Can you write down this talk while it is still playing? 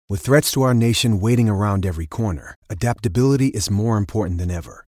With threats to our nation waiting around every corner, adaptability is more important than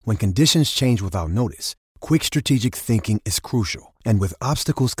ever. When conditions change without notice, quick strategic thinking is crucial. And with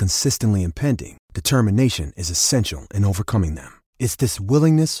obstacles consistently impending, determination is essential in overcoming them. It's this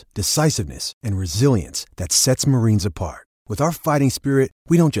willingness, decisiveness, and resilience that sets Marines apart. With our fighting spirit,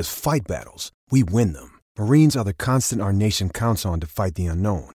 we don't just fight battles, we win them. Marines are the constant our nation counts on to fight the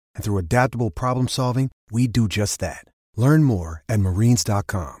unknown. And through adaptable problem solving, we do just that. Learn more at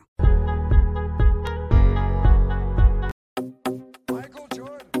marines.com.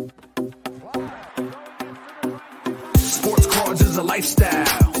 Sports cards is a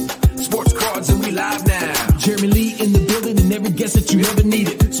lifestyle. Sports cards and we live now. Jeremy Lee in the building and every guest that you ever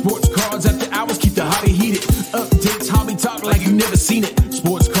needed. Sports cards after hours keep the hobby heated. Updates, hobby talk like you've never seen it.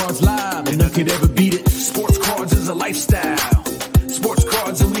 Sports cards live and none could ever beat it. Sports cards is a lifestyle. Sports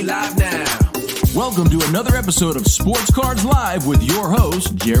cards and we live now. Welcome to another episode of Sports Cards Live with your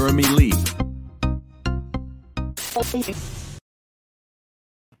host, Jeremy Lee.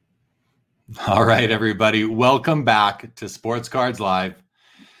 All right, everybody. Welcome back to Sports Cards Live.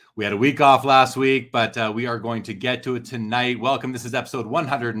 We had a week off last week, but we are going to get to it tonight. Welcome. This is episode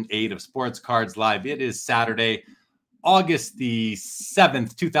 108 of Sports Cards Live. It is Saturday, August the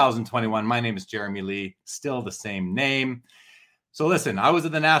 7th, 2021. My name is Jeremy Lee, still the same name. So listen, I was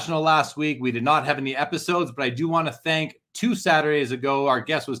at the National last week. We did not have any episodes, but I do want to thank 2 Saturdays ago. Our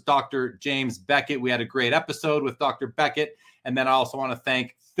guest was Dr. James Beckett. We had a great episode with Dr. Beckett. And then I also want to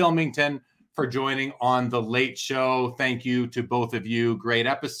thank Filmington for joining on The Late Show. Thank you to both of you. Great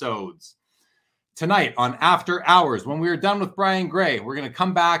episodes. Tonight on After Hours, when we are done with Brian Gray, we're going to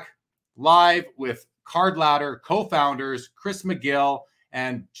come back live with Card Ladder co-founders Chris McGill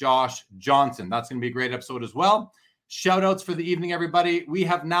and Josh Johnson. That's going to be a great episode as well. Shout outs for the evening, everybody. We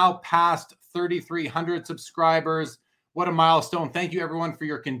have now passed 3,300 subscribers. What a milestone. Thank you, everyone, for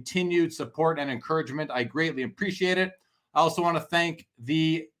your continued support and encouragement. I greatly appreciate it. I also want to thank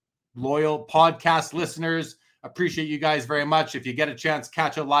the loyal podcast listeners. Appreciate you guys very much. If you get a chance,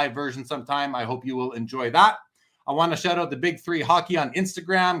 catch a live version sometime. I hope you will enjoy that. I want to shout out the Big Three Hockey on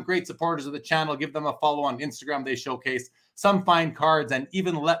Instagram. Great supporters of the channel. Give them a follow on Instagram. They showcase some fine cards and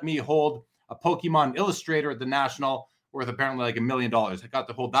even let me hold a Pokemon Illustrator at the National worth apparently like $1 million. I got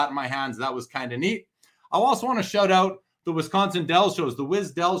to hold that in my hands. That was kind of neat. I also want to shout out the Wisconsin Dells shows, the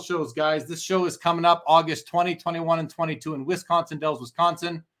Wiz Dells shows, guys. This show is coming up August 20, 21, and 22 in Wisconsin Dells,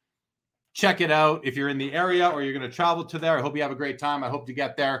 Wisconsin. Check it out if you're in the area or you're going to travel to there. I hope you have a great time. I hope to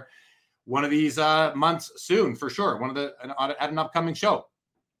get there one of these months soon, for sure. At an upcoming show.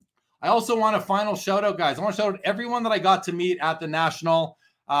 I also want a final shout out, guys. I want to shout out everyone that I got to meet at the National.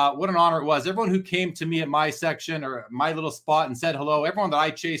 What an honor it was. Everyone who came to me at my section or my little spot and said hello. Everyone that I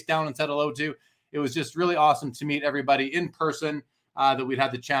chased down and said hello to. It was just really awesome to meet everybody in person, that we'd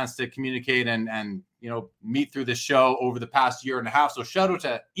had the chance to communicate and meet through this show over the past year and a half. So shout out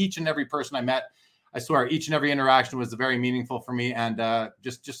to each and every person I met. I swear each and every interaction was very meaningful for me and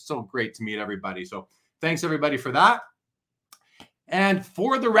just so great to meet everybody. So thanks everybody for that. And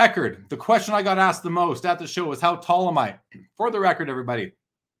for the record, the question I got asked the most at the show was, how tall am I? For the record, everybody,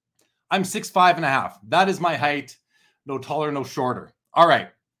 I'm 6'5.5". That is my height. No taller, no shorter. All right.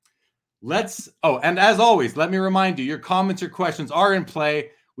 And as always, let me remind you, your comments or questions are in play.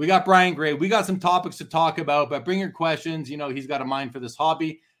 We got Brian Gray. We got some topics to talk about, but bring your questions. He's got a mind for this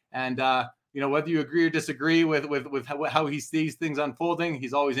hobby. And, whether you agree or disagree with how he sees things unfolding,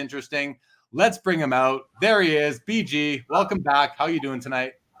 he's always interesting. Let's bring him out. There he is. BG, welcome back. How you doing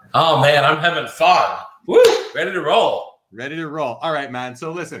tonight? Oh, man, I'm having fun. Woo! Ready to roll. Ready to roll. All right, man.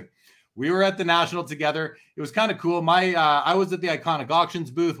 So listen. We were at the National together. It was kind of cool. I was at the Iconic Auctions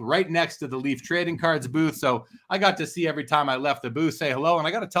booth right next to the Leaf Trading Cards booth. So I got to see every time I left the booth, say hello. And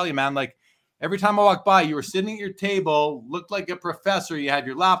I got to tell you, man, like every time I walked by, you were sitting at your table, looked like a professor. You had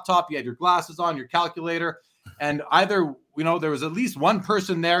your laptop, you had your glasses on, your calculator. And either, there was at least one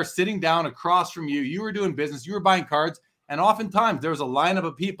person there sitting down across from you. You were doing business, you were buying cards. And oftentimes there was a lineup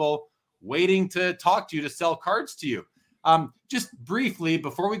of people waiting to talk to you, to sell cards to you. Just briefly,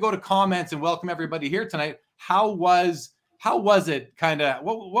 before we go to comments and welcome everybody here tonight, how was it kind of,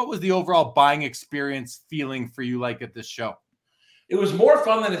 what was the overall buying experience feeling for you like at this show? It was more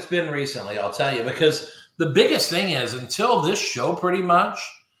fun than it's been recently, I'll tell you, because the biggest thing is until this show pretty much,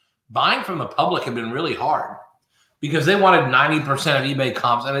 buying from the public had been really hard because they wanted 90% of eBay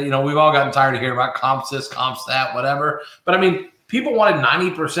comps. And, we've all gotten tired of hearing about comps this, comps that, whatever. But people wanted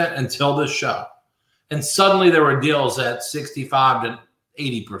 90% until this show. And suddenly there were deals at 65 to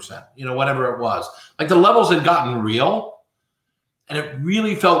 80%, whatever it was. Like the levels had gotten real. And it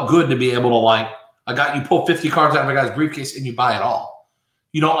really felt good to be able to you pull 50 cards out of a guy's briefcase and you buy it all.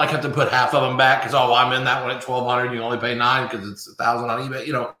 You don't like have to put half of them back because, I'm in that one at $1,200. You only pay $9 because it's $1,000 on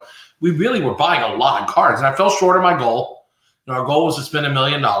eBay. We really were buying a lot of cards, and I fell short of my goal. Our goal was to spend $1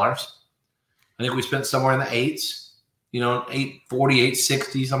 million. I think we spent somewhere in the eights, 840,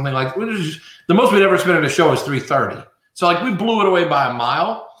 860, something like that. The most we'd ever spent at a show was $330. So we blew it away by a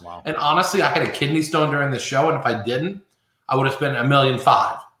mile. Wow. And honestly, I had a kidney stone during the show, and if I didn't, I would have spent $1.5 million.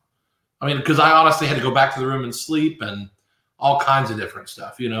 Because I honestly had to go back to the room and sleep and all kinds of different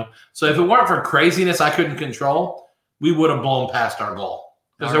stuff, So if it weren't for craziness I couldn't control, we would have blown past our goal.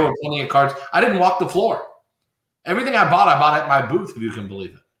 Because there were plenty of cards. I didn't walk the floor. Everything I bought at my booth, if you can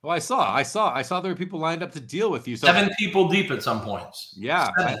believe it. Well, I saw there were people lined up to deal with you. So 7 people deep at some points.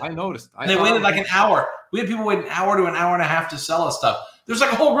 Yeah, I noticed. They waited an hour. We had people wait an hour to an hour and a half to sell us stuff. There's a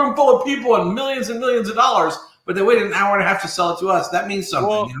whole room full of people and millions of dollars, but they waited an hour and a half to sell it to us. That means something.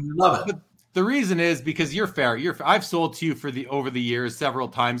 Well, we love it. The reason is because you're fair. I've sold to you over the years several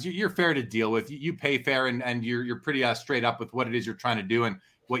times. You're fair to deal with. You pay fair, and you're pretty straight up with what it is you're trying to do and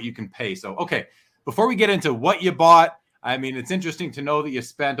what you can pay. So, okay, before we get into what you bought, it's interesting to know that you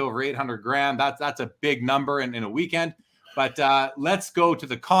spent over $800,000. That's a big number in a weekend. But let's go to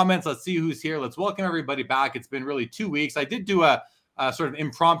the comments. Let's see who's here. Let's welcome everybody back. It's been really 2 weeks. I did do a sort of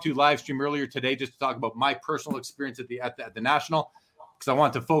impromptu live stream earlier today just to talk about my personal experience at the National, because I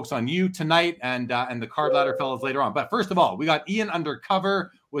want to focus on you tonight and the card ladder fellas later on. But first of all, we got Ian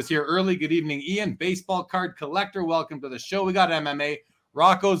Undercover was here early. Good evening, Ian. Baseball card collector. Welcome to the show. We got MMA.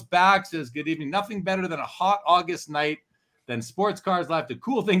 Rocco's back, says good evening. Nothing better than a hot August night than Sports Cards Live to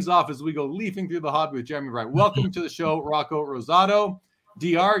cool things off as we go leafing through the hobby with Jeremy Wright. Welcome to the show, Rocco Rosado.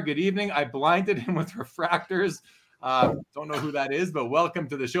 DR, good evening. I blinded him with refractors. Don't know who that is, but welcome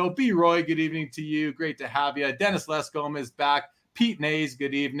to the show. B. Roy, good evening to you. Great to have you. Dennis Lescombe is back. Pete Nays,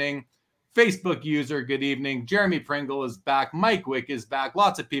 good evening. Facebook user, good evening. Jeremy Pringle is back. Mike Wick is back.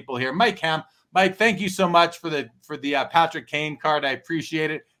 Lots of people here. Mike Ham. Mike, thank you so much for the Patrick Kane card. I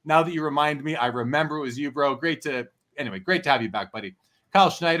appreciate it. Now that you remind me, I remember it was you, bro. Great to have you back, buddy. Kyle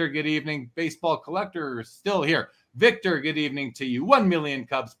Schneider, good evening. Baseball collector still here. Victor, good evening to you. 1 Million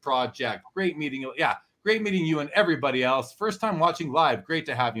Cubs Project. Great meeting you. Yeah, great meeting you and everybody else. First time watching live. Great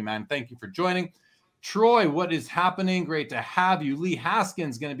to have you, man. Thank you for joining. Troy, what is happening? Great to have you. Lee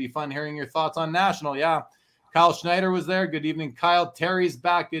Haskins, going to be fun hearing your thoughts on National. Yeah. Kyle Schneider was there. Good evening, Kyle. Terry's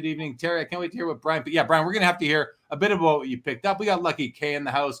back. Good evening, Terry. I can't wait to hear what Brian. But yeah, Brian, we're going to have to hear a bit about what you picked up. We got Lucky K in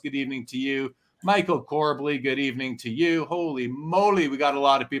the house. Good evening to you. Michael Corbley, good evening to you. Holy moly, we got a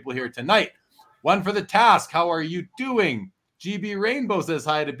lot of people here tonight. One for the task. How are you doing? GB Rainbow says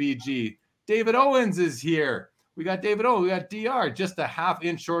hi to BG. David Owens is here. We got David Owens. We got DR. Just a half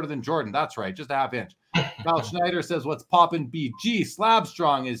inch shorter than Jordan. That's right. Just a half inch. Kyle Schneider says, what's poppin'? BG.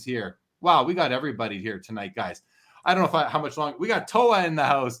 Slabstrong is here. Wow, we got everybody here tonight, guys. I don't know how much longer. We got Toa in the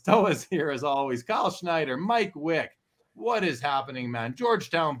house. Toa's here as always. Kyle Schneider, Mike Wick. What is happening, man?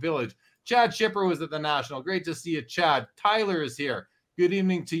 Georgetown Village. Chad Shipper was at the National. Great to see you, Chad. Tyler is here. Good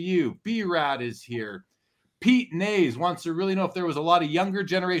evening to you. B-Rad is here. Pete Nays wants to really know if there was a lot of younger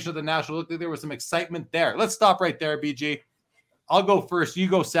generation of the National. Looked like there was some excitement there. Let's stop right there, BG. I'll go first. You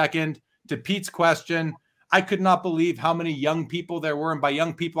go second. To Pete's question, I could not believe how many young people there were. And by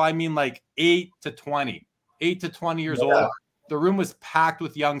young people, I mean like 8 to 20 years old. The room was packed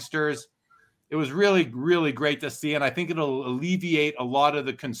with youngsters. It was really, really great to see. And I think it'll alleviate a lot of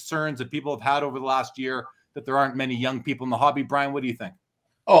the concerns that people have had over the last year that there aren't many young people in the hobby. Brian, what do you think?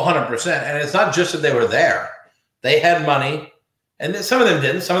 Oh, 100%. And it's not just that they were there. They had money. And some of them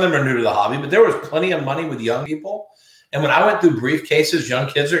didn't. Some of them are new to the hobby. But there was plenty of money with young people. And when I went through briefcases young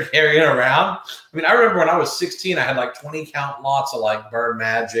kids are carrying around, I mean, I remember when I was 16, I had like 20 count lots of like Bird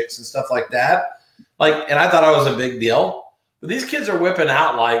Magics and stuff like that. And I thought I was a big deal. But these kids are whipping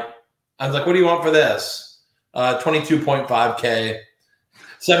out I was like, what do you want for this? 22.5K,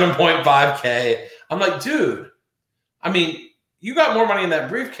 7.5K. I'm like, dude, I mean, you got more money in that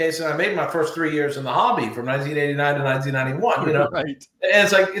briefcase than I made my first 3 years in the hobby from 1989 to 1991, you know? Right. And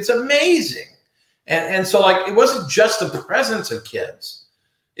it's like, it's amazing. And so it wasn't just the presence of kids.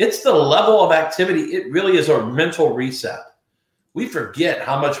 It's the level of activity. It really is a mental reset. We forget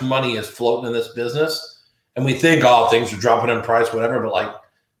how much money is floating in this business. And we think, things are dropping in price, whatever. But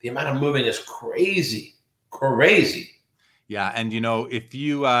the amount of moving is crazy. Yeah. And, if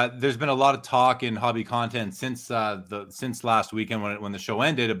you there's been a lot of talk in hobby content since last weekend when the show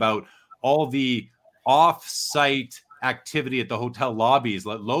ended about all the off-site activity at the hotel lobbies.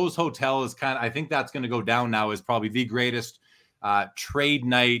 Lowe's Hotel is I think that's going to go down now as probably the greatest trade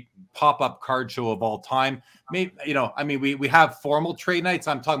night pop-up card show of all time. Maybe, we have formal trade nights.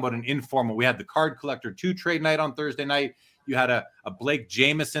 I'm talking about an informal. We had the Card Collector 2 trade night on Thursday night. You had a Blake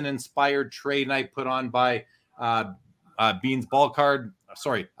Jameson inspired trade night put on by Beans Ball Card.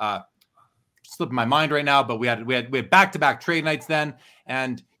 Sorry, slipping my mind right now, but we had back-to-back trade nights then.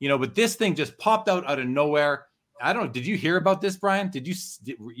 And, but this thing just popped out of nowhere. I don't know. Did you hear about this, Brian?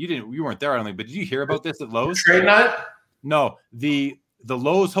 You weren't there, I don't think, but did you hear about this at Lowe's? Trade night? No, the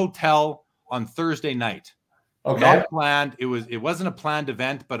Lowe's Hotel on Thursday night. Okay. Not planned. It wasn't a planned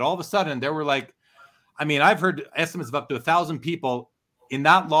event, but all of a sudden there were I've heard estimates of up to 1,000 people in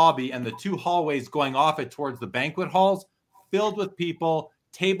that lobby and the two hallways going off it towards the banquet halls, filled with people,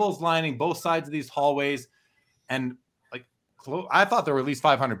 tables lining both sides of these hallways. And I thought there were at least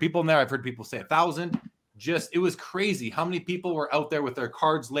 500 people in there. I've heard people say 1,000. It was crazy how many people were out there with their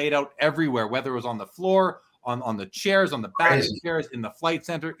cards laid out everywhere, whether it was on the floor, on the chairs, on the back of the chairs, in the flight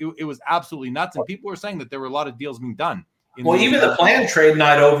center. It was absolutely nuts. And people were saying that there were a lot of deals being done. Even the planned trade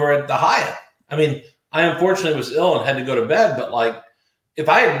night over at the Hyatt. I mean, I unfortunately was ill and had to go to bed, but if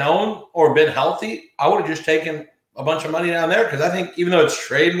I had known or been healthy, I would have just taken a bunch of money down there, because I think even though it's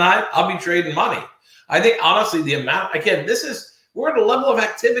trade night, I'll be trading money. I think honestly, the amount, again, we're at a level of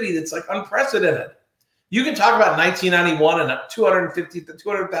activity that's unprecedented. You can talk about 1991 and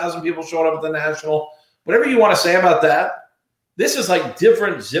 200,000 people showing up at the National. Whatever you want to say about that, this is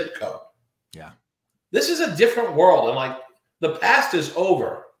different zip code. Yeah. This is a different world. And the past is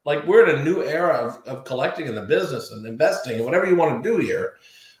over. We're in a new era of collecting in the business and investing and whatever you want to do here.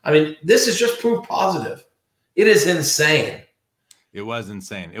 I mean, this is just proof positive. It is insane. It was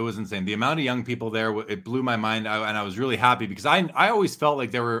insane. The amount of young people there, it blew my mind. And I was really happy because I always felt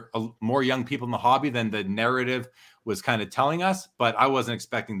like there were more young people in the hobby than the narrative was kind of telling us, but I wasn't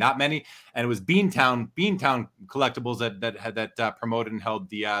expecting that many. And it was Beantown Collectibles that promoted and held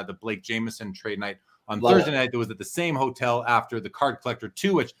the Blake Jameson trade night on Thursday night. That was at the same hotel after the Card Collector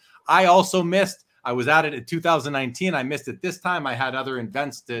 2, which I also missed. I was at it in 2019. I missed it this time. I had other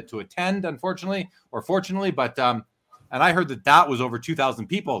events to attend, unfortunately, or fortunately, but and I heard that was over 2,000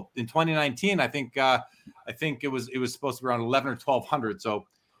 people in 2019. I think it was supposed to be around 11 or 1,200. So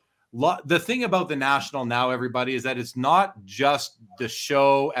the thing about the National now, everybody, is that it's not just the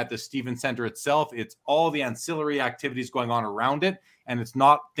show at the Stevens Center itself. It's all the ancillary activities going on around it. And it's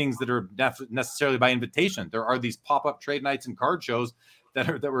not things that are necessarily by invitation. There are these pop-up trade nights and card shows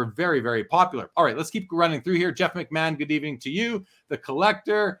that were very, very popular. All right, let's keep running through here. Jeff McMahon, good evening to you. The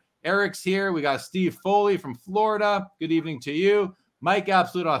Collector, Eric's here. We got Steve Foley from Florida. Good evening to you. Mike,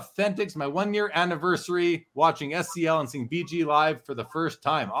 Absolute Authentics, my 1-year anniversary watching SCL and seeing BG live for the first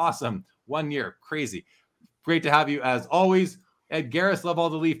time. Awesome. 1 year. Crazy. Great to have you as always. Ed Garris, love all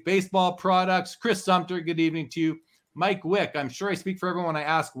the Leaf baseball products. Chris Sumter, good evening to you. Mike Wick, I'm sure I speak for everyone when I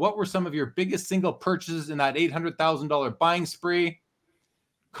ask, what were some of your biggest single purchases in that $800,000 buying spree?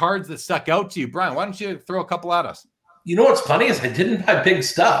 Cards that stuck out to you. Brian, why don't you throw a couple at us? You know what's funny is I didn't buy big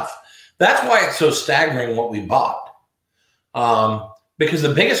stuff. That's why it's so staggering what we bought. Because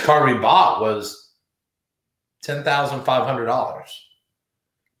the biggest card we bought was $10,500.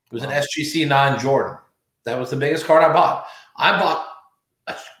 It was an SGC 9 Jordan. That was the biggest card I bought. I bought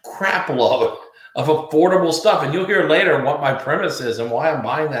a crap load of affordable stuff. And you'll hear later what my premise is and why I'm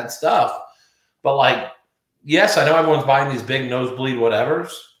buying that stuff. But yes, I know everyone's buying these big nosebleed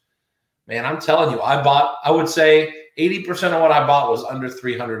whatevers. Man, I'm telling you, I would say 80% of what I bought was under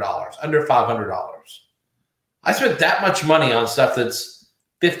 $300, under $500. I spent that much money on stuff that's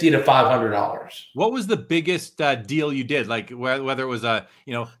 $50 to $500. What was the biggest deal you did? Whether it was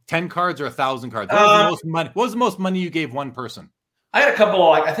 10 cards or 1,000 cards. What was the most money? What was the most money you gave one person? I had a couple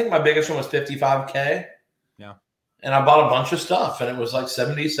of I think my biggest one was $55K. Yeah. And I bought a bunch of stuff, and it was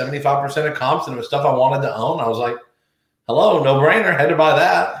 75% of comps, and it was stuff I wanted to own. I was like, hello, no brainer. Had to buy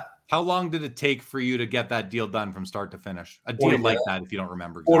that. How long did it take for you to get that deal done from start to finish? A deal like that, if you don't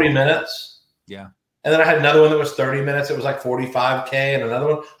remember. Exactly. 40 minutes. Yeah. And then I had another one that was 30 minutes. It was $45K, and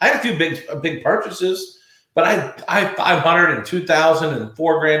another one. I had a few big purchases, but I 500 and 2,000 and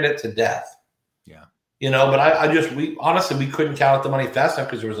 $4,000 it to death. Yeah. But we honestly couldn't count out the money fast enough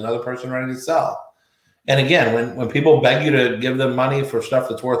because there was another person ready to sell. And again, when people beg you to give them money for stuff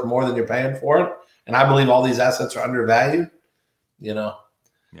that's worth more than you're paying for it, and I believe all these assets are undervalued, yeah,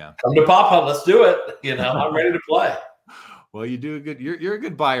 come to Papa, let's do it. I'm ready to play. Well, you do a good. You're a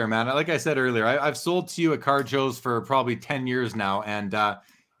good buyer, man. Like I said earlier, I've sold to you at card shows for probably 10 years now, and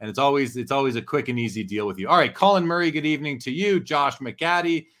it's always a quick and easy deal with you. All right, Colin Murray, good evening to you. Josh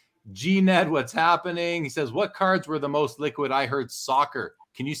McAddy, G-Ned, what's happening? He says, what cards were the most liquid? I heard soccer.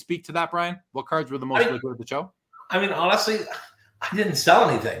 Can you speak to that, Brian? What cards were the most liquid at the show? I mean, honestly, I didn't sell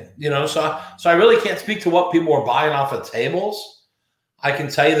anything, so I really can't speak to what people were buying off of tables. I can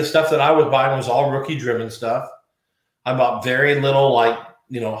tell you the stuff that I was buying was all rookie-driven stuff. I bought very little,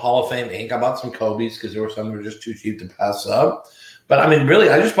 Hall of Fame ink. I bought some Kobe's because there were some that were just too cheap to pass up. But I mean, really,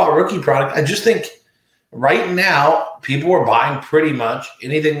 I just bought rookie product. I just think right now people were buying pretty much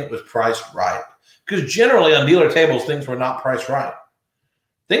anything that was priced right. Because generally on dealer tables, things were not priced right.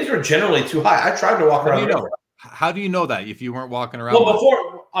 Things were generally too high. I tried to walk around. How do you know that if you weren't walking around? Well,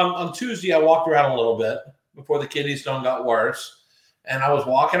 before on Tuesday, I walked around a little bit before the kidney stone got worse. And I was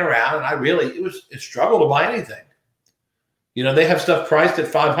walking around and it struggled to buy anything. They have stuff priced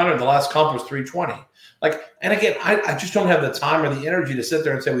at $500. The last comp was $320. And again, I just don't have the time or the energy to sit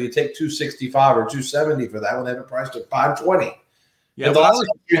there and say, well, you take $265 or $270 for that when they have it priced at $520. Yeah,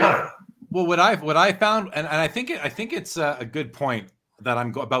 $300. Well, what I found, and I think it's a good point that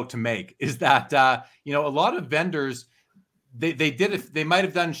I'm about to make, is that a lot of vendors they might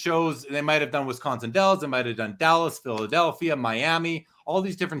have done shows. They might have done Wisconsin Dells. They might have done Dallas, Philadelphia, Miami, all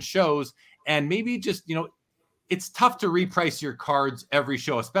these different shows, and maybe just it's tough to reprice your cards every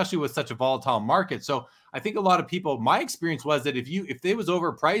show, especially with such a volatile market. So I think a lot of people, my experience was that if they was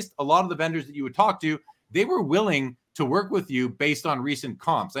overpriced, a lot of the vendors that you would talk to, they were willing to work with you based on recent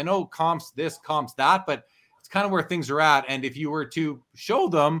comps. I know comps this, comps that, but it's kind of where things are at. And if you were to show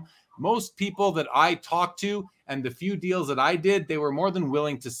them, most people that I talked to and the few deals that I did, they were more than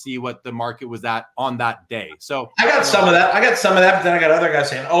willing to see what the market was at on that day. So I got some of that. But then I got other guys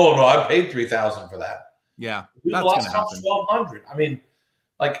saying, "Oh no, I paid $3,000 for that." Yeah, the last comp's $1,200.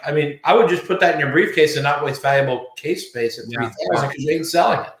 I mean, I would just put that in your briefcase and not waste valuable case space at $3,000 because you ain't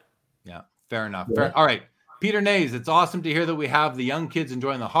selling it. Yeah, fair enough. Yeah. All right, Peter Nays, it's awesome to hear that we have the young kids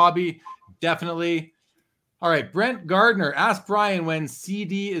enjoying the hobby. Definitely. All right, Brent Gardner, ask Brian when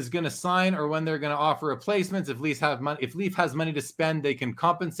CD is going to sign or when they're going to offer replacements. If Leaf has money to spend, they can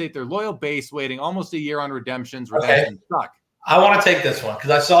compensate their loyal base waiting almost a year on redemptions. Redemptions suck. I want to take this one because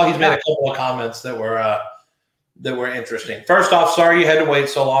I saw he's made a couple of comments that were interesting. First off, sorry you had to wait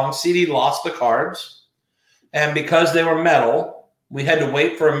so long. CD lost the cards, and because they were metal, we had to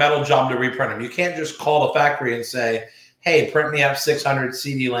wait for a metal job to reprint them. You can't just call the factory and say, "Hey, print me up 600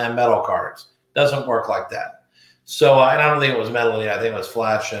 CD Lamb metal cards." Doesn't work like that. So, and I don't think it was metal. I think it was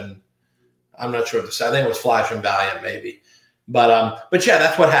Flash, and I'm not sure what to say. I think it was Flash and Valiant, maybe. But yeah,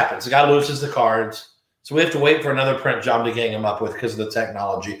 that's what happens. The guy loses the cards. So we have to wait for another print job to gang him up with because of the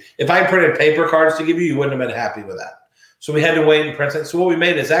technology. If I printed paper cards to give you, you wouldn't have been happy with that. So we had to wait and print it. So what we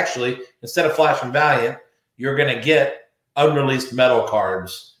made is actually, instead of Flash and Valiant, you're going to get unreleased metal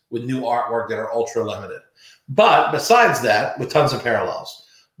cards with new artwork that are ultra limited. But besides that, with tons of parallels.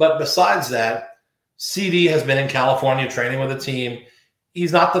 But besides that, CD has been in California training with a team.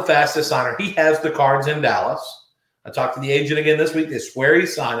 He's not the fastest signer. He has the cards in Dallas. I talked to the agent again this week. They swear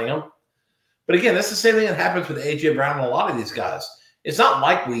he's signing them. But again, that's the same thing that happens with A.J. Brown and a lot of these guys. It's not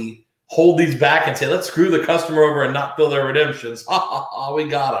like we hold these back and say, let's screw the customer over and not fill their redemptions. We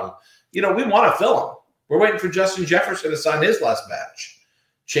got them. We want to fill them. We're waiting for Justin Jefferson to sign his last batch.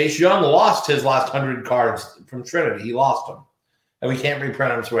 Chase Young lost his last 100 cards from Trinity. He lost them. And we can't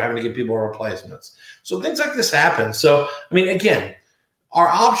reprint them, so we're having to give people replacements. So things like this happen. So, I mean, again, our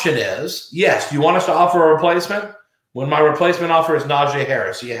option is, yes, do you want us to offer a replacement? When my replacement offer is Najee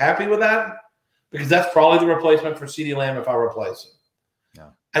Harris. Are you happy with that? Because that's probably the replacement for CeeDee Lamb if I replace him. Yeah.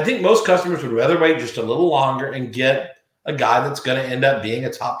 I think most customers would rather wait just a little longer and get a guy that's going to end up being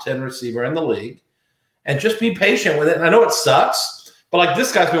a top 10 receiver in the league and just be patient with it. And I know it sucks, but like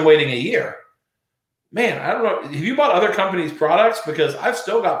this guy's been waiting a year. Man, I don't know. Have you bought other companies' products? Because I've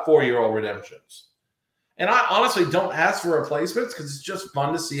still got 4-year-old redemptions. And I honestly don't ask for replacements because it's just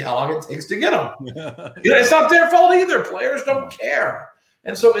fun to see how long it takes to get them. It's not their fault either. Players don't care.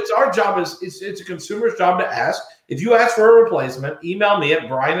 And so it's our job, it's a consumer's job to ask. If you ask for a replacement, email me at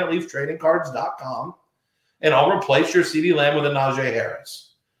brian@leaftradingcards.com, and I'll replace your CeeDee Lamb with a Najee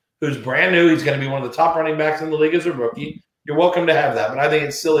Harris, who's brand new. He's going to be one of the top running backs in the league as a rookie. You're welcome to have that, but I think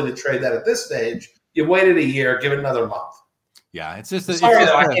it's silly to trade that at this stage. You've waited a year. Give it another month. Yeah, it's just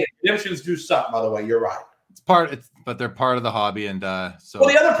redemptions do suck. By the way, you're right. But they're part of the hobby, and so. Well,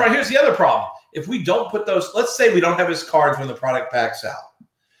 here's the other problem. If we don't put those, let's say we don't have his cards when the product packs out.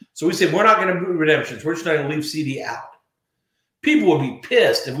 So we say we're not going to do redemptions. We're just going to leave CD out. People would be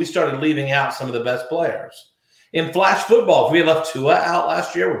pissed if we started leaving out some of the best players. In Flash football, if we had left Tua out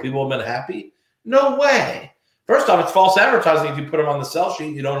last year, would people have been happy? No way. First off, it's false advertising if you put them on the sell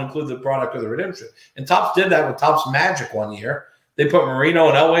sheet, you don't include the product or the redemption. And Topps did that with Topps Magic one year. They put Marino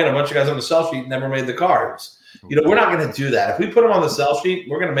and Elway and a bunch of guys on the sell sheet and never made the cards. We're not going to do that. If we put them on the sell sheet,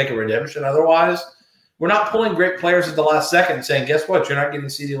 we're going to make a redemption. Otherwise, we're not pulling great players at the last second and saying, guess what? You're not getting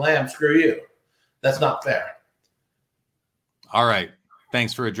CeeDee Lamb. Screw you. That's not fair. All right.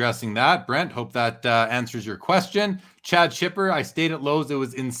 Thanks for addressing that, Brent. Hope that answers your question. Chad Shipper, I stayed at Lowe's. It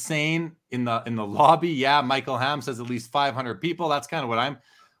was insane in the lobby. Yeah, Michael Ham says at least 500 people. That's kind of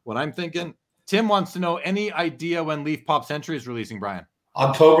what I'm thinking. Tim wants to know any idea when Leaf Pop Century is releasing, Brian?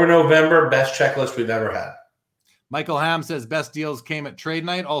 October, November, best checklist we've ever had. Michael Ham says best deals came at trade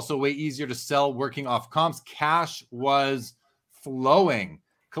night. Also way easier to sell working off comps. Cash was flowing.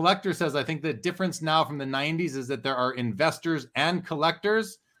 Collector says, I think the difference now from the 90s is that there are investors and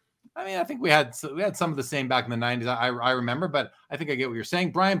collectors. I mean, I think we had some of the same back in the 90s. I remember, but I think I get what you're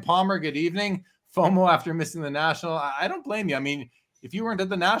saying. Brian Palmer, good evening. FOMO after missing the National. I don't blame you. I mean, if you weren't at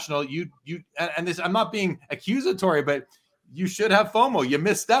the National, and this, I'm not being accusatory, but you should have FOMO. You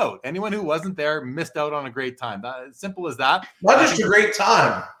missed out. Anyone who wasn't there missed out on a great time. Simple as that. Not just a great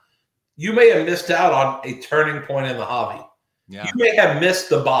time. You may have missed out on a turning point in the hobby. Yeah. You may have missed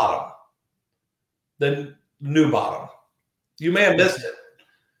the bottom, the new bottom. You may have missed it.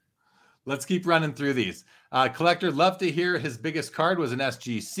 Let's keep running through these. Collector, love to hear his biggest card was an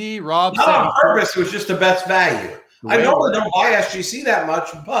SGC. Rob not on purpose. It was just the best value. I normally don't buy SGC that much,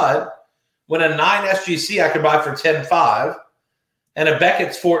 but when a 9 SGC I could buy for 10.5 and a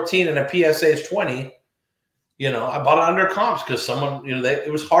Beckett's 14 and a PSA is 20, I bought it under comps because someone,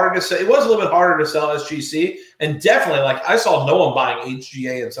 it was harder to sell. It was a little bit harder to sell SGC, and definitely, like, I saw no one buying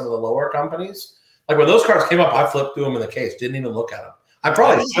HGA in some of the lower companies. Like, when those cards came up, I flipped through them in the case, didn't even look at them. I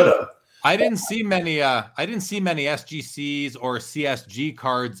probably should have. I didn't see many SGCs or CSG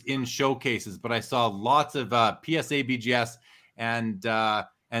cards in showcases, but I saw lots of PSA BGS and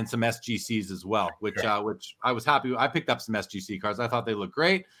some SGCs as well, which I was happy with. I picked up some SGC cards. I thought they looked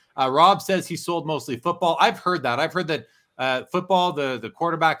great. Rob says he sold mostly football. I've heard that. Football, the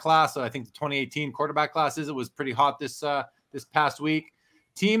quarterback class, I think the 2018 quarterback classes, it was pretty hot this past week.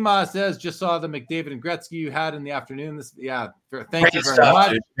 Team says just saw the McDavid and Gretzky you had in the afternoon. Thank you very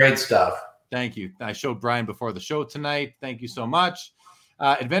much. Dude. Great stuff. Thank you. I showed Brian before the show tonight. Thank you so much.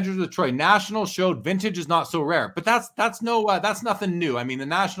 Adventures with Troy. National showed vintage is not so rare, but that's nothing new. I mean, the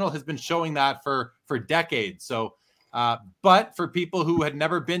National has been showing that for decades. So, but for people who had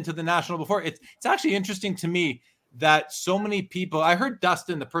never been to the National before, it's actually interesting to me that so many people, I heard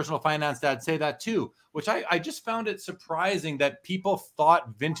Dustin, the personal finance dad, say that too, which I just found it surprising that people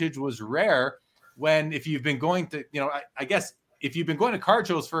thought vintage was rare when, if you've been going to, I guess if you've been going to card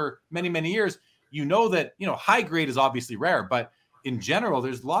shows for many, many years, that, high grade is obviously rare, but in general,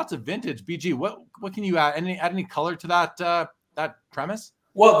 there's lots of vintage. BG, what can you add? Add any color to that premise?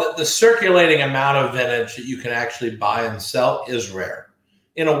 Well, the circulating amount of vintage that you can actually buy and sell is rare.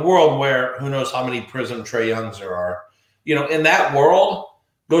 In a world where who knows how many Prism Trae Youngs there are, in that world,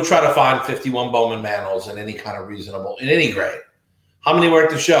 go try to find 51 Bowman Mantles in any kind of reasonable, in any grade. How many were at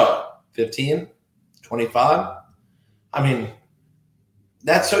the show? 15? 25? I mean,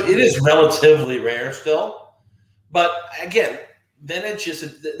 it is relatively rare still. But again, vintage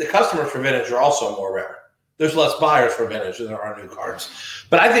the customers for vintage are also more rare. There's less buyers for vintage than there are new cards.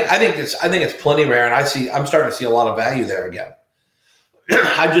 But I think it's plenty rare, and I'm starting to see a lot of value there again.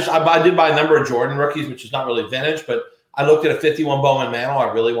 I did buy a number of Jordan rookies, which is not really vintage, but I looked at a 51 Bowman Mantle.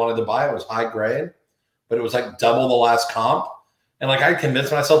 I really wanted to buy it. It was high grade, but it was like double the last comp. And like I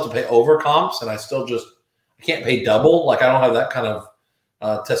convinced myself to pay over comps, and I can't pay double. Like I don't have that kind of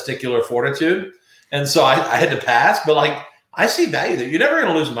testicular fortitude. And so I had to pass, but like I see value there. You're never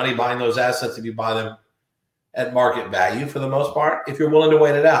going to lose money buying those assets if you buy them at market value for the most part, if you're willing to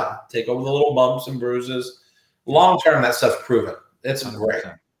wait it out, take over the little bumps and bruises. Long term, that stuff's proven. It's 100%. Great.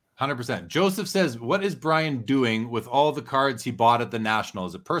 100%. Joseph says, what is Brian doing with all the cards he bought at the National?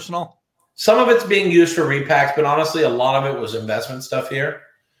 Is it personal? Some of it's being used for repacks, but honestly, a lot of it was investment stuff here.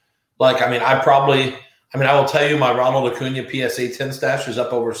 Like, I will tell you my Ronald Acuna PSA 10 stash is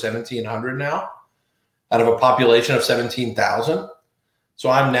up over 1,700 now out of a population of 17,000. So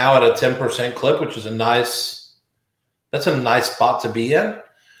I'm now at a 10% clip, which is a nice spot to be in.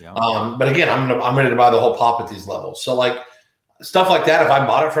 Yeah. But again, I'm ready to buy the whole pop at these levels. So like stuff like that, if I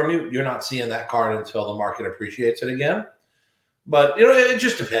bought it from you, you're not seeing that card until the market appreciates it again. But it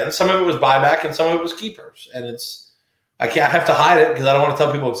just depends. Some of it was buyback and some of it was keepers. And I have to hide it because I don't want to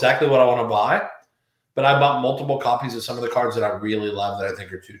tell people exactly what I want to buy. But I bought multiple copies of some of the cards that I really love that I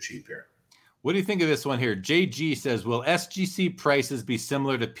think are too cheap here. What do you think of this one here? JG says, will SGC prices be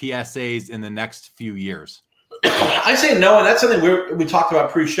similar to PSAs in the next few years? I say no, and that's something we talked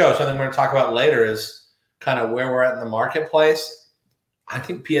about pre-show. Something we're going to talk about later is kind of where we're at in the marketplace. I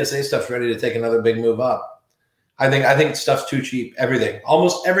think PSA stuff's ready to take another big move up. I think stuff's too cheap. Everything,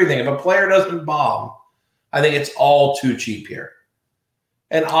 almost everything. If a player doesn't bomb, I think it's all too cheap here.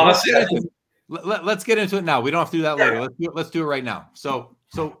 And honestly, let's get into it now. We don't have to do that later. Let's do it right now. So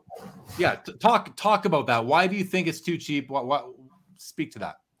yeah, talk about that. Why do you think it's too cheap? What speak to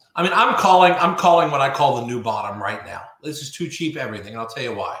that? I mean, I'm calling what I call the new bottom right now. This is too cheap everything, and I'll tell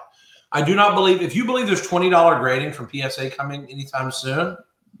you why. I do not believe, if you believe there's $20 grading from PSA coming anytime soon,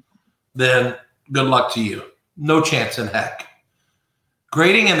 then good luck to you. No chance in heck.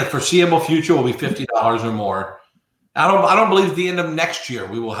 Grading in the foreseeable future will be $50 or more. I don't believe at the end of next year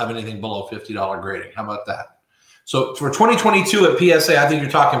we will have anything below $50 grading. How about that? So for 2022 at PSA, I think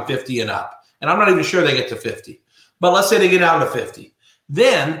you're talking 50 and up. And I'm not even sure they get to 50. But let's say they get down to 50.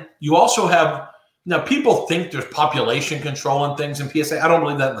 Then you also have, now people think there's population control and things in PSA. I don't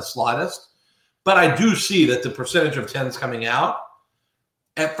believe that in the slightest. But I do see that the percentage of 10s coming out,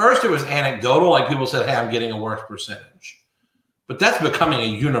 at first it was anecdotal, like people said, hey, I'm getting a worse percentage. But that's becoming a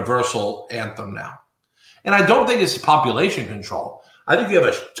universal anthem now. And I don't think it's population control. I think you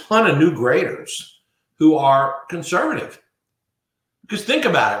have a ton of new graders who are conservative. Because think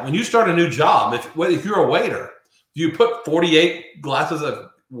about it. When you start a new job, if you're a waiter, do you put 48 glasses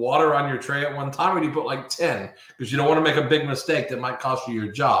of water on your tray at one time, or do you put like 10? Because you don't want to make a big mistake that might cost you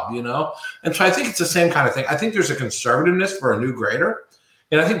your job, you know? And so I think it's the same kind of thing. I think there's a conservativeness for a new grader.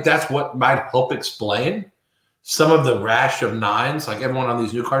 And I think that's what might help explain some of the rash of 9s. Like everyone on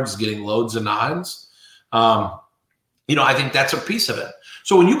these new cards is getting loads of 9s. I think that's a piece of it.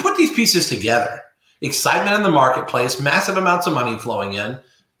 So when you put these pieces together, excitement in the marketplace, massive amounts of money flowing in,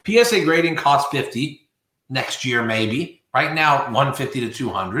 PSA grading costs $50 next year, maybe. Right now, $150 to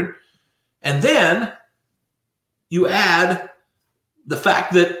 $200. And then you add the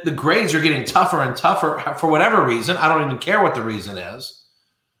fact that the grades are getting tougher and tougher for whatever reason. I don't even care what the reason is.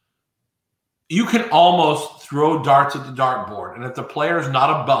 You can almost throw darts at the dartboard. And if the player is not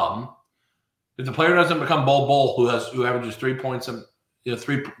a bum, if the player doesn't become Bull who averages 3 points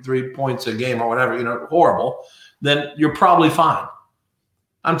three points a game or whatever, horrible, then you're probably fine.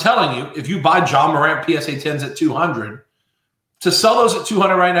 I'm telling you, if you buy John Morant PSA 10s at 200, to sell those at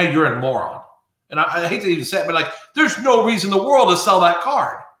 200 right now, you're a moron. And I hate to even say it, but there's no reason in the world to sell that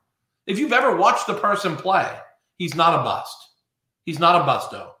card. If you've ever watched the person play, he's not a bust. He's not a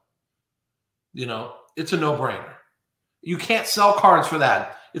busto. It's a no-brainer. You can't sell cards for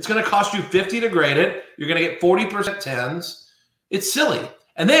that. It's going to cost you $50 to grade it. You're going to get 40% 10s. It's silly.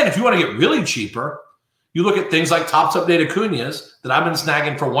 And then if you want to get really cheaper, you look at things like Topps Update Acuña's that I've been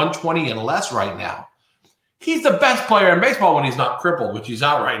snagging for $120 and less right now. He's the best player in baseball when he's not crippled, which he's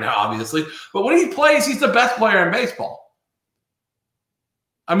out right now, obviously. But when he plays, he's the best player in baseball.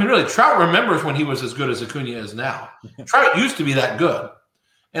 I mean, really, Trout remembers when he was as good as Acuña is now. Trout used to be that good.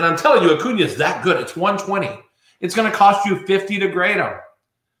 And I'm telling you, Acuña is that good. It's $120. It's going to cost you $50 to grade him.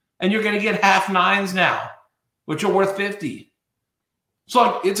 And you're going to get half 9s now, which are worth $50.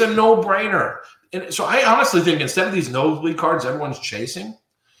 So it's a no-brainer. And so I honestly think instead of these nosebleed cards everyone's chasing,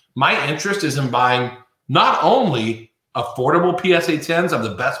 my interest is in buying not only affordable PSA 10s of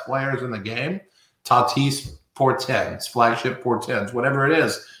the best players in the game, Tatis 410s, flagship 410s, whatever it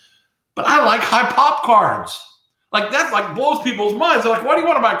is, but I like high pop cards. That blows people's minds. They're like, why do you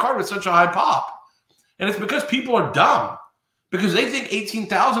want to buy a card with such a high pop? And it's because people are dumb. Because they think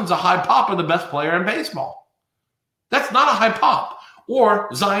 18,000 is a high pop of the best player in baseball. That's not a high pop.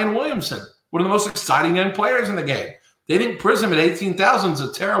 Or Zion Williamson, one of the most exciting young players in the game. They think Prism at 18,000 is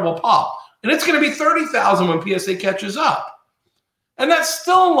a terrible pop. And it's going to be 30,000 when PSA catches up. And that's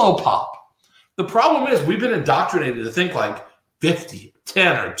still a low pop. The problem is we've been indoctrinated to think 50,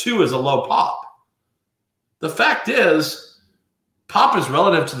 10, or 2 is a low pop. The fact is, pop is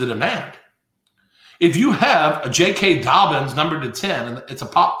relative to the demand. If you have a J.K. Dobbins numbered to 10, and it's a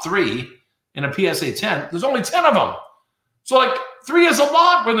pop 3 in a PSA 10, there's only 10 of them. So 3 is a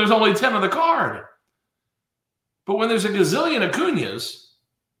lot when there's only 10 of the card. But when there's a gazillion Acuñas,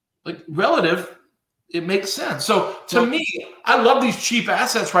 relative, it makes sense. So to me, I love these cheap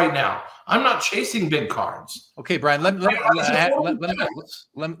assets right now. I'm not chasing big cards. Okay, Brian, let me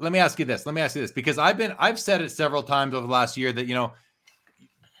ask you this. Because I've said it several times over the last year that,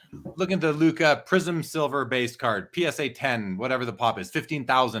 look at the Luka Prism Silver based card, PSA 10, whatever the pop is,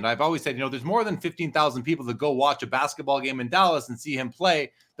 15,000. I've always said, there's more than 15,000 people that go watch a basketball game in Dallas and see him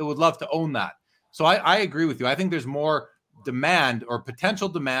play that would love to own that. So I agree with you. I think there's more demand or potential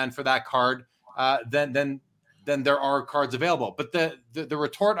demand for that card than there are cards available. But the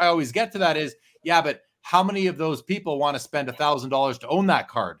retort I always get to that is, yeah, but how many of those people want to spend $1,000 to own that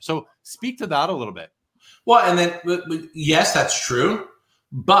card? So speak to that a little bit. Well, and then, yes, that's true.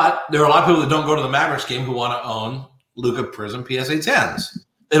 But there are a lot of people that don't go to the Mavericks game who want to own Luka Prism PSA 10s.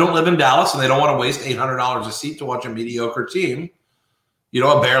 They don't live in Dallas, and they don't want to waste $800 a seat to watch a mediocre team.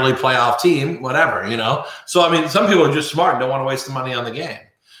 a barely playoff team, whatever, So, I mean, some people are just smart and don't want to waste the money on the game.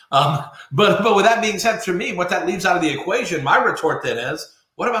 But with that being said, for me, what that leaves out of the equation, my retort then is,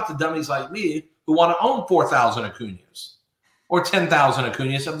 what about the dummies like me who want to own 4,000 Acuñas or 10,000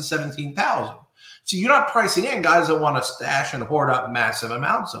 Acuñas of the 17,000? So you're not pricing in guys that want to stash and hoard up massive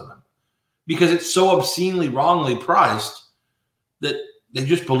amounts of them because it's so obscenely wrongly priced that they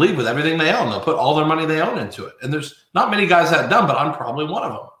just believe with everything they own. They'll put all their money they own into it. And there's not many guys that dumb, but I'm probably one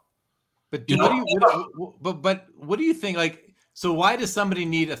of them. But what do you think? Like, so why does somebody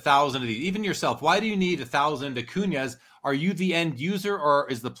need 1,000 of these? Even yourself, why do you need 1,000 Acuñas? Are you the end user, or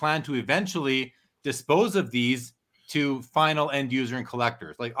is the plan to eventually dispose of these to final end user and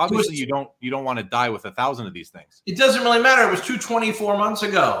collectors? Like, obviously you don't want to die with 1,000 of these things. It doesn't really matter. It was 224 months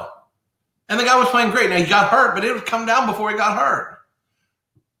ago. And the guy was playing great. Now he got hurt, but it would come down before he got hurt.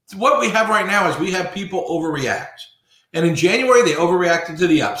 So what we have right now is we have people overreact. And in January, they overreacted to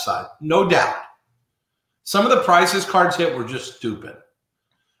the upside. No doubt. Some of the prices cards hit were just stupid.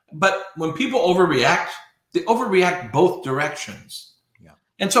 But when people overreact, they overreact both directions. Yeah.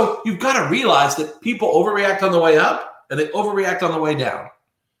 And so you've got to realize that people overreact on the way up and they overreact on the way down.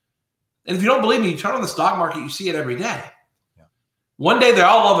 And if you don't believe me, you turn on the stock market, you see it every day. Yeah. One day they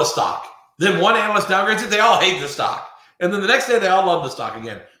all love a stock. Then one analyst downgrades it, they all hate the stock. And then the next day they all love the stock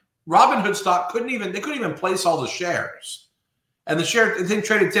again. Robinhood stock couldn't even place all the shares. And the share, I think,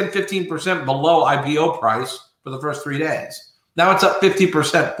 traded 10-15% below IPO price for the first 3 days. Now it's up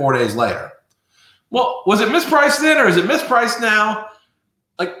 50% 4 days later. Well, was it mispriced then or is it mispriced now?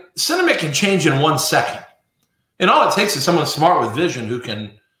 Like, sentiment can change in 1 second. And all it takes is someone smart with vision who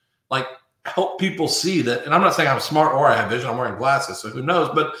can, like, help people see that. And I'm not saying I'm smart or I have vision. I'm wearing glasses, so who knows?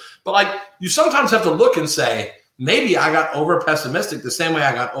 But like, you sometimes have to look and say, maybe I got over pessimistic the same way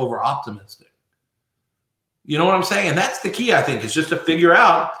I got over optimistic. You know what I'm saying? And that's the key, I think, is just to figure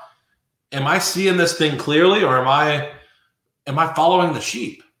out, am I seeing this thing clearly or am I following the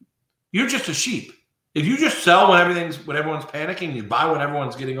sheep? You're just a sheep. If you just sell when everyone's panicking, you buy when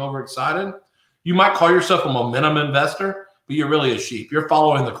everyone's getting overexcited, you might call yourself a momentum investor, but you're really a sheep. You're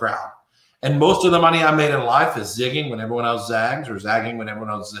following the crowd. And most of the money I made in life is zigging when everyone else zags or zagging when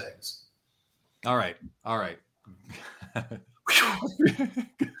everyone else zigs. All right.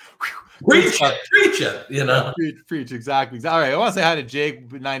 Preach it, Preach, exactly. All right, I want to say hi to Jake,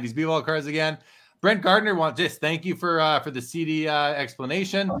 90s B-ball cards again. Brent Gardner wants just thank you for the CD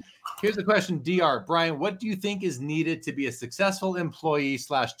explanation. Here's the question, DR. Brian, what do you think is needed to be a successful employee /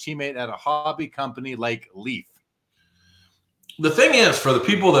 teammate at a hobby company like Leaf? The thing is, for the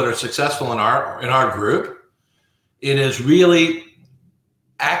people that are successful in our group, it is really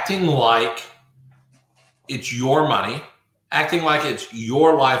acting like it's your money, acting like it's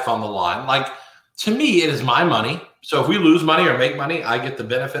your life on the line. Like, to me, it is my money. So if we lose money or make money, I get the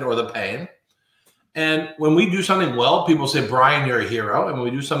benefit or the pain. And when we do something well, people say, Brian, you're a hero. And when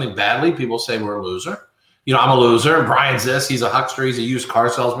we do something badly, people say we're a loser. I'm a loser. And Brian's this. He's a huckster. He's a used car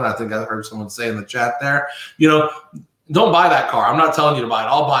salesman. I think I heard someone say in the chat there. Don't buy that car. I'm not telling you to buy it.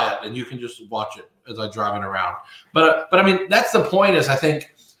 I'll buy it. And you can just watch it as I drive it around. But I mean, that's the point is I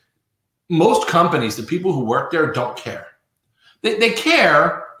think most companies, the people who work there don't care. They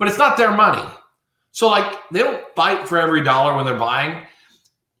care, but it's not their money. So, like, they don't fight for every dollar when they're buying,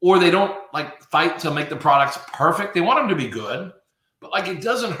 or they don't, like, fight to make the products perfect. They want them to be good, but, like, it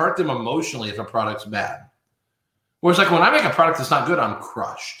doesn't hurt them emotionally if a product's bad. Whereas, like, when I make a product that's not good, I'm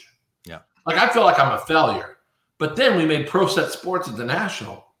crushed. Yeah. Like, I feel like I'm a failure. But then we made Pro Set Sports at the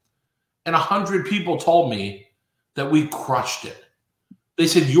National, and 100 people told me that we crushed it. They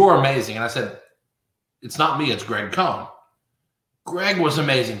said, you're amazing. And I said, it's not me, it's Greg Cohn. Greg was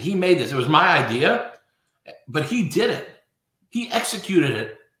amazing. He made this. It was my idea, but he did it. He executed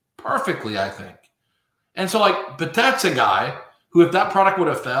it perfectly, I think. And so, like, but that's a guy who, if that product would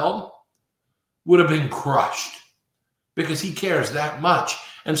have failed, would have been crushed because he cares that much.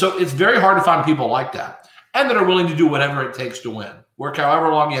 And so it's very hard to find people like that and that are willing to do whatever it takes to win. Work however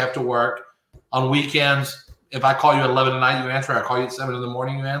long you have to work. On weekends, if I call you at 11 at night, you answer. I call you at 7 in the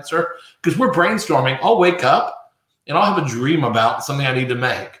morning, you answer. Because we're brainstorming. I'll wake up and I'll have a dream about something I need to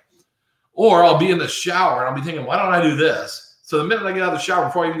make. Or I'll be in the shower and I'll be thinking, why don't I do this? So the minute I get out of the shower,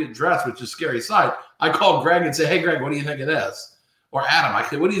 before I even get dressed, which is a scary sight, I call Greg and say, hey, Greg, what do you think of this? Or Adam, I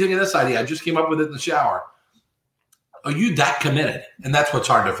say, what do you think of this idea? I just came up with it in the shower. Are you that committed? And that's what's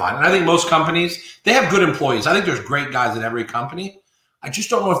hard to find. And I think most companies, they have good employees. I think there's great guys at every company. I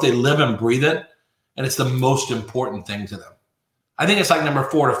just don't know if they live and breathe it. And it's the most important thing to them. I think it's like number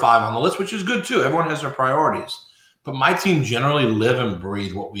 4 to 5 on the list, which is good too. Everyone has their priorities. But my team generally live and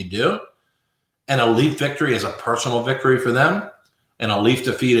breathe what we do. And a Leaf victory is a personal victory for them. And a Leaf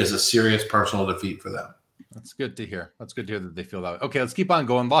defeat is a serious personal defeat for them. That's good to hear. That's good to hear that they feel that way. Okay, let's keep on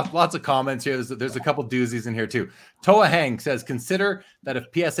going. Lots of comments here. There's a couple doozies in here too. Toa Hang says, consider that if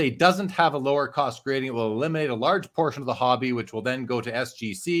PSA doesn't have a lower cost grading, it will eliminate a large portion of the hobby, which will then go to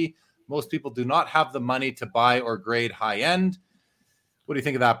SGC. Most people do not have the money to buy or grade high end. What do you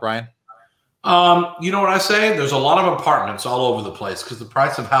think of that, Brian? You know what I say? There's a lot of apartments all over the place because the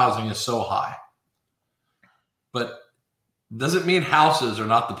price of housing is so high. But doesn't mean houses are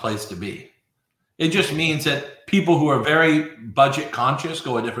not the place to be. It just means that people who are very budget conscious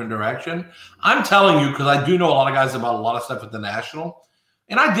go a different direction. I'm telling you, because I do know a lot of guys about a lot of stuff at the National,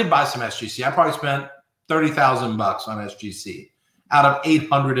 and I did buy some SGC. I probably spent $30,000 on SGC out of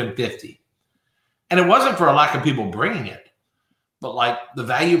 850. And it wasn't for a lack of people bringing it, but like the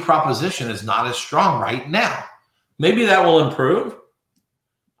value proposition is not as strong right now. Maybe that will improve.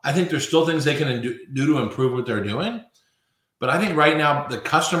 I think there's still things they can do to improve what they're doing. But I think right now the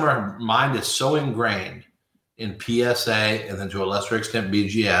customer mind is so ingrained in PSA and then to a lesser extent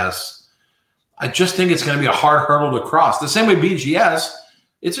BGS. I just think it's going to be a hard hurdle to cross. The same way BGS,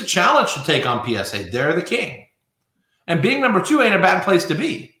 it's a challenge to take on PSA. They're the king. And being number 2 ain't a bad place to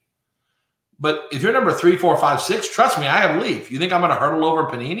be. But if you're number 3, 4, 5, 6, trust me, I have Leaf. You think I'm going to hurdle over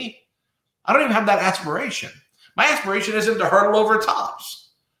Panini? I don't even have that aspiration. My aspiration isn't to hurdle over Topps.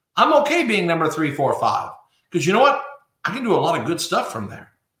 I'm okay being number 3, 4, 5. Because you know what? I can do a lot of good stuff from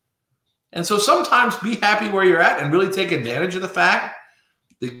there. And so sometimes be happy where you're at and really take advantage of the fact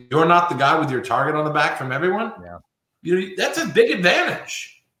that you're not the guy with your target on the back from everyone. Yeah. That's a big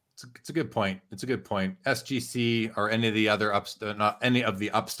advantage. It's a good point. It's a good point. SGC or any of the other not any of the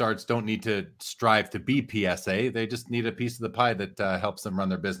upstarts don't need to strive to be PSA. They just need a piece of the pie that helps them run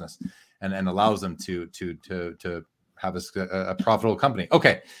their business and allows them to have a profitable company.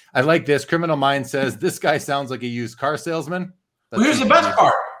 Okay. I like this. Criminal Mind says, this guy sounds like a used car salesman. Well, here's the best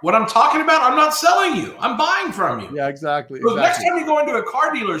part. What I'm talking about, I'm not selling you. I'm buying from you. Yeah, exactly. So next time you go into a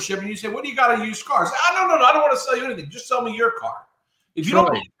car dealership and you say, what do you got to used cars? No, I don't want to sell you anything. Just sell me your car. If you don't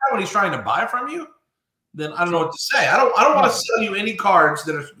believe that when he's trying to buy from you, then I don't know what to say. I don't want to sell you any cards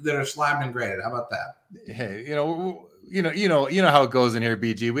that are slabbed and graded. How about that? Hey, you know how it goes in here,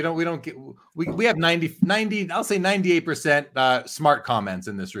 BG. We have 90, I'll say 98% smart comments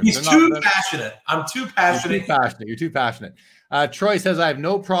in this room. He's too passionate. I'm too passionate. You're too passionate. Troy says, I have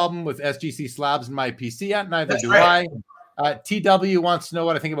no problem with SGC slabs in my PC yet. Neither do right. I. TW wants to know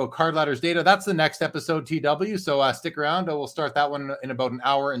what I think about Card Ladder's data. That's the next episode, TW. So stick around. We'll start that one in about an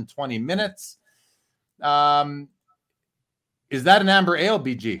hour and 20 minutes. Is that an amber ale,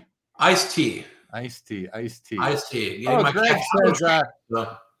 BG? Iced tea. Iced tea. Yeah, Greg says,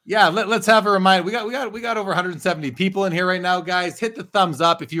 yeah, let's have a reminder. We got over 170 people in here right now, guys. Hit the thumbs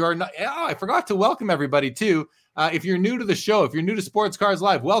up if you are not. Oh, I forgot to welcome everybody too. If you're new to the show, if you're new to Sports Cards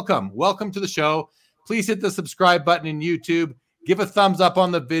Live, welcome to the show. Please hit the subscribe button in YouTube. Give a thumbs up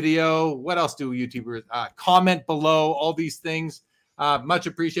on the video. What else do YouTubers? Comment below. All these things. Much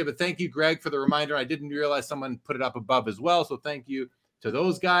appreciated. But thank you, Greg, for the reminder. I didn't realize someone put it up above as well. So thank you to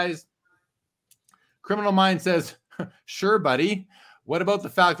those guys. Criminal Mind says, sure, buddy. What about the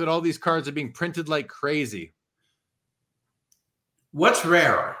fact that all these cards are being printed like crazy? What's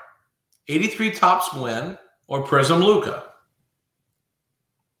rarer? 83 Topps Win or Prism Luca?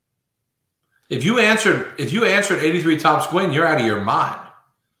 If you answered 83 Topps Win, you're out of your mind.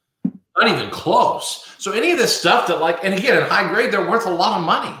 Not even close. So any of this stuff that and again, in high grade, they're worth a lot of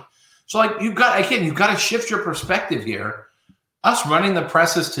money. So you've got to shift your perspective here. Us running the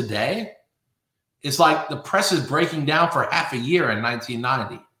presses today is like the press is breaking down for half a year in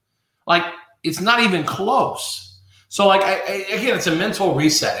 1990. It's not even close. So again, it's a mental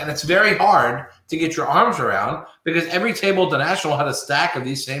reset, and it's very hard to get your arms around because every table at the National had a stack of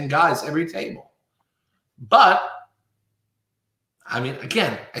these same guys every table. But I mean,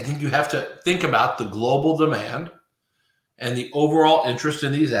 again, I think you have to think about the global demand and the overall interest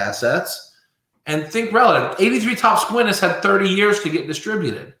in these assets and think relative. 83 Topps Win has had 30 years to get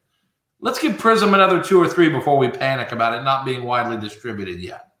distributed. Let's give Prism another 2 or 3 before we panic about it not being widely distributed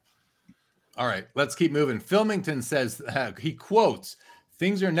yet. All right, let's keep moving. Filmington says, he quotes,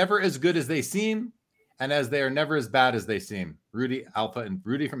 things are never as good as they seem, and as they are never as bad as they seem. Rudy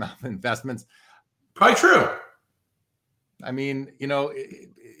from Alpha Investments. Probably true. I mean,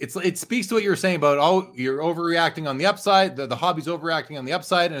 it speaks to what you're saying about, you're overreacting on the upside. The hobby's overreacting on the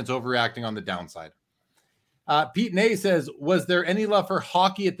upside, and it's overreacting on the downside. Pete Ney says, was there any love for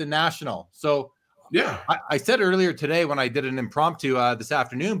hockey at the National? So yeah, I said earlier today when I did an impromptu this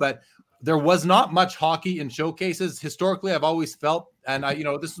afternoon, but there was not much hockey in showcases. Historically, I've always felt, and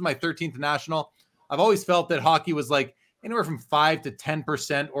this is my 13th National, I've always felt that hockey was like anywhere from 5 to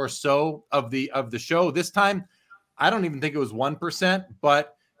 10% or so of the show. This time, I don't even think it was 1%,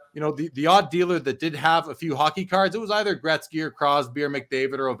 but the odd dealer that did have a few hockey cards, it was either Gretzky or Crosby or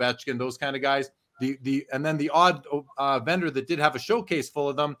McDavid or Ovechkin, those kind of guys. And then the odd vendor that did have a showcase full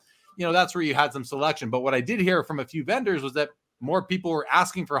of them, that's where you had some selection. But what I did hear from a few vendors was that more people were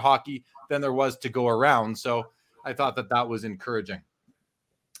asking for hockey than there was to go around. So I thought that was encouraging.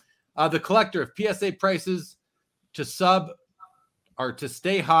 The collector, if PSA prices to sub are to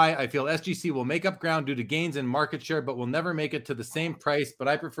stay high, I feel SGC will make up ground due to gains in market share, but will never make it to the same price. But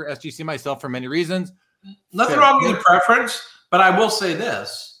I prefer SGC myself for many reasons. Nothing wrong with the preference, but I will say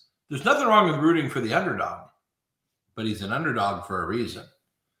this. There's nothing wrong with rooting for the underdog, but he's an underdog for a reason.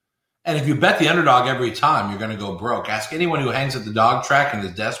 And if you bet the underdog every time, you're going to go broke. Ask anyone who hangs at the dog track and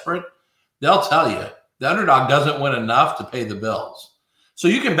is desperate. They'll tell you the underdog doesn't win enough to pay the bills. So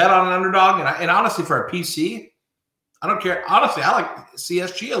you can bet on an underdog. And honestly, for a PC, I don't care. Honestly, I like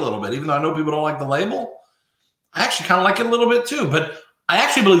CSG a little bit, even though I know people don't like the label. I actually kind of like it a little bit too. But I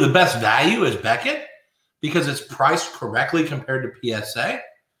actually believe the best value is Beckett because it's priced correctly compared to PSA.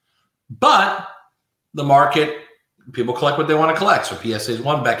 But the market, people collect what they want to collect. So PSA is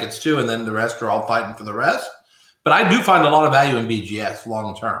one, Beckett's two, and then the rest are all fighting for the rest. But I do find a lot of value in BGS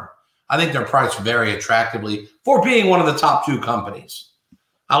long term. I think they're priced very attractively for being one of the top two companies.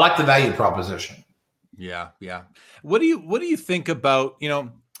 I like the value proposition. Yeah. What do you think about,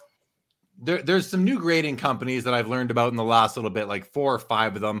 there's some new grading companies that I've learned about in the last little bit, like 4 or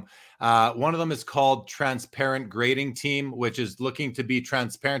 5 of them. One of them is called Transparent Grading Team, which is looking to be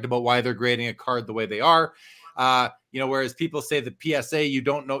transparent about why they're grading a card the way they are. Whereas people say the PSA,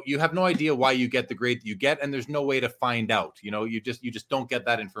 you have no idea why you get the grade that you get, and there's no way to find out. You just don't get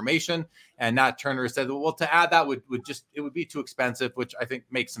that information. And Nat Turner said, well, to add that would be too expensive, which I think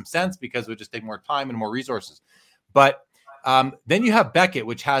makes some sense because it would just take more time and more resources. But then you have Beckett,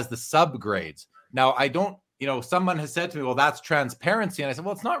 which has the subgrades. Now, I don't, someone has said to me, well, that's transparency. And I said,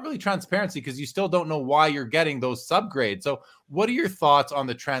 well, it's not really transparency because you still don't know why you're getting those subgrades. So what are your thoughts on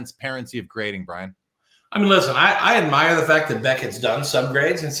the transparency of grading, Brian? I mean, listen, I admire the fact that Beckett's done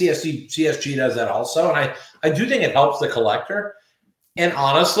subgrades and CSG does that also. And I do think it helps the collector. And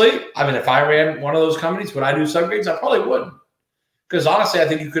honestly, I mean, if I ran one of those companies, would I do subgrades? I probably wouldn't. Because honestly, I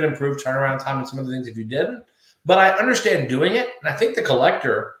think you could improve turnaround time and some of the things if you didn't. But I understand doing it. And I think the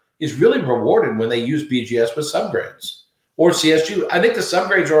collector is really rewarded when they use BGS with subgrades or CSG. I think the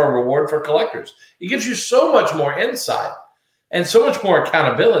subgrades are a reward for collectors. It gives you so much more insight and so much more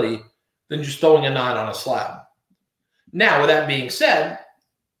accountability than just throwing a 9 on a slab. Now, with that being said,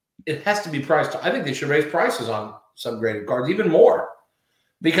 it has to be priced. I think they should raise prices on subgraded cards even more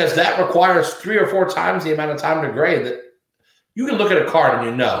because that requires 3 or 4 times the amount of time to grade. That you can look at a card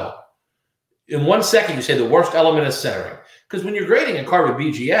and in 1 second you say the worst element is centering. Because when you're grading a card with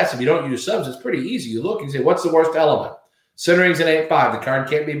BGS, if you don't use subs, it's pretty easy. You look and you say, what's the worst element? Centering's an 8.5. The card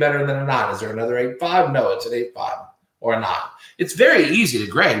can't be better than a 9. Is there another 8.5? No, it's an 8.5 or a 9. It's very easy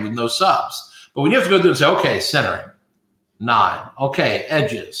to grade with no subs. But when you have to go through and say, okay, centering, 9. Okay,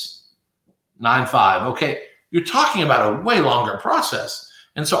 edges, 9.5. Okay, you're talking about a way longer process.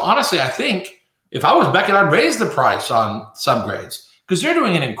 And so honestly, I think if I was Beckett, I'd raise the price on subgrades because they're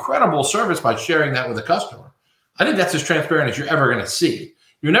doing an incredible service by sharing that with the customer. I think that's as transparent as you're ever going to see.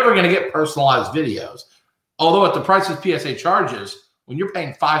 You're never going to get personalized videos. Although at the prices PSA charges, when you're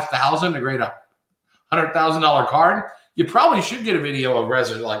paying $5,000 to grade a $100,000 card, you probably should get a video of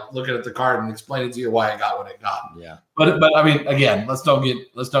resident like looking at the card and explaining to you why it got what it got. Yeah. But I mean, again, let's don't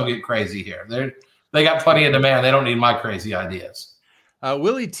get crazy here. They got plenty of demand. They don't need my crazy ideas.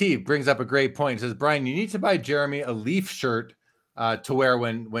 Willie T brings up a great point. He says, Brian, you need to buy Jeremy a Leaf shirt to wear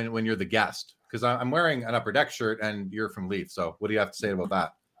when you're the guest. Because I'm wearing an Upper Deck shirt and you're from Leaf. So what do you have to say about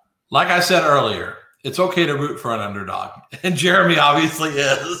that? Like I said earlier, it's okay to root for an underdog. And Jeremy obviously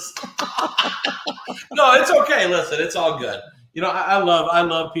is. No, it's okay. Listen, it's all good. I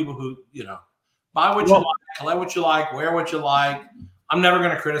love people who, buy what you like, collect what you like, wear what you like. I'm never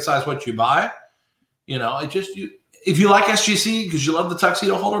going to criticize what you buy. If you like SGC because you love the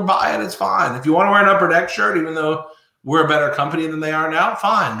tuxedo holder, buy it. It's fine. If you want to wear an Upper Deck shirt, even though we're a better company than they are now,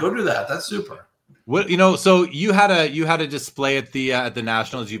 fine. Go do that. That's super. What so you had a display at the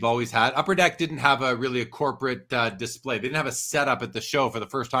Nationals. You've always had. Upper Deck didn't have a corporate display. They didn't have a setup at the show for the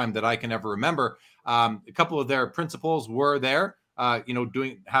first time that I can ever remember. A couple of their principals were there,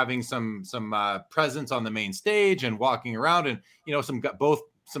 having some presence on the main stage and walking around, and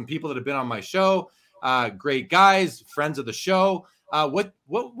some people that have been on my show, great guys, friends of the show.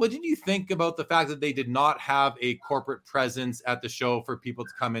 What did you think about the fact that they did not have a corporate presence at the show for people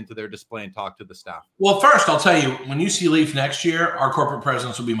to come into their display and talk to the staff? Well, first, I'll tell you, when you see Leaf next year, our corporate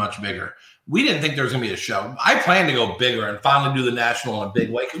presence will be much bigger. We didn't think there was going to be a show. I plan to go bigger and finally do the national in a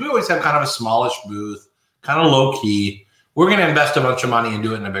big way because we always have kind of a smallish booth, kind of low key. We're going to invest a bunch of money and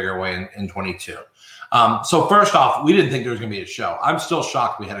do it in a bigger way in 22. So first off, we didn't think there was going to be a show. I'm still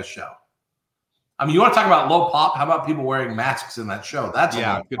shocked we had a show. I mean, you want to talk about low pop? How about people wearing masks in that show? That's a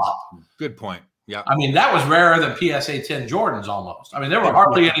low pop. Good point. Yeah. I mean, that was rarer than PSA 10 Jordans almost. I mean, there were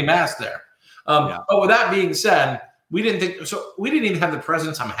hardly any masks there. But with that being said, we didn't even have the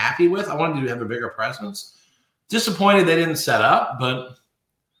presence I'm happy with. I wanted to have a bigger presence. Disappointed they didn't set up, but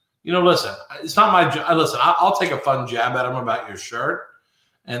listen, it's not my job. Listen, I'll take a fun jab at them about your shirt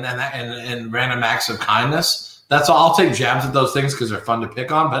and random acts of kindness. That's all. I'll take jabs at those things because they're fun to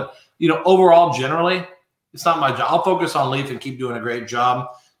pick on. But overall, generally, it's not my job. I'll focus on Leaf and keep doing a great job.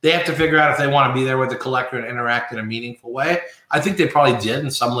 They have to figure out if they want to be there with the collector and interact in a meaningful way. I think they probably did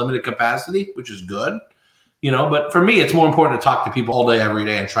in some limited capacity, which is good. But for me, it's more important to talk to people all day, every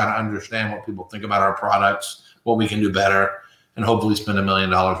day, and try to understand what people think about our products, what we can do better, and hopefully spend $1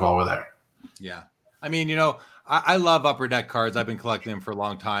 million while we're there. Yeah. I mean, I love Upper Deck cards. I've been collecting them for a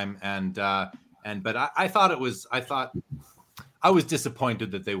long time. But I was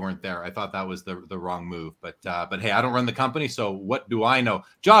disappointed that they weren't there. I thought that was the wrong move. But hey, I don't run the company, so what do I know?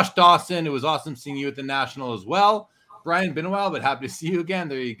 Josh Dawson, it was awesome seeing you at the National as well. Brian, been a while, but happy to see you again.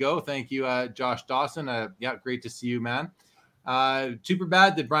 There you go. Thank you, Josh Dawson. Great to see you, man. Super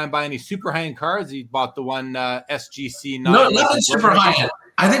bad. Did Brian buy any super high-end cards? He bought the one SGC. No, nothing super high-end.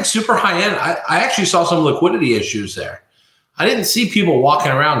 I think super high-end, I actually saw some liquidity issues there. I didn't see people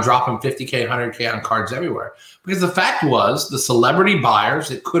walking around dropping $50K, $100K on cards everywhere. Because the fact was, the celebrity buyers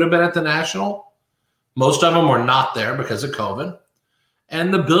that could have been at the National, most of them were not there because of COVID.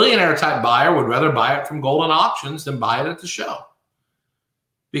 And the billionaire type buyer would rather buy it from Golden Auctions than buy it at the show.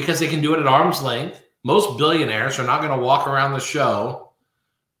 Because they can do it at arm's length. Most billionaires are not going to walk around the show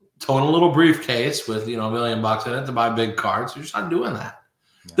towing a little briefcase with $1 million in it to buy big cards. They're just not doing that.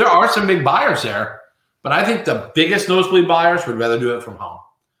 Yeah. There are some big buyers there. But I think the biggest nosebleed buyers would rather do it from home,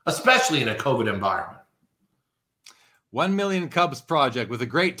 especially in a COVID environment. 1 Million Cubs Project with a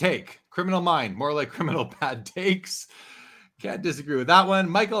great take. Criminal Mind, more like criminal bad takes. Can't disagree with that one.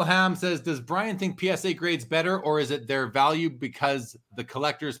 Michael Ham says, does Brian think PSA grade's better, or is it their value because the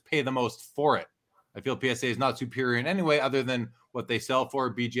collectors pay the most for it? I feel PSA is not superior in any way other than what they sell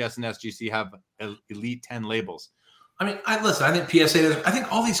for. BGS and SGC have Elite 10 labels. I mean, I think PSA does. I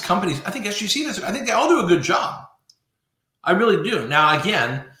think all these companies, I think SGC does. I think they all do a good job. I really do. Now,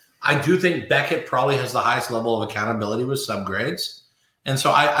 again, I do think Beckett probably has the highest level of accountability with subgrades. And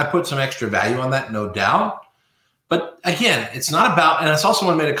so I put some extra value on that, no doubt. But again, it's not about, and I saw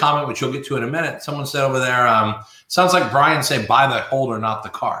someone made a comment, which you'll get to in a minute. Someone said over there, sounds like Brian say, buy the holder, not the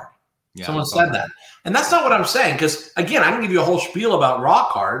card. Yeah, someone said that. And that's not what I'm saying. Because again, I can give you a whole spiel about raw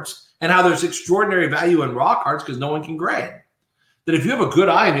cards and how there's extraordinary value in raw cards because no one can grade. That if you have a good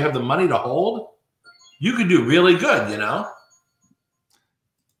eye and you have the money to hold, you could do really good,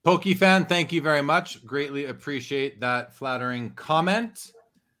 Pokey fan, thank you very much. Greatly appreciate that flattering comment.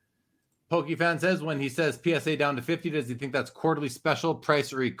 Pokey fan says, when he says PSA down to 50, does he think that's quarterly special,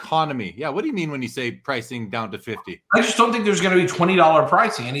 price, or economy? Yeah, what do you mean when you say pricing down to 50? I just don't think there's going to be $20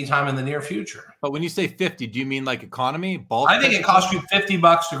 pricing anytime in the near future. But when you say 50, do you mean like economy? Bulk? I think it costs you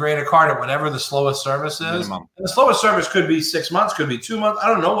 $50 to grade a card at whatever the slowest service is. And the slowest service could be 6 months, could be 2 months. I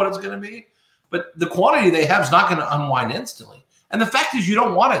don't know what it's going to be. But the quantity they have is not going to unwind instantly. And the fact is you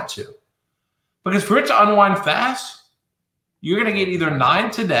don't want it to. Because for it to unwind fast, you're going to get either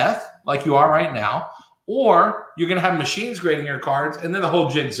 9 to death, like you are right now, or you're going to have machines grading your cards, and then the whole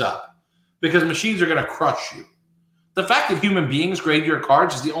jig's up because machines are going to crush you. The fact that human beings grade your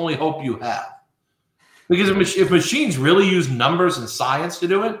cards is the only hope you have. Because if machines really use numbers and science to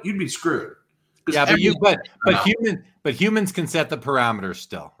do it, you'd be screwed. Yeah, but humans can set the parameters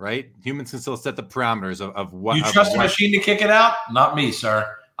still, right? Humans can still set the parameters of what. You trust a machine to kick it out? Not me, sir.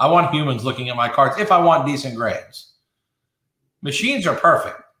 I want humans looking at my cards if I want decent grades. Machines are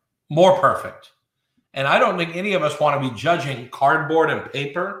perfect. More perfect. And I don't think any of us want to be judging cardboard and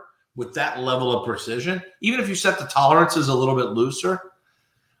paper with that level of precision. Even if you set the tolerances a little bit looser,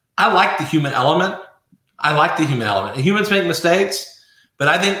 I like the human element. Humans make mistakes, but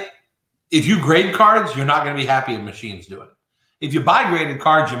I think if you grade cards, you're not going to be happy if machines do it. If you buy graded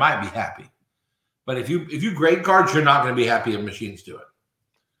cards, you might be happy. But if you grade cards, you're not going to be happy if machines do it.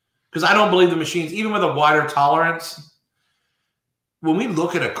 Because I don't believe the machines, even with a wider tolerance, when we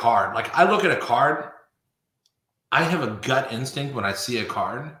look at a card, like I look at a card, I have a gut instinct when I see a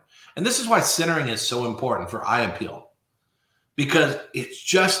card. And this is why centering is so important for eye appeal. Because it's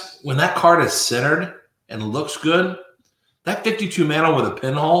just when that card is centered and looks good, that 52 mana with a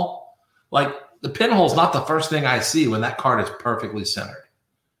pinhole, like the pinhole is not the first thing I see when that card is perfectly centered.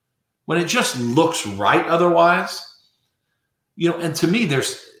 When it just looks right otherwise, and to me,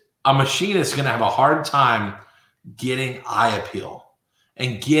 there's a machinist going to have a hard time getting eye appeal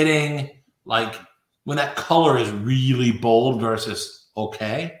and getting like when that color is really bold versus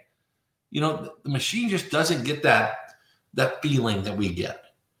okay. The machine just doesn't get that feeling that we get.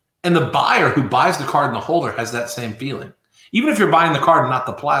 And the buyer who buys the card in the holder has that same feeling. Even if you're buying the card, not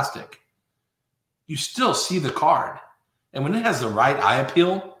the plastic, you still see the card. And when it has the right eye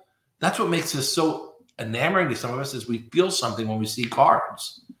appeal, that's what makes this so enamoring to some of us is we feel something when we see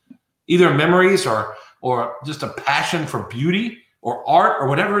cards. Either memories or just a passion for beauty or art or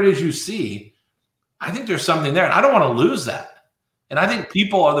whatever it is you see. I think there's something there. And I don't want to lose that. And I think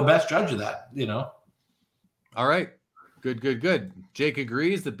people are the best judge of that, All right. Good. Jake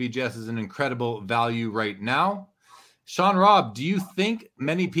agrees that BGS is an incredible value right now. Sean Robb, do you think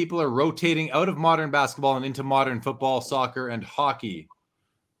many people are rotating out of modern basketball and into modern football, soccer, and hockey?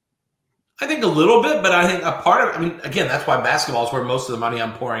 I think a little bit, but I think a part of again, that's why basketball is where most of the money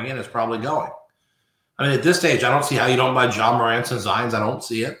I'm pouring in is probably going. At this stage, I don't see how you don't buy John Morant's and Zion's. I don't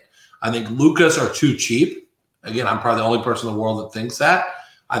see it. I think Lucas are too cheap. Again, I'm probably the only person in the world that thinks that.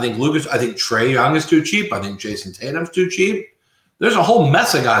 I think Trae Young is too cheap. I think Jason Tatum's too cheap. There's a whole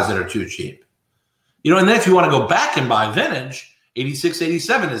mess of guys that are too cheap. And then if you want to go back and buy vintage, 86,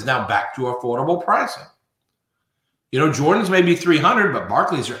 87 is now back to affordable pricing. Jordan's maybe 300, but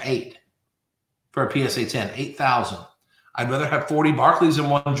Barclays are 8 for a PSA 10, 8,000. I'd rather have 40 Barclays than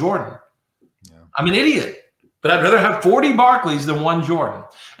one Jordan. Yeah. I'm an idiot, but I'd rather have 40 Barclays than one Jordan.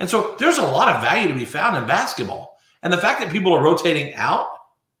 And so there's a lot of value to be found in basketball. And the fact that people are rotating out,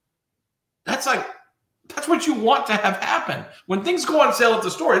 that's what you want to have happen. When things go on sale at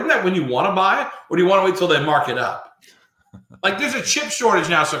the store, isn't that when you want to buy, or do you want to wait till they mark it up? Like there's a chip shortage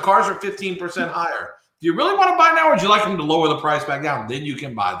now, so cars are 15% higher. Do you really want to buy now, or would you like them to lower the price back down? Then you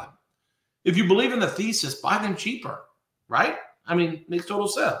can buy them. If you believe in the thesis, buy them cheaper, right? Makes total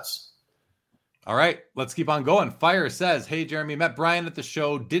sense. All right, let's keep on going. Fire says, hey, Jeremy, met Brian at the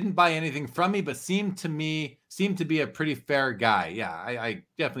show, didn't buy anything from me, but seemed to be a pretty fair guy. Yeah, I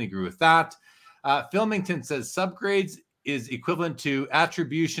definitely agree with that. Filmington says, subgrades is equivalent to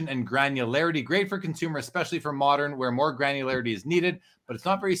attribution and granularity. Great for consumer, especially for modern, where more granularity is needed, but it's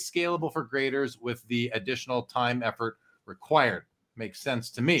not very scalable for graders with the additional time effort required. Makes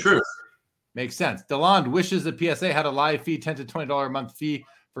sense to me. True. Makes sense. Deland wishes the PSA had a live fee, $10 to $20 a month fee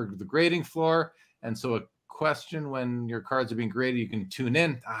for the grading floor. And so a question when your cards are being graded, you can tune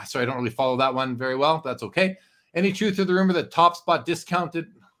in. Sorry, I don't really follow that one very well. That's okay. Any truth to the rumor that Top Spot discounted?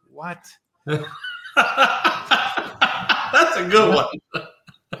 What? That's a good one.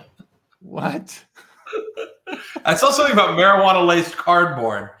 What? I saw something about marijuana-laced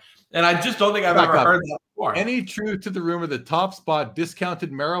cardboard, and I just don't think I've ever heard that before. Any truth to the rumor that Top Spot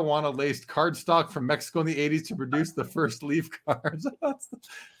discounted marijuana-laced cardstock from Mexico in the 80s to produce the first Leaf cards?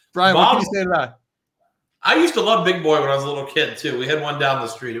 Brian, what can you say to that? I used to love Big Boy when I was a little kid, too. We had one down the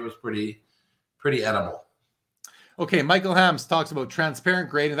street. It was pretty edible. Okay, Michael Hams talks about Transparent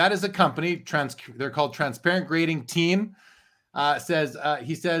Grading. That is a company. They're called Transparent Grading Team. He says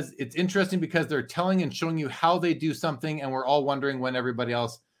it's interesting because they're telling and showing you how they do something, and we're all wondering when everybody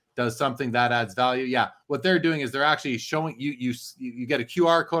else does something that adds value. Yeah, what they're doing is they're actually showing you. You get a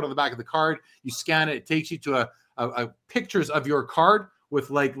QR code on the back of the card. You scan it. It takes you to a pictures of your card with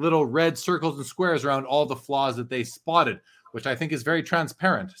like little red circles and squares around all the flaws that they spotted, which I think is very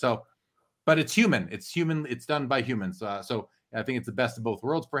transparent. So, but it's human. It's human. It's done by humans. So I think it's the best of both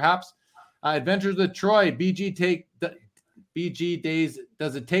worlds, perhaps. Adventures with Troy. BG days.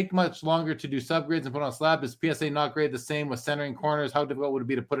 Does it take much longer to do subgrades and put on a slab? Is PSA not grade the same with centering corners? How difficult would it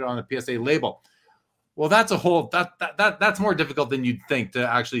be to put it on a PSA label? Well, that's that's more difficult than you'd think to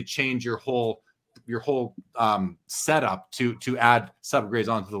actually change your whole setup to add subgrades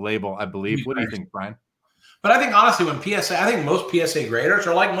onto the label, I believe. What do you think, Brian? But I think honestly, I think most PSA graders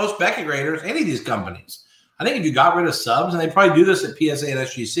are like most Beckett graders, any of these companies. I think if you got rid of subs, and they probably do this at PSA and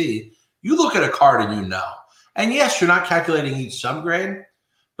SGC, you look at a card and you know. And yes, you're not calculating each subgrade,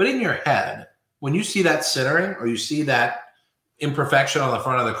 but in your head, when you see that centering or you see that imperfection on the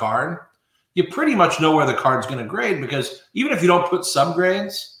front of the card, you pretty much know where the card's going to grade, because even if you don't put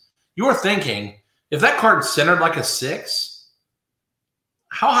subgrades, you're thinking, if that card's centered like a 6,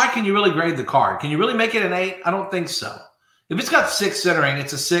 how high can you really grade the card? Can you really make it an 8? I don't think so. If it's got 6 centering,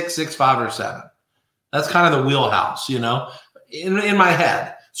 it's a 6, 6, 5, or 7. That's kind of the wheelhouse, in my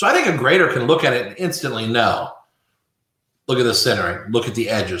head. So I think a grader can look at it and instantly know, look at the centering, look at the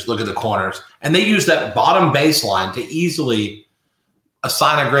edges, look at the corners. And they use that bottom baseline to easily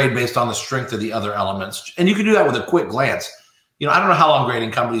assign a grade based on the strength of the other elements. And you can do that with a quick glance. I don't know how long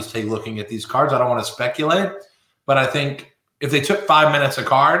grading companies take looking at these cards. I don't want to speculate, but I think if they took 5 minutes a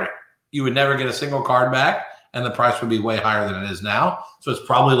card, you would never get a single card back, and the price would be way higher than it is now. So it's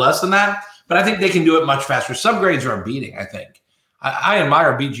probably less than that, but I think they can do it much faster. Some grades are a beating, I think. I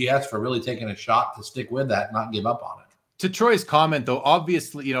admire BGS for really taking a shot to stick with that and not give up on it. To Troy's comment, though,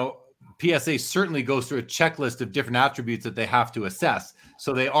 obviously, PSA certainly goes through a checklist of different attributes that they have to assess.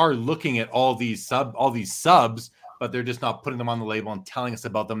 So they are looking at all these subs, but they're just not putting them on the label and telling us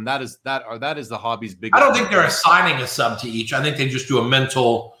about them. That is the hobby's biggest. I don't think they're assigning a sub to each. I think they just do a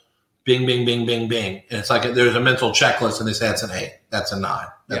mental bing, bing, bing, bing, bing. And it's like there's a mental checklist, and they say it's an 8, that's a 9.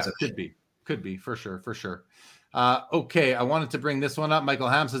 That's could be for sure. Okay, I wanted to bring this one up. Michael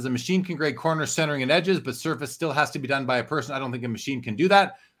Ham says a machine can grade corner, centering, and edges, but surface still has to be done by a person. I don't think a machine can do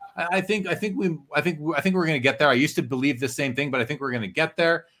that. I think we're going to get there. I used to believe the same thing, but I think we're going to get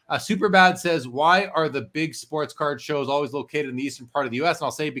there. Superbad says, why are the big sports card shows always located in the eastern part of the U.S.? And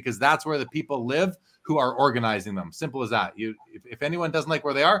I'll say because that's where the people live who are organizing them. Simple as that. If anyone doesn't like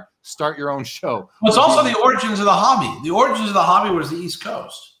where they are, start your own show. Well, it's also the origins of the hobby. The origins of the hobby was the East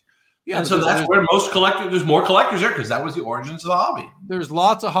Coast. Yeah, and so that's where there's more collectors there because that was the origins of the hobby. There's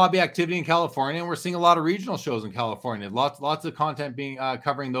lots of hobby activity in California, and we're seeing a lot of regional shows in California. Lots of content being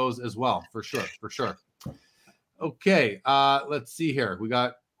covering those as well, for sure. Okay, let's see here. We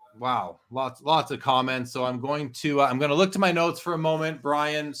got lots of comments. So I'm going to look to my notes for a moment,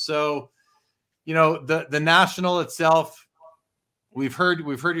 Brian. So, the National itself. We've heard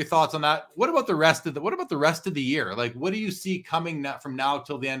your thoughts on that. What about the rest of the year? Like, what do you see coming from now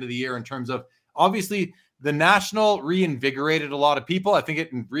till the end of the year in terms of, obviously, the National reinvigorated a lot of people. I think it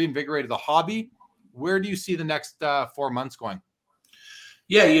reinvigorated the hobby. Where do you see the next 4 months going?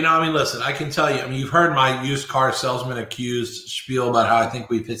 Yeah, listen, I can tell you, you've heard my used car salesman accused spiel about how I think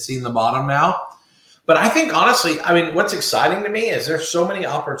we've seen the bottom now. But I think, honestly, what's exciting to me is there's so many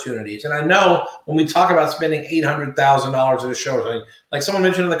opportunities. And I know when we talk about spending $800,000 at a show, like someone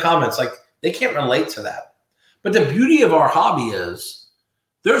mentioned in the comments, like they can't relate to that. But the beauty of our hobby is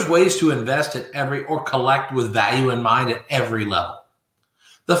there's ways to invest or collect with value in mind at every level.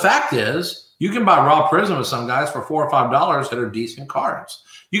 The fact is you can buy raw prism with some guys for $4 or $5 that are decent cards.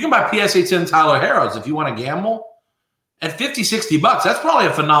 You can buy PSA 10 Tyler Harrows if you want to gamble. At $50, $60, that's probably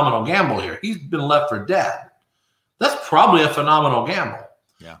a phenomenal gamble here. He's been left for dead. That's probably a phenomenal gamble.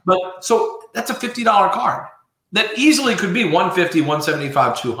 Yeah. But so that's a $50 card that easily could be $150, $175,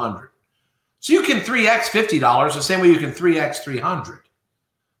 $200. So you can 3x $50 the same way you can 3x $300.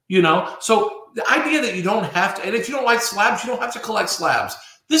 So the idea that you don't have to, and if you don't like slabs, you don't have to collect slabs.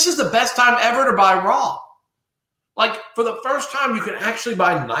 This is the best time ever to buy raw. Like for the first time, you can actually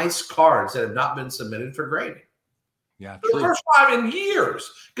buy nice cards that have not been submitted for grading. Yeah, for the first time in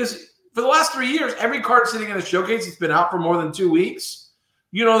years. Because for the last 3 years, every card sitting in a showcase that's been out for more than 2 weeks,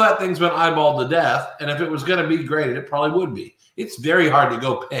 that thing's been eyeballed to death. And if it was going to be graded, it probably would be. It's very hard to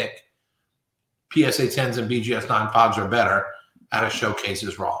go pick PSA 10s and BGS 9.5s or better at a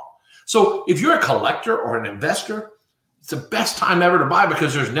showcases raw. So if you're a collector or an investor, it's the best time ever to buy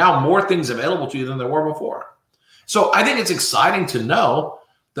because there's now more things available to you than there were before. So I think it's exciting to know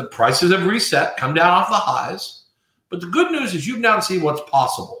that prices have reset, come down off the highs. But the good news is you've now seen what's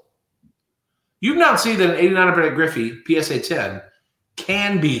possible. You've now seen that an 89 Griffey PSA 10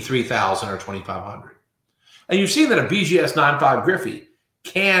 can be $3,000 or $2,500. And you've seen that a BGS 9.5 Griffey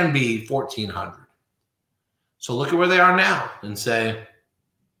can be $1,400. So look at where they are now and say,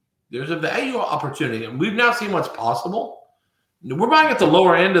 there's a value opportunity. And we've now seen what's possible. We're buying at the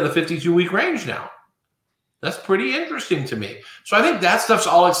lower end of the 52-week range now. That's pretty interesting to me. So I think that stuff's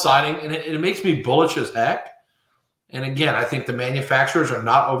all exciting, and it makes me bullish as heck. And again, I think the manufacturers are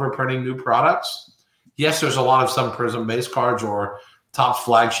not overprinting new products. Yes, there's a lot of some Prism-based cards or Topps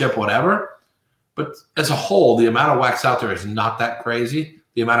flagship, whatever. But as a whole, the amount of wax out there is not that crazy.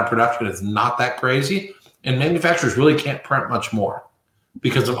 The amount of production is not that crazy. And manufacturers really can't print much more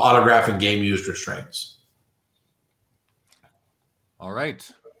because of autograph and game use restraints. All right.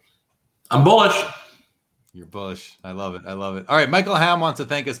 I'm bullish. You're bullish. I love it. All right. Michael Ham wants to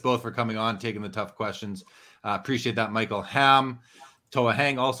thank us both for coming on, taking the tough questions. Appreciate that, Michael Ham. Toa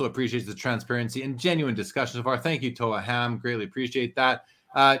Hang also appreciates the transparency and genuine discussion so far. Thank you, Toa Ham. Greatly appreciate that.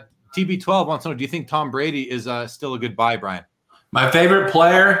 TB12 wants to know, do you think Tom Brady is still a good buy, Brian? My favorite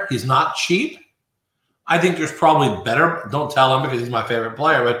player. He's not cheap, I think there's probably better. Don't tell him because he's my favorite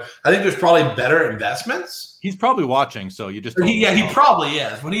player, but I think there's probably better investments. He's probably watching, so you just he probably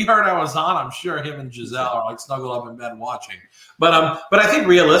is. When he heard I was on, I'm sure him and Giselle are like snuggled up in bed watching. But I think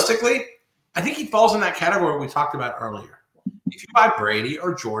realistically, I think he falls in that category we talked about earlier. If you buy Brady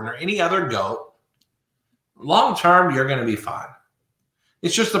or Jordan or any other GOAT, long term you're going to be fine.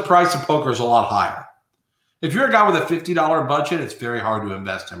 It's just the price of poker is a lot higher. If you're a guy with a $50 budget, it's very hard to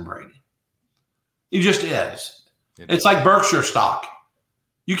invest in Brady. It just is. It's like Berkshire stock.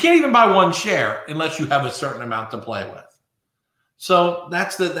 You can't even buy one share unless you have a certain amount to play with. So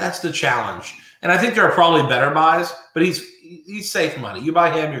that's the challenge. And I think there are probably better buys, but he's safe money. You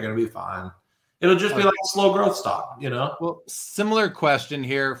buy him, you're going to be fine. It'll just be like a slow growth stock, you know? Well, similar question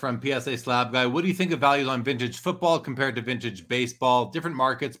here from PSA Slab Guy. What do you think of values on vintage football compared to vintage baseball? Different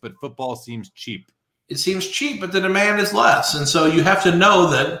markets, but football seems cheap. It seems cheap, but the demand is less. And so you have to know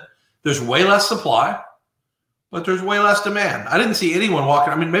that there's way less supply, but there's way less demand. I didn't see anyone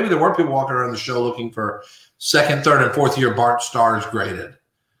walking. I mean, maybe there were people walking around the show looking for second, third, and fourth year Bart Stars graded.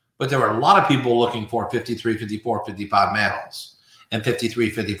 But there were a lot of people looking for 53, 54, 55 Mantles and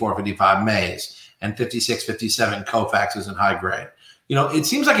 53, 54, 55 Mays and 56, 57 Koufaxes in high grade. You know, it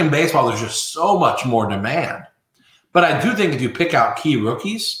seems like in baseball there's just so much more demand. But I do think if you pick out key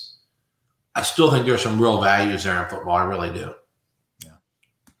rookies, I still think there's some real values there in football. I really do.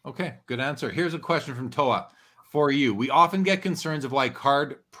 Okay, good answer. Here's a question from Toa for you. We often get concerns of why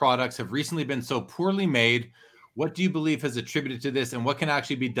card products have recently been so poorly made. What do you believe has attributed to this, and what can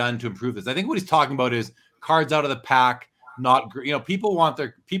actually be done to improve this? I think what he's talking about is cards out of the pack, people want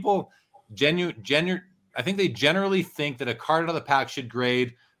their I think they generally think that a card out of the pack should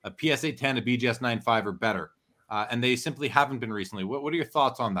grade a PSA 10, a BGS 9.5 or better, and they simply haven't been recently. What are your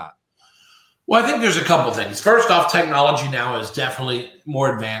thoughts on that? Well, I think there's a couple things. First off, technology now is definitely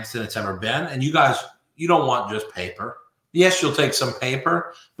more advanced than it's ever been. And you guys, you don't want just paper. Yes, you'll take some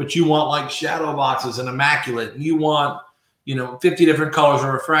paper, but you want like shadow boxes and immaculate. You want, 50 different colors of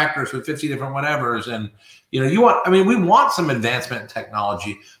refractors with 50 different whatevers. And, we want some advancement in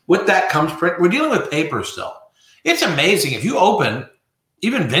technology. With that comes print. We're dealing with paper still. It's amazing. If you open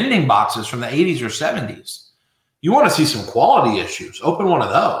even vending boxes from the 80s or 70s, you want to see some quality issues. Open one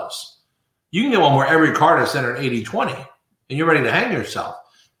of those. You can get one where every card is centered 80-20 and you're ready to hang yourself.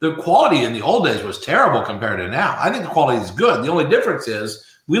 The quality in the old days was terrible compared to now. I think the quality is good. The only difference is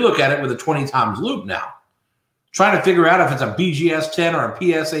we look at it with a 20 times loop now, trying to figure out if it's a BGS 10 or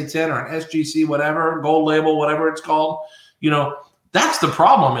a PSA 10 or an SGC, whatever, gold label, whatever it's called. That's the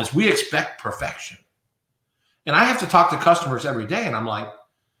problem is we expect perfection. And I have to talk to customers every day and I'm like,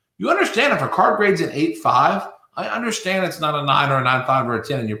 you understand if a card grade's an 8.5, I understand it's not a 9 or a 9.5 or a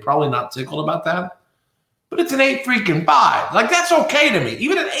 10, and you're probably not tickled about that. But it's an 8.5. Like, that's okay to me.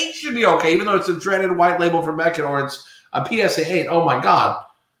 Even an 8 should be okay, even though it's a dreaded white label from Beckett or it's a PSA 8. Oh, my God.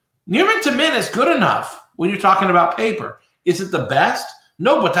 Near mint to mint is good enough when you're talking about paper. Is it the best?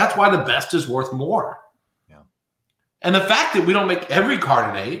 No, but that's why the best is worth more. Yeah. And the fact that we don't make every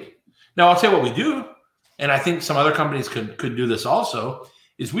card an 8. Now, I'll tell you what we do, and I think some other companies could do this also,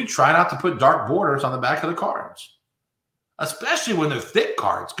 is we try not to put dark borders on the back of the cards, especially when they're thick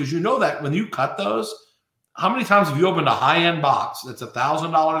cards, because you know that when you cut those, how many times have you opened a high-end box that's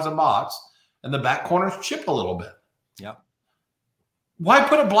 $1,000 a box and the back corners chip a little bit? Yeah. Why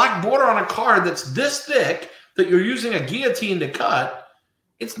put a black border on a card that's this thick that you're using a guillotine to cut?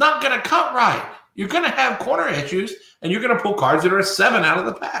 It's not going to cut right. You're going to have corner issues, and you're going to pull cards that are a 7 out of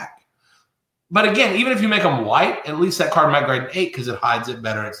the pack. But again, even if you make them white, at least that card might grade an 8 because it hides it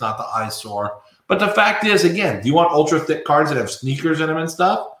better. It's not the eyesore. But the fact is, again, do you want ultra thick cards that have sneakers in them and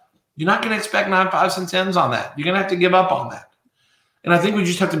stuff? You're not going to expect 9.5s and 10s on that. You're going to have to give up on that. And I think we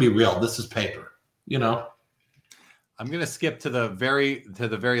just have to be real. This is paper, I'm going to skip to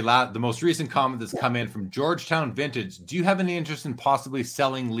the most recent comment that's come in from Georgetown Vintage. Do you have any interest in possibly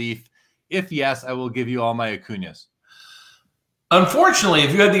selling Leaf? If yes, I will give you all my Acuñas. Unfortunately,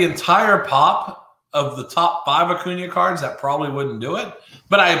 if you had the entire pop of the top 5 Acuña cards, that probably wouldn't do it.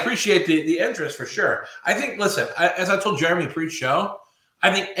 But I appreciate the interest for sure. I think, listen, as I told Jeremy pre-show,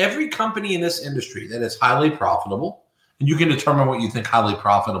 I think every company in this industry that is highly profitable, and you can determine what you think highly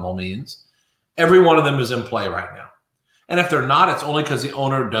profitable means, every one of them is in play right now. And if they're not, it's only because the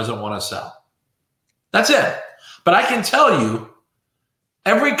owner doesn't want to sell. That's it. But I can tell you,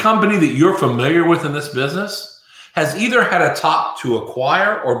 every company that you're familiar with in this business has either had a top to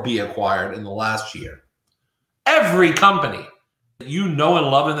acquire or be acquired in the last year. Every company that you know and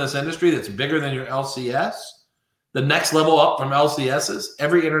love in this industry that's bigger than your LCS, the next level up from LCSs,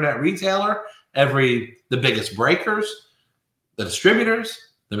 every internet retailer, the biggest breakers, the distributors,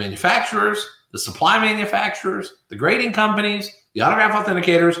 the manufacturers, the supply manufacturers, the grading companies, the autograph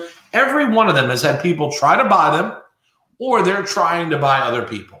authenticators, every one of them has had people try to buy them or they're trying to buy other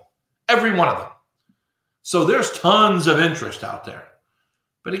people. Every one of them. So there's tons of interest out there.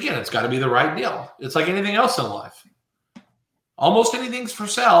 But again, it's got to be the right deal. It's like anything else in life. Almost anything's for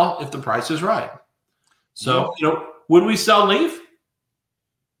sale if the price is right. So, would we sell Leaf?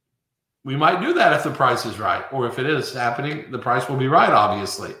 We might do that if the price is right. Or if it is happening, the price will be right,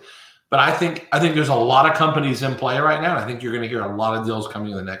 obviously. But I think there's a lot of companies in play right now. And I think you're going to hear a lot of deals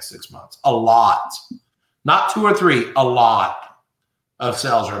coming in the next 6 months. A lot. Not 2 or 3. A lot of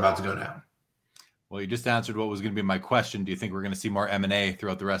sales are about to go down. Well, you just answered what was going to be my question. Do you think we're going to see more M&A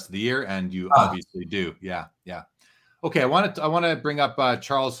throughout the rest of the year? And you obviously do. Yeah. Okay, I want to bring up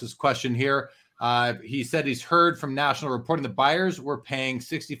Charles's question here. He said he's heard from national reporting that buyers were paying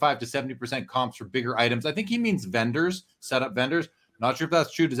 65 to 70% comps for bigger items. I think he means vendors, setup vendors. Not sure if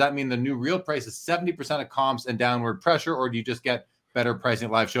that's true. Does that mean the new real price is 70% of comps and downward pressure, or do you just get better pricing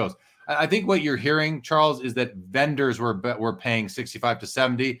at live shows? I think what you're hearing, Charles, is that vendors were paying 65 to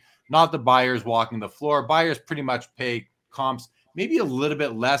 70, not the buyers walking the floor. Buyers pretty much pay comps, maybe a little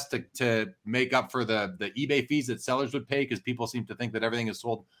bit less to make up for the eBay fees that sellers would pay, because people seem to think that everything is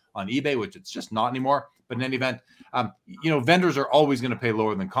sold on eBay, which it's just not anymore. But in any event, vendors are always going to pay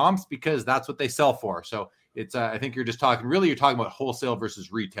lower than comps because that's what they sell for. So it's I think you're talking about wholesale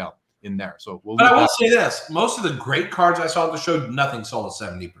versus retail in there. So but I will say this: most of the great cards I saw at the show, nothing sold at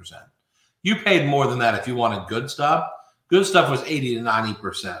 70%. You paid more than that if you wanted good stuff. Good stuff was 80 to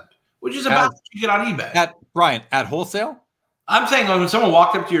 90%, which is about what you get on eBay. At wholesale? I'm saying when someone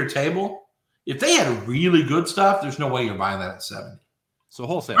walked up to your table, if they had really good stuff, there's no way you're buying that at 70. So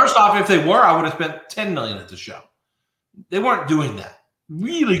wholesale. First off, if they were, I would have spent $10 million at the show. They weren't doing that.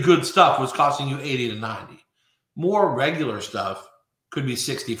 Really good stuff was costing you 80 to 90. More regular stuff could be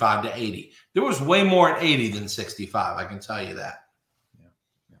 65 to 80. There was way more at 80 than 65. I can tell you that. Yeah.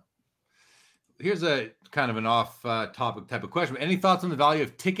 Here's a kind of an off-topic type of question. Any thoughts on the value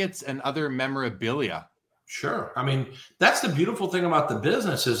of tickets and other memorabilia? Sure. I mean, that's the beautiful thing about the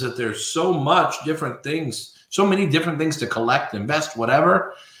business is that there's so many different things to collect, invest,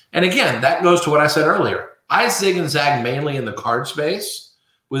 whatever. And again, that goes to what I said earlier. I zig and zag mainly in the card space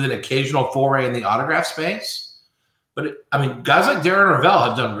with an occasional foray in the autograph space. But guys like Darren Ravel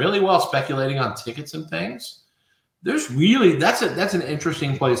have done really well speculating on tickets and things. That's an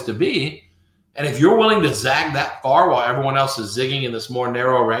interesting place to be. And if you're willing to zag that far while everyone else is zigging in this more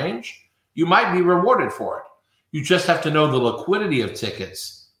narrow range, you might be rewarded for it. You just have to know the liquidity of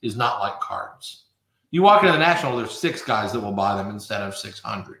tickets is not like cards. You walk into the National, there's 6 guys that will buy them instead of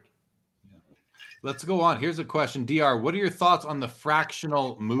 600. Let's go on. Here's a question. DR, what are your thoughts on the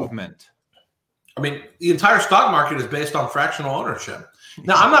fractional movement? The entire stock market is based on fractional ownership.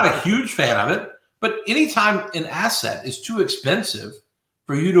 Now, I'm not a huge fan of it, but anytime an asset is too expensive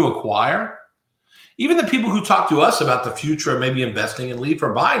for you to acquire, even the people who talk to us about the future of maybe investing in Leaf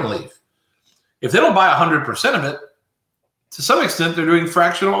or buying Leaf, if they don't buy 100% of it, to some extent, they're doing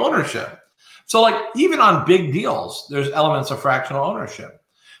fractional ownership. So even on big deals, there's elements of fractional ownership.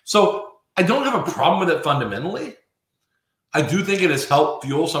 So I don't have a problem with it fundamentally. I do think it has helped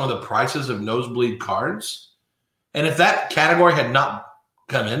fuel some of the prices of nosebleed cards. And if that category had not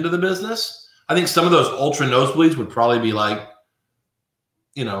come into the business, I think some of those ultra nosebleeds would probably be minor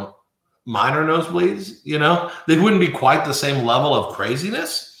nosebleeds, they wouldn't be quite the same level of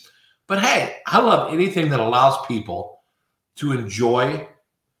craziness. But hey, I love anything that allows people to enjoy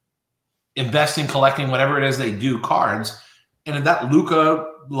investing, collecting, whatever it is they do, cards. And if that Luka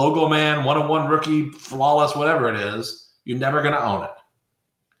logo man, 101 rookie, flawless, whatever it is, you're never going to own it.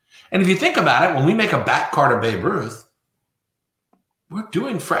 And if you think about it, when we make a back card of Babe Ruth, we're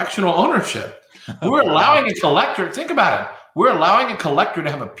doing fractional ownership. We're allowing a collector, think about it. We're allowing a collector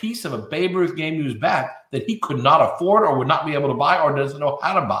to have a piece of a Babe Ruth game used bat that he could not afford or would not be able to buy or doesn't know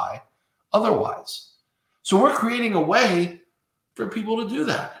how to buy otherwise. So we're creating a way for people to do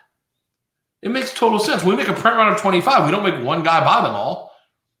that. It makes total sense. When we make a print run of 25, we don't make one guy buy them all.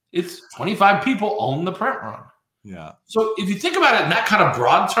 It's 25 people own the print run. Yeah. So if you think about it in that kind of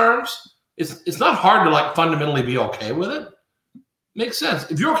broad terms, it's not hard to fundamentally be okay with it. Makes sense.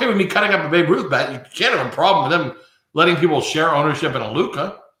 If you're okay with me cutting up a Babe Ruth bet, you can't have a problem with them letting people share ownership in a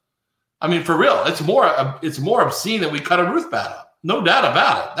Luka. For real, it's more obscene that we cut a Ruth bat up. No doubt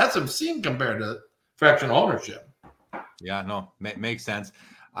about it. That's obscene compared to fractional ownership. Yeah, no, makes sense.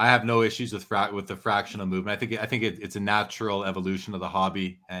 I have no issues with the fractional movement. I think it's a natural evolution of the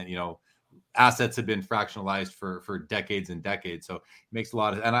hobby, and assets have been fractionalized for decades and decades. So it makes a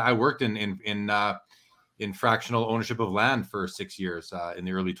lot of. And I worked in in fractional ownership of land for 6 years in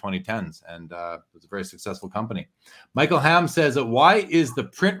the early 2010s, and it was a very successful company. Michael Ham says, why is the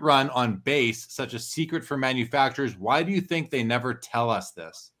print run on base such a secret for manufacturers? Why do you think they never tell us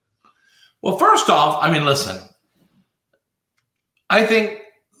this? Well, first off, I mean, listen, I think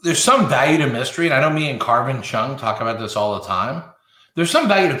there's some value to mystery, and I know me and Carvin Chung talk about this all the time. There's some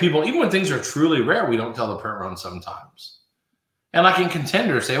value to people, even when things are truly rare, we don't tell the print run sometimes. And like in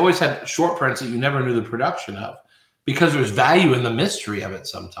Contenders, they always had short prints that you never knew the production of because there's value in the mystery of it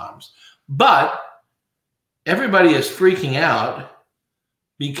sometimes. But everybody is freaking out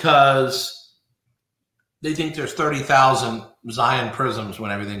because they think there's 30,000 Zion prisms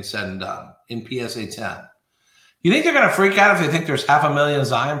when everything's said and done in PSA 10. You think they're going to freak out if they think there's 500,000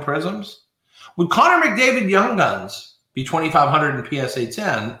 Zion prisms? Would Connor McDavid Young Guns be 2,500 in PSA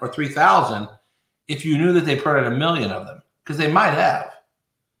 10 or 3,000 if you knew that they printed 1 million of them? Because they might have.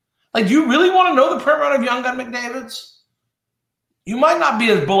 Like, do you really want to know the print run of Young Gun McDavid's? You might not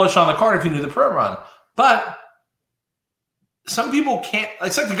be as bullish on the card if you knew the print run, but some people can't.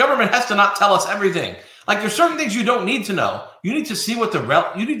 It's like the government has to not tell us everything. Like, there's certain things you don't need to know. You need to see what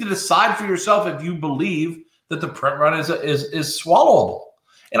you need to decide for yourself if you believe that the print run is swallowable.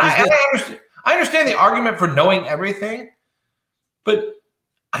 And I understand the argument for knowing everything, but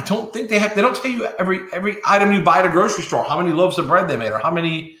I don't think they don't tell you every item you buy at a grocery store, how many loaves of bread they made, or how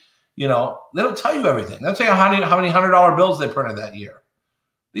many, they don't tell you everything. They don't tell you how many $100 bills they printed that year.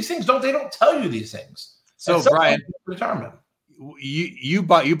 These things they don't tell you these things. So Brian, you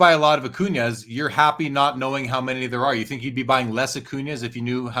buy a lot of Acuñas. You're happy not knowing how many there are. You think you'd be buying less Acuñas if you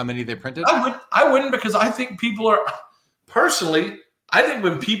knew how many they printed? I wouldn't, because I think people are personally. I think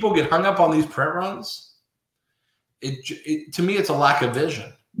when people get hung up on these print runs, to me, it's a lack of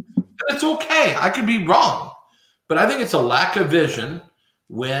vision. And it's okay. I could be wrong. But I think it's a lack of vision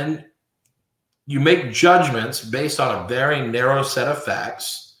when you make judgments based on a very narrow set of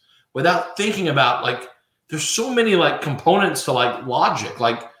facts without thinking about, like, there's so many, like, components to, like, logic.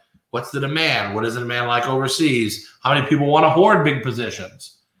 Like, what's the demand? What is the demand like overseas? How many people want to hoard big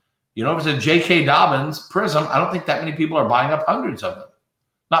positions? If it's a J.K. Dobbins prism, I don't think that many people are buying up hundreds of them.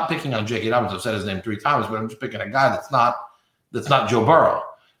 Not picking on J.K. Dobbins. I've said his name 3 times, but I'm just picking a guy that's not Joe Burrow.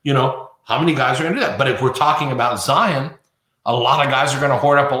 How many guys are going to do that? But if we're talking about Zion, a lot of guys are going to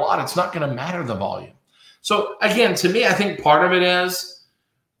hoard up a lot. It's not going to matter the volume. So, again, to me, I think part of it is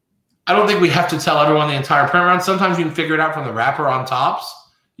I don't think we have to tell everyone the entire print run. Sometimes you can figure it out from the wrapper on tops.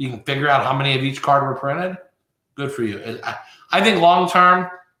 You can figure out how many of each card were printed. Good for you. I think long-term,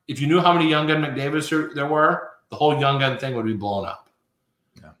 if you knew how many Young Gun McDavid's there were, the whole Young Gun thing would be blown up.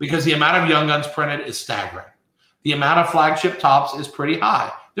 Yeah. Because the amount of Young Guns printed is staggering. The amount of flagship tops is pretty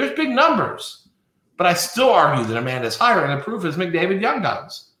high. There's big numbers. But I still argue the demand is higher, and the proof is McDavid Young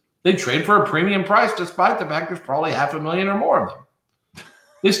Guns. They trade for a premium price despite the fact there's probably 500,000 or more of them.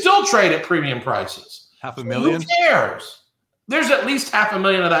 They still trade at premium prices. 500,000? Who cares? There's at least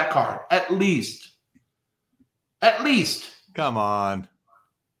 500,000 of that card. At least. Come on.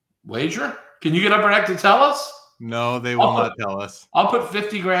 Wager? Can you get Upper Deck to tell us? No, they will not tell us. I'll put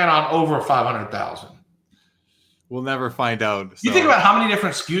 $50,000 on over 500,000. We'll never find out. You think about how many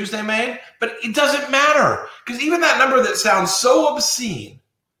different SKUs they made, but it doesn't matter because even that number that sounds so obscene,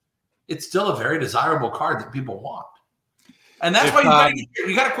 it's still a very desirable card that people want. And that's why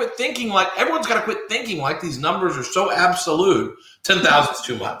you got to quit thinking like everyone's got to quit thinking like these numbers are so absolute. 10,000 is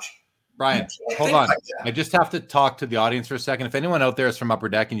too much. Brian, hold on. Like I just have to talk to the audience for a second. If anyone out there is from Upper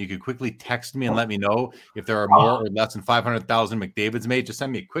Deck and you could quickly text me and let me know if there are more or less than 500,000 McDavid's made, just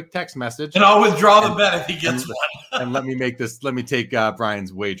send me a quick text message. And I'll withdraw the bet if he gets one. And let me take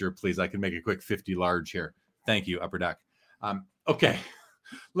Brian's wager, please. I can make a quick 50 large here. Thank you, Upper Deck. Okay.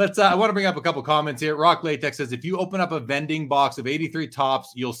 I want to bring up a couple comments here. Rock Latex says, if you open up a vending box of 83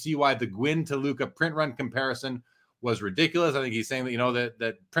 tops, you'll see why the Gwyn to Luka print run comparison was ridiculous. I think he's saying that,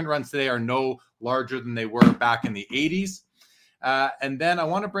 that print runs today are no larger than they were back in the 80s. And then I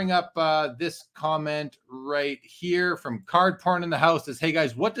want to bring up this comment right here from Card Porn in the House. Says, hey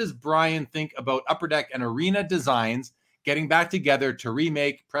guys, what does Brian think about Upper Deck and Arena Designs getting back together to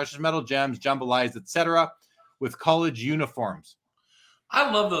remake Precious Metal Gems, Jambalayas, etc. with college uniforms?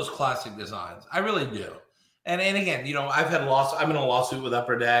 I love those classic designs. I really do. And again, I'm in a lawsuit with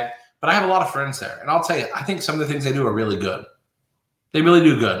Upper Deck, but I have a lot of friends there. And I'll tell you, I think some of the things they do are really good. They really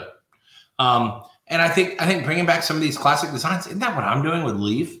do good. And I think bringing back some of these classic designs, isn't that what I'm doing with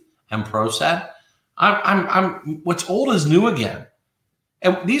Leaf and Pro Set? I'm what's old is new again.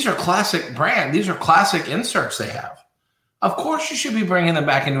 And these are classic brand. These are classic inserts they have. Of course you should be bringing them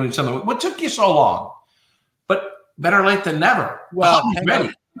back and doing something. What took you so long? But better late than never. Well,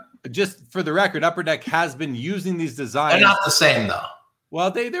 just for the record, Upper Deck has been using these designs. They're not the same though. Well,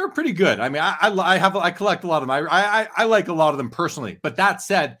 they were pretty good. I mean, I collect a lot of them. I like a lot of them personally. But that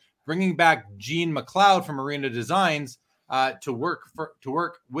said, bringing back Jean McLeod from Arena Designs to work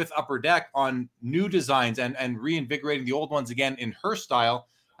with Upper Deck on new designs and reinvigorating the old ones again in her style,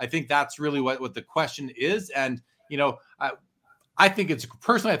 I think that's really what the question is. And I think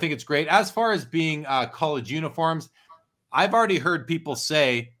it's great. As far as being college uniforms, I've already heard people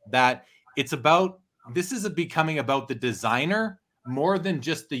say that this is becoming about the designer more than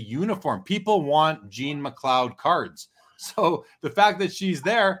just the uniform. People want Jean McLeod cards. So the fact that she's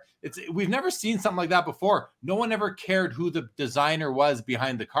there, we've never seen something like that before. No one ever cared who the designer was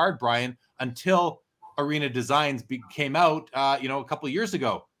behind the card, Brian, until Arena Designs came out, a couple of years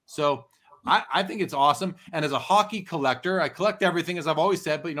ago. So I think it's awesome. And as a hockey collector, I collect everything, as I've always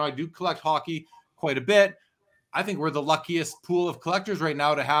said, but I do collect hockey quite a bit. I think we're the luckiest pool of collectors right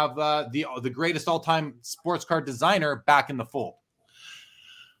now to have the greatest all-time sports card designer back in the fold.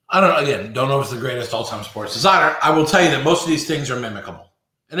 I don't know if it's the greatest all-time sports designer. I will tell you that most of these things are mimicable.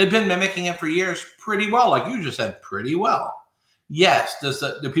 And they've been mimicking it for years pretty well, like you just said, pretty well. Yes,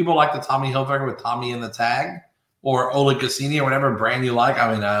 do people like the Tommy Hilfiger with Tommy in the tag? Or Oleg Cassini or whatever brand you like?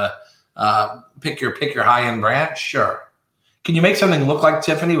 I mean, pick your high-end brand? Sure. Can you make something look like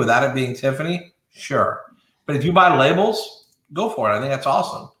Tiffany without it being Tiffany? Sure. But if you buy labels, go for it. I think that's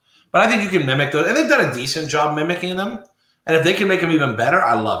awesome. But I think you can mimic those. And they've done a decent job mimicking them. And if they can make them even better,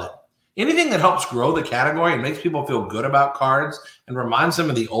 I love it. Anything that helps grow the category and makes people feel good about cards and reminds them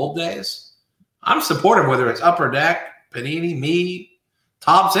of the old days, I'm supportive, whether it's Upper Deck, Panini, me,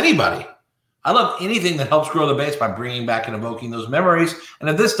 Topps, anybody. I love anything that helps grow the base by bringing back and evoking those memories. And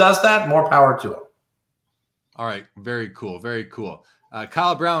if this does that, more power to it. All right. Very cool. Very cool.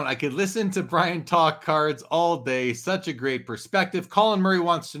 Kyle Brown, I could listen to Brian talk cards all day. Such a great perspective. Colin Murray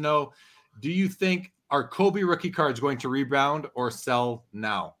wants to know, do you think are Kobe rookie cards going to rebound or sell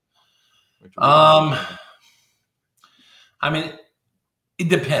now? I mean, it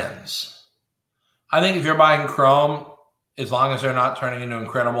depends. I think if you're buying Chrome, as long as they're not turning into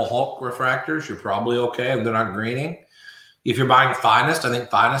Incredible Hulk refractors, you're probably okay and they're not greening. If you're buying Finest, I think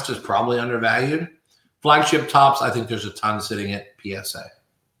Finest is probably undervalued. Flagship Tops, I think there's a ton sitting at PSA.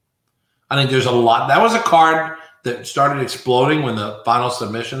 I think there's a lot. That was a card that started exploding when the final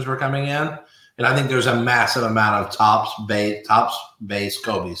submissions were coming in. And I think there's a massive amount of Topps base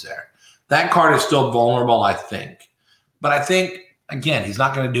Kobe's there. That card is still vulnerable, I think. But I think, again, he's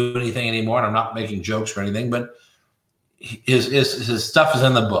not going to do anything anymore. And I'm not making jokes or anything, but his stuff is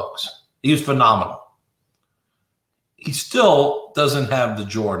in the books. He was phenomenal. He still doesn't have the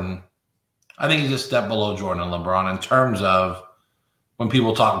Jordan. I think he's a step below Jordan and LeBron in terms of when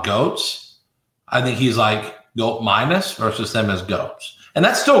people talk GOATs. I think he's like GOAT minus versus them as GOATs. And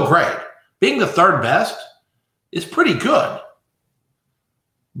that's still great. Being the third best is pretty good.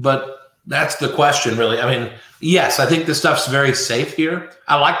 But that's the question, really. I mean, yes, I think this stuff's very safe here.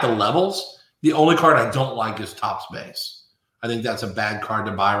 I like the levels. The only card I don't like is Topps base. I think that's a bad card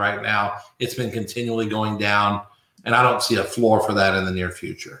to buy right now. It's been continually going down, and I don't see a floor for that in the near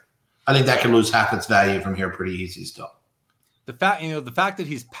future. I think that could lose half its value from here pretty easy still. The fact that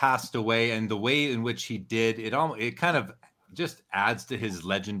he's passed away and the way in which he did it kind of just adds to his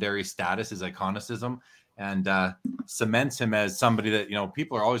legendary status, his iconicism, and cements him as somebody that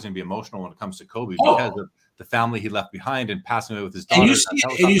people are always going to be emotional when it comes to Kobe because of the family he left behind and passing away with his daughter. And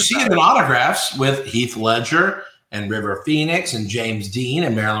you see it in autographs with Heath Ledger and River Phoenix and James Dean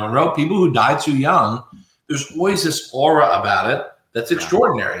and Marilyn Monroe, people who died too young. There's always this aura about it that's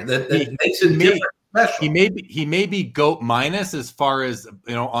extraordinary, that makes it different, special. He may be GOAT minus as far as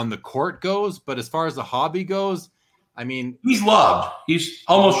on the court goes, but as far as the hobby goes, I mean, he's loved. He's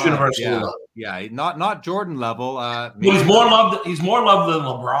almost universally loved. Yeah, not Jordan level. He's more loved. He's more loved than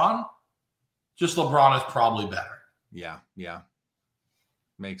LeBron. Just LeBron is probably better. Yeah.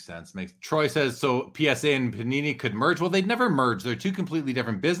 Makes sense. Troy says, so PSA and Panini could merge. Well, they'd never merge. They're two completely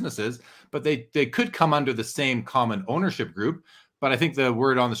different businesses, but they could come under the same common ownership group. But I think the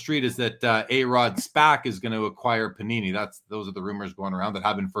word on the street is that A-Rod SPAC is going to acquire Panini. Those are the rumors going around that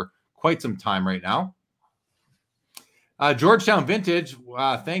have been for quite some time right now. Georgetown Vintage,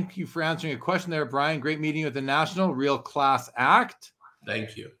 thank you for answering a question there, Brian. Great meeting with the National. Real class act.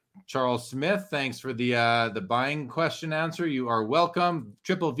 Thank you. Charles Smith, thanks for the buying question answer. You are welcome.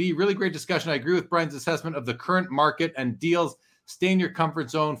 Triple V, really great discussion. I agree with Brian's assessment of the current market and deals. Stay in your comfort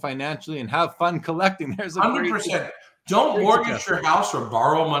zone financially and have fun collecting. There's 100%. Don't mortgage your house or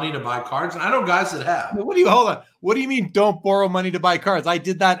borrow money to buy cards. And I know guys that have. Hold on. What do you mean don't borrow money to buy cards? I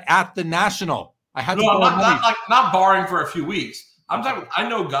did that at the National. I had to borrow money. Not borrowing for a few weeks. I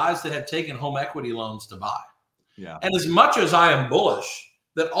know guys that have taken home equity loans to buy. Yeah. And as much as I am bullish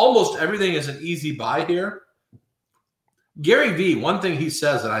that almost everything is an easy buy here, Gary Vee, one thing he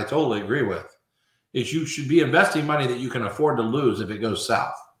says that I totally agree with is you should be investing money that you can afford to lose if it goes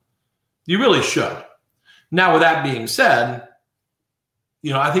south. You really should. Now, with that being said,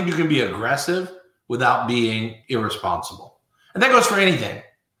 I think you can be aggressive without being irresponsible. And that goes for anything,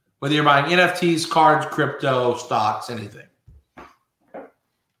 whether you're buying NFTs, cards, crypto, stocks, anything.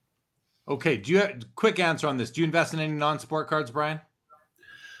 Okay. Do you have a quick answer on this? Do you invest in any non-sport cards, Brian?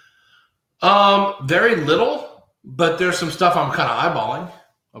 Very little, but there's some stuff I'm kind of eyeballing.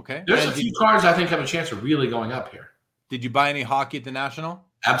 Okay. There's a few cards I think have a chance of really going up here. Did you buy any hockey at the National?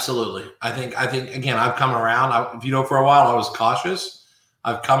 Absolutely. I think again, I've come around. For a while I was cautious.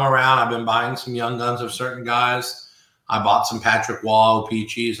 I've come around. I've been buying some young guns of certain guys. I bought some Patrick Waugh,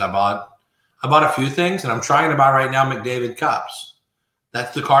 Peachies. I bought a few things, and I'm trying to buy right now McDavid Cups.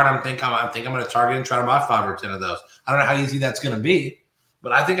 That's the card I'm going to target and try to buy 5 or 10 of those. I don't know how easy that's going to be,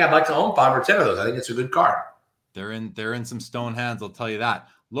 but I think I'd like to own 5 or 10 of those. I think it's a good card. They're in some stone hands, I'll tell you that.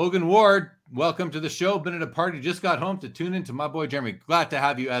 Logan Ward, welcome to the show. Been at a party, just got home to tune in to my boy Jeremy. Glad to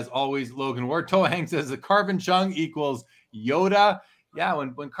have you as always, Logan Ward. Tohang says the Carbon Chung equals Yoda. Yeah,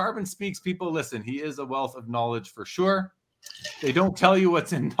 when Carbon speaks, people listen. He is a wealth of knowledge for sure. They don't tell you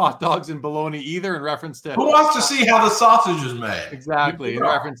what's in hot dogs and bologna either in reference to... Who wants to see how the sausage is made? Exactly. In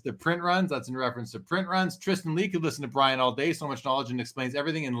reference to print runs. That's in reference to print runs. Tristan Lee could listen to Brian all day. So much knowledge and explains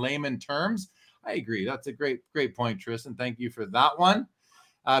everything in layman terms. I agree. That's a great point, Tristan. Thank you for that one.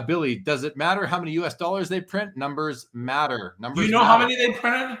 Billy, does it matter how many US dollars they print? Numbers matter. Do you know how many they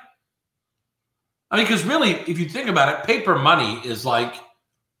printed? I mean, because really, if you think about it, paper money is like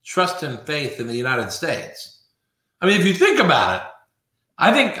trust and faith in the United States. I mean, if you think about it,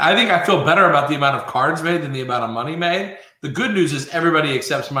 I think I feel better about the amount of cards made than the amount of money made. The good news is everybody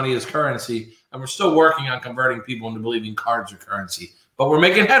accepts money as currency, and we're still working on converting people into believing cards are currency. But we're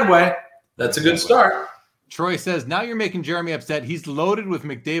making headway. That's a good start. Troy says, now you're making Jeremy upset. He's loaded with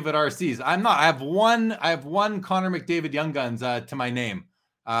McDavid RCs. I'm not. I have one Connor McDavid Young Guns to my name.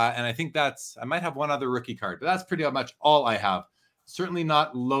 And I think I might have one other rookie card, but that's pretty much all I have. Certainly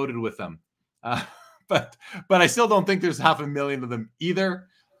not loaded with them. But I still don't think there's 500,000 of them either.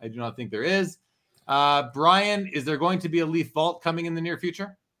 I do not think there is. Brian, is there going to be a Leaf Vault coming in the near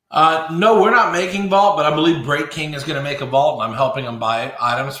future? No, we're not making Vault, but I believe Break King is going to make a Vault, and I'm helping them buy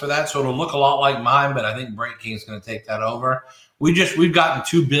items for that. So it'll look a lot like mine, but I think Break King is going to take that over. We've gotten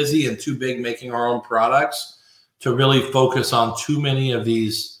too busy and too big making our own products to really focus on too many of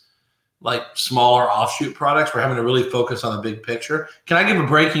these like smaller offshoot products. We're having to really focus on the big picture. Can I give a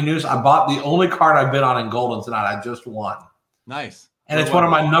breaking news? I bought the only card I bid on in Golden tonight. I just won. Nice. And it's one of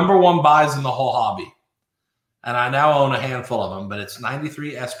my number one buys in the whole hobby. And I now own a handful of them, but it's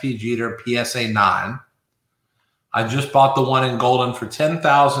 93 SP Jeter PSA 9. I just bought the one in Golden for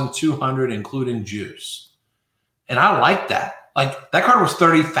 $10,200, including juice. And I like that. Like that card was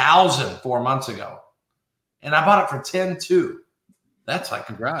 $30,000 4 months ago. And I bought it for $10,200. That's like,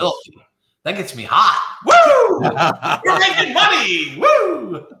 congrats. That gets me hot. Woo! We're making money.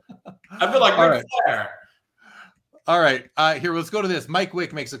 Woo! I feel like we're there. All right. Here, let's go to this. Mike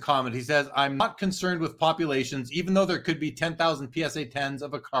Wick makes a comment. He says, I'm not concerned with populations. Even though there could be 10,000 PSA 10s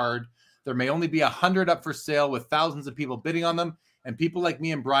of a card, there may only be 100 up for sale with thousands of people bidding on them and people like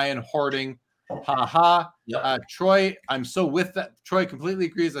me and Brian hoarding. Ha ha. Yep. Troy, I'm so with that. Troy completely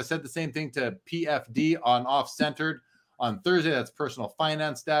agrees. I said the same thing to PFD on Off-Centered on Thursday. That's Personal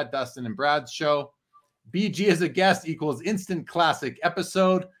Finance Dad, Dustin and Brad's show. BG as a guest equals instant classic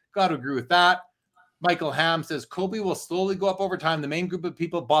episode. Got to agree with that. Michael Ham says, Kobe will slowly go up over time. The main group of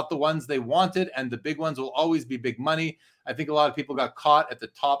people bought the ones they wanted, and the big ones will always be big money. I think a lot of people got caught at the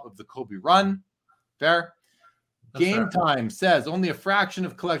top of the Kobe run. Fair. That's Game fair. Time says, only a fraction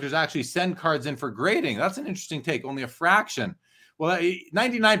of collectors actually send cards in for grading. That's an interesting take. Only a fraction. Well,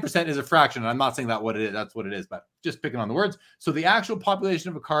 99% is a fraction. And I'm not saying that's what it is, but just picking on the words. So the actual population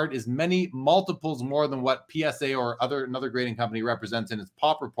of a card is many multiples more than what PSA or another grading company represents in its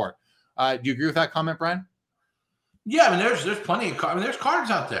pop report. Do you agree with that comment, Brian? Yeah, I mean, there's plenty of cards. I mean, there's cards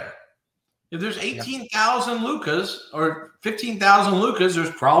out there. If there's 18,000 Lucas or 15,000 Lucas,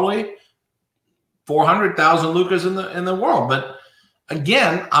 there's probably 400,000 Lucas in the world. But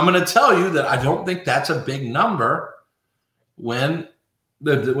again, I'm going to tell you that I don't think that's a big number when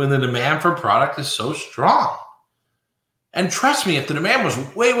the demand for product is so strong. And trust me, if the demand was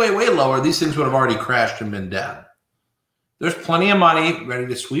way, way, way lower, these things would have already crashed and been dead. There's plenty of money ready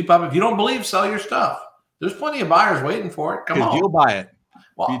to sweep up. If you don't believe, sell your stuff. There's plenty of buyers waiting for it. Come on. You'll buy it.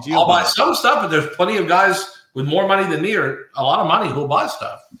 Well, I'll buy some stuff, but there's plenty of guys with more money than me or a lot of money who'll buy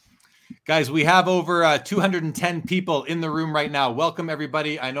stuff. Guys, we have over 210 people in the room right now. Welcome,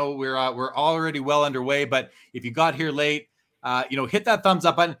 everybody. I know we're already well underway, but if you got here late, hit that thumbs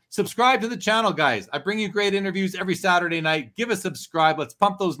up button. Subscribe to the channel, guys. I bring you great interviews every Saturday night. Give a subscribe. Let's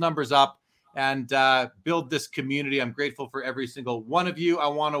pump those numbers up and build this community. I'm grateful for every single one of you. I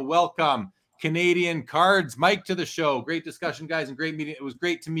want to welcome Canadian Cards Mike to the show. Great discussion, guys, and great meeting. It was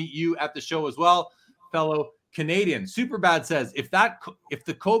great to meet you at the show as well, fellow Canadian. Superbad says, if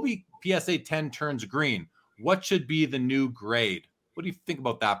the Kobe PSA 10 turns green, what should be the new grade? What do you think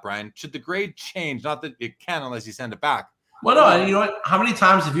about that, Brian? Should the grade change? Not that it can unless you send it back. Well, no, and you know what? How many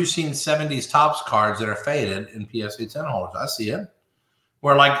times have you seen 70s Topps cards that are faded in PSA 10 holders? I see it.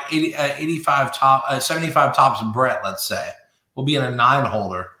 Where like 75 Topps Brett, let's say, will be in a 9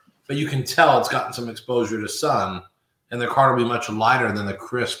 holder, but you can tell it's gotten some exposure to sun, and the card will be much lighter than the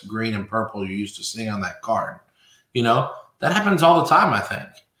crisp green and purple you're used to seeing on that card. That happens all the time, I think.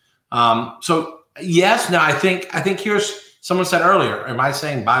 So yes, now I think here's someone said earlier, am I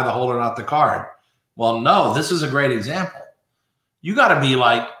saying buy the holder, not the card? Well, no, this is a great example. You got to be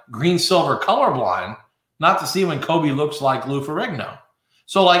like green silver colorblind not to see when Kobe looks like Lou Ferrigno.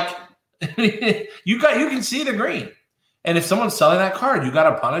 So like you can see the green. And if someone's selling that card, you got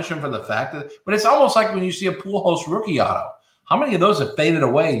to punish them for the fact that, but it's almost like when you see a pool host rookie auto. How many of those have faded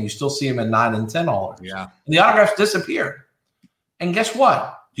away and you still see them in 9 and 10 holders? Yeah. And the autographs disappeared. And guess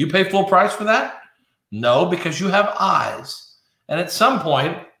what? Do you pay full price for that? No, because you have eyes. And at some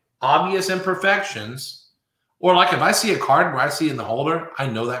point, obvious imperfections, or like if I see a card where I see in the holder, I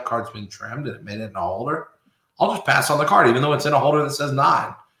know that card's been trimmed and it made it in a holder, I'll just pass on the card, even though it's in a holder that says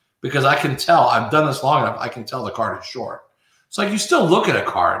 9, because I can tell, I've done this long enough, I can tell the card is short. It's like you still look at a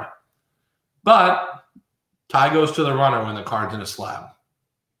card, but tie goes to the runner when the card's in a slab.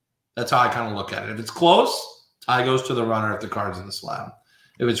 That's how I kind of look at it. If it's close, tie goes to the runner if the card's in the slab.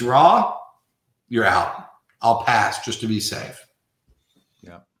 If it's raw, you're out. I'll pass just to be safe.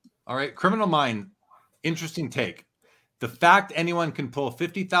 Yeah. All right. Criminal Mind. Interesting take. The fact anyone can pull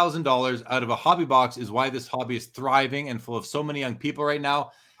 $50,000 out of a hobby box is why this hobby is thriving and full of so many young people right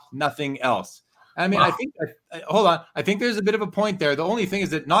now. Nothing else. I mean, Wow. hold on. I think there's a bit of a point there. The only thing is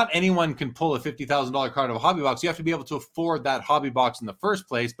that not anyone can pull a $50,000 card out of a hobby box. You have to be able to afford that hobby box in the first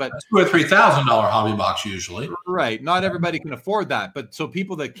place. But That's $2,000 or $3,000 hobby box usually. Right. Not everybody can afford that. But so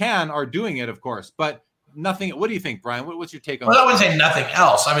people that can are doing it, of course. But nothing. What do you think, Brian? What's your take on Well, that? I wouldn't say nothing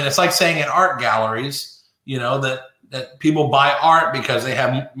else. I mean, it's like saying in art galleries, that people buy art because they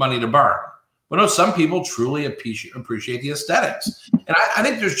have money to burn. But no, some people truly appreciate the aesthetics. And I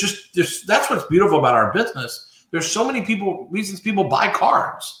think there's that's what's beautiful about our business. There's so many reasons people buy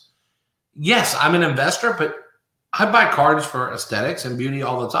cards. Yes, I'm an investor, but I buy cards for aesthetics and beauty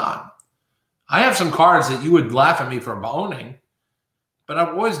all the time. I have some cards that you would laugh at me for owning, but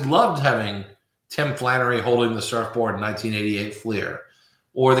I've always loved having Tim Flannery holding the surfboard in 1988 Fleer,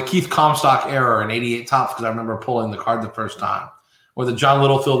 or the Keith Comstock Error in 88 Topps because I remember pulling the card the first time, or the John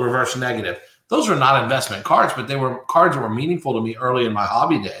Littlefield Reverse Negative. Those were not investment cards, but they were cards that were meaningful to me early in my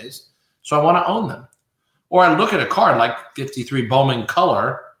hobby days, so I want to own them. Or I look at a card like 53 Bowman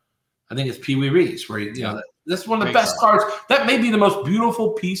Color, I think it's Pee Wee Reese, where that's one of the best cards. That may be the most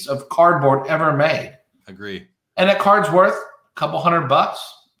beautiful piece of cardboard ever made. Agree. And that card's worth a couple $100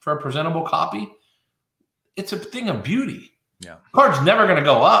 for a presentable copy. It's a thing of beauty. Yeah. Card's never going to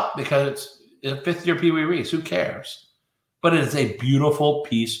go up because it's a fifth-year Pee Wee Reese. Who cares? But it is a beautiful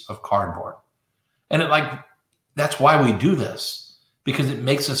piece of cardboard. And that's why we do this, because it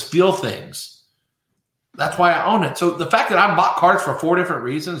makes us feel things. That's why I own it. So the fact that I bought cards for 4 different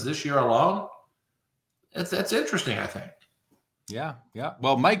reasons this year alone, that's interesting, I think. Yeah.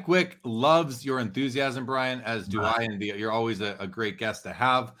 Well, Mike Wick loves your enthusiasm, Brian, as do I. And you're always a great guest to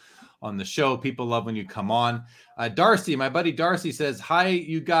have on the show. People love when you come on. Darcy, my buddy Darcy says, hi,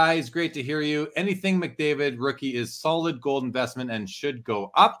 you guys. Great to hear you. Anything McDavid rookie is solid gold investment and should go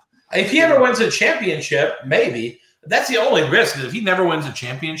up. If he ever wins a championship, maybe. That's the only risk. If he never wins a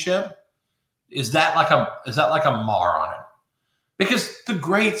championship, is that like a mar on it? Because the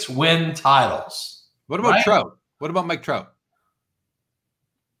greats win titles. What about Trout? What about Mike Trout?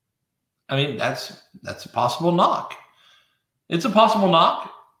 I mean, that's a possible knock. It's a possible knock.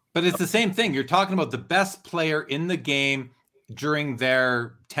 But it's the same thing. You're talking about the best player in the game during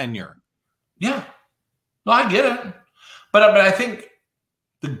their tenure. Yeah. No, I get it. But I think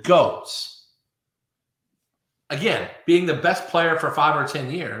the GOATs, again, being the best player for 5 or 10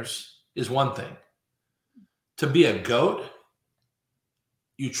 years is one thing. To be a GOAT,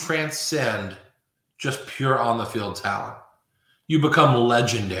 you transcend just pure on-the-field talent. You become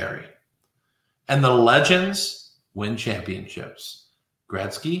legendary. And the legends win championships.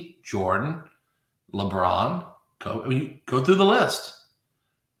 Gretzky, Jordan, LeBron. Go through the list.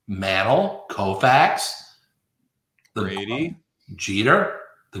 Mantle, Koufax, Brady, Jeter,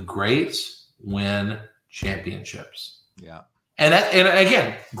 the greats win championships. Yeah. And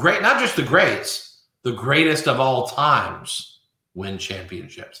again, great, not just the greats, the greatest of all times win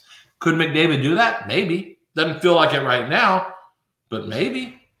championships. Could McDavid do that? Maybe. Doesn't feel like it right now, but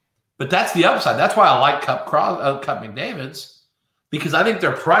maybe. But that's the upside. That's why I like Cup McDavid's, because I think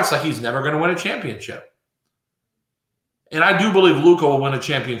they're priced like he's never going to win a championship. And I do believe Luka will win a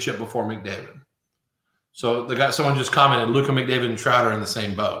championship before McDavid. So someone just commented, Luka, McDavid, and Trout are in the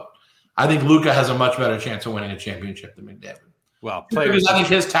same boat. I think Luka has a much better chance of winning a championship than McDavid. Well, because I think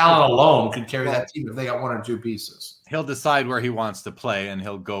his talent alone could carry that team if they got one or two pieces. He'll decide where he wants to play, and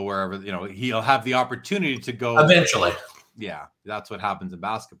he'll go wherever, he'll have the opportunity to go. Eventually. Yeah, that's what happens in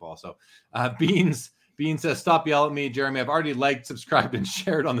basketball. So Beans says, stop yelling at me, Jeremy. I've already liked, subscribed, and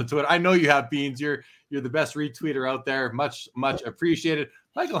shared on the Twitter. I know you have, Beans. You're the best retweeter out there. Much, much appreciated.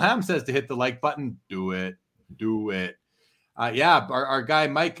 Michael Ham says to hit the like button. Do it. Our guy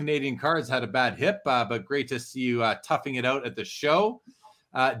Mike Canadian Cards had a bad hip, but great to see you toughing it out at the show.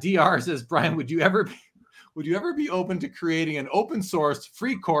 DR says, Brian, would you ever be open to creating an open source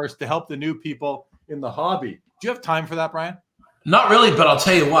free course to help the new people in the hobby? Do you have time for that, Brian? Not really, but I'll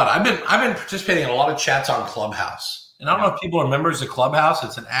tell you what. I've been participating in a lot of chats on Clubhouse, and I don't know if people are members of Clubhouse.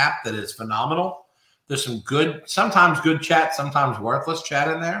 It's an app that is phenomenal. There's some sometimes good chat, sometimes worthless chat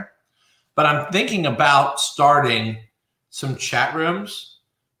in there. But I'm thinking about starting some chat rooms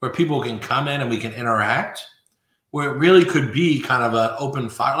where people can come in and we can interact, where it really could be kind of an open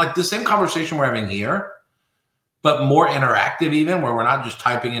fire, like the same conversation we're having here, but more interactive even, where we're not just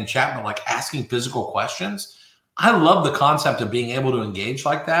typing in chat, but like asking physical questions. I love the concept of being able to engage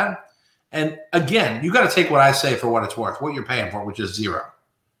like that. And again, you got to take what I say for what it's worth, what you're paying for, which is zero.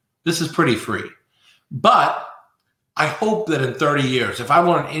 This is pretty free. But I hope that in 30 years, if I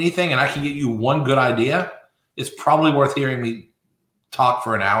learn anything and I can get you one good idea, it's probably worth hearing me talk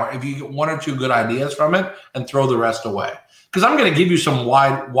for an hour. If you get one or two good ideas from it and throw the rest away. Because I'm going to give you some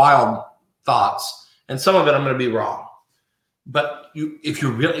wild thoughts, and some of it I'm going to be wrong. But if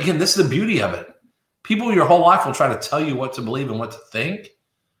you're really, again, this is the beauty of it. People your whole life will try to tell you what to believe and what to think,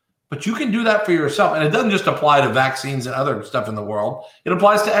 but you can do that for yourself. And it doesn't just apply to vaccines and other stuff in the world. It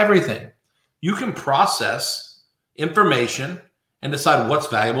applies to everything. You can process information and decide what's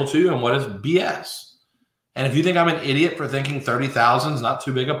valuable to you and what is BS. And if you think I'm an idiot for thinking 30,000 is not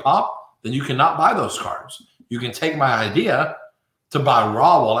too big a pop, then you cannot buy those cards. You can take my idea to buy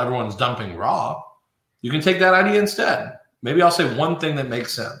raw while everyone's dumping raw. You can take that idea instead. Maybe I'll say one thing that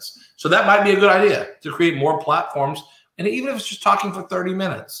makes sense. So that might be a good idea to create more platforms. And even if it's just talking for 30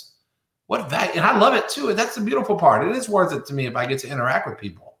 minutes, and I love it too. That's the beautiful part. It is worth it to me if I get to interact with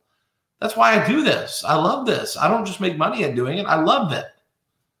people. That's why I do this. I love this. I don't just make money at doing it. I love it.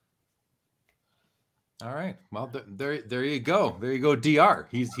 All right. Well, there you go. There you go, DR.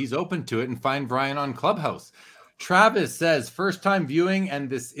 He's open to it, and find Brian on Clubhouse. Travis says, first time viewing, and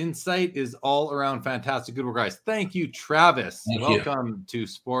this insight is all around fantastic. Good work, guys. Thank you, Travis. Welcome to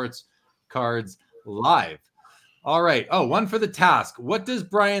Sports Cards Live. All right. Oh, one for the task. What does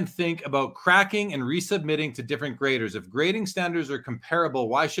Brian think about cracking and resubmitting to different graders? If grading standards are comparable,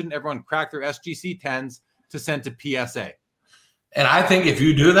 why shouldn't everyone crack their SGC 10s to send to PSA? And I think if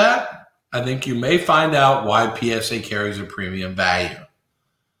you do that, I think you may find out why PSA carries a premium value.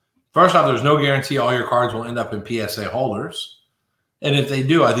 First off, there's no guarantee all your cards will end up in PSA holders. And if they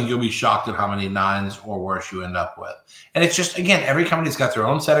do, I think you'll be shocked at how many 9s or worse you end up with. And it's just, again, every company's got their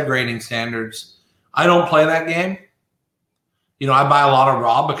own set of grading standards. I don't play that game. I buy a lot of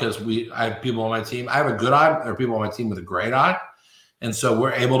raw because I have people on my team. I have a good eye. There are people on my team with a great eye. And so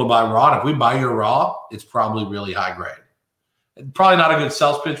we're able to buy raw. And if we buy your raw, it's probably really high grade. It's probably not a good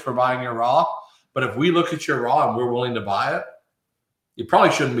sales pitch for buying your raw. But if we look at your raw and we're willing to buy it, you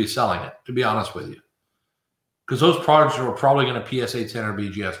probably shouldn't be selling it, to be honest with you. Because those products are probably going to PSA 10 or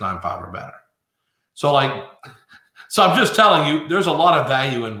BGS 9.5 or better. So I'm just telling you, there's a lot of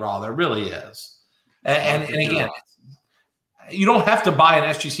value in raw. There really is. And again, you don't have to buy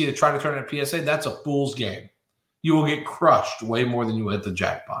an SGC to try to turn it into PSA. That's a fool's game. You will get crushed way more than you will hit the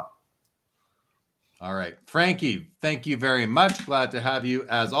jackpot. All right. Frankie, thank you very much. Glad to have you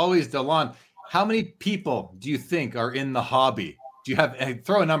as always. Delon, how many people do you think are in the hobby? Do you have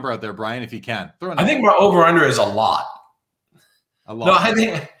throw a number out there, Brian, if you can? I think my over-under is a lot. A lot. No,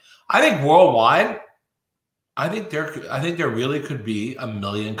 I think worldwide, I think there really could be 1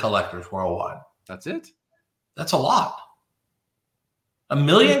 million collectors worldwide. That's it? That's a lot. 1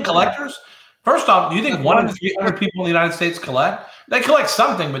 million collectors? First off, do you think 1 in 300 people in the United States collect? They collect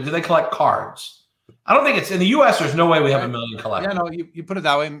something, but do they collect cards? I don't think it's in the U.S. There's no way we have 1 million collectors. Yeah, no, you put it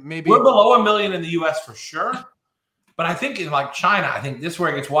that way. Maybe we're below 1 million in the U.S. for sure. But I think in like China, I think this is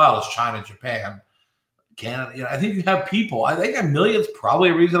where it gets wild is China, Japan, Canada. I think you have people. I think 1 million is probably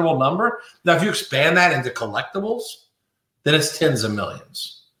a reasonable number. Now, if you expand that into collectibles, then it's tens of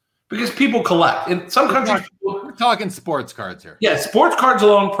millions because people collect. In some countries, we're talking sports cards here. Yeah, sports cards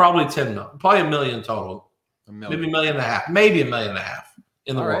alone, probably 10 million, probably 1 million total. Maybe 1.5 million, maybe 1.5 million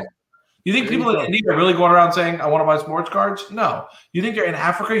in the world. You think people in India are really going around saying, I want to buy sports cards? No. You think they're in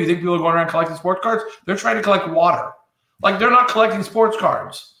Africa? You think people are going around collecting sports cards? They're trying to collect water. Like, they're not collecting sports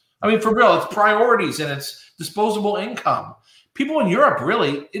cards. I mean, for real, it's priorities and it's disposable income. People in Europe,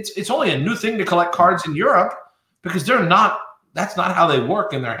 really, it's only a new thing to collect cards in Europe because that's not how they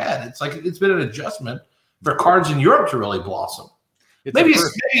work in their head. It's like it's been an adjustment for cards in Europe to really blossom. Maybe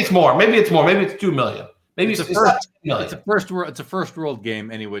it's more. Maybe it's 2 million. Maybe it's a first world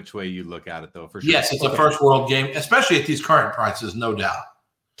game any which way you look at it, though, for sure. Yes, it's a first world game, especially at these current prices, no doubt.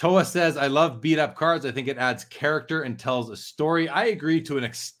 Toa says, I love beat up cards. I think it adds character and tells a story. I agree to an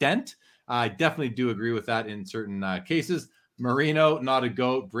extent. I definitely do agree with that in certain cases. Marino, not a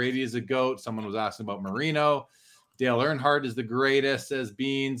GOAT. Brady is a GOAT. Someone was asking about Marino. Dale Earnhardt is the greatest, says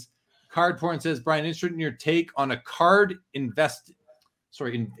Beans. Card Porn says, Brian, interested in your take on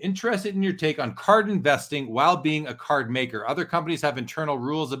interested in your take on card investing while being a card maker. Other companies have internal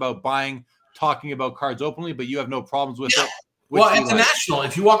rules about talking about cards openly, but you have no problems with it. Well, at the National,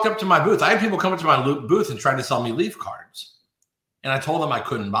 if you walked up to my booth, I had people come up to my booth and try to sell me Leaf cards. And I told them I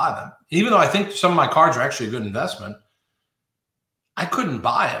couldn't buy them. Even though I think some of my cards are actually a good investment, I couldn't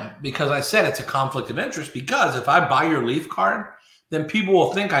buy them because I said it's a conflict of interest because if I buy your Leaf card, then people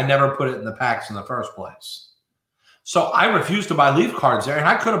will think I never put it in the packs in the first place. So I refused to buy Leaf cards there, and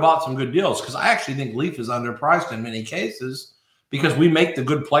I could have bought some good deals because I actually think Leaf is underpriced in many cases because we make the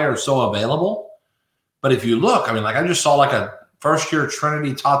good players so available. But if you look, I mean, like I just saw like a first-year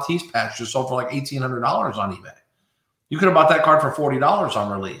Trinity Tatis patch just sold for like $1,800 on eBay. You could have bought that card for $40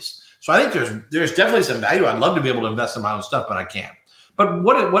 on release. So I think there's definitely some value. I'd love to be able to invest in my own stuff, but I can't. But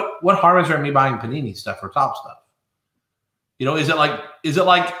what harm is there in me buying Panini stuff or Top stuff? You know, is it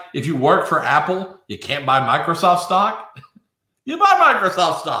like if you work for Apple, you can't buy Microsoft stock? You buy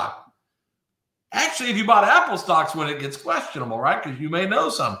Microsoft stock. Actually, if you bought Apple stocks when it gets questionable, right? Because you may know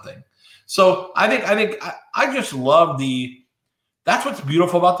something. So I just love that's what's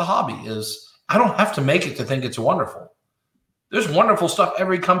beautiful about the hobby is I don't have to make it to think it's wonderful. There's wonderful stuff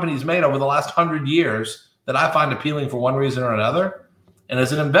every company's made over the last 100 years that I find appealing for one reason or another. And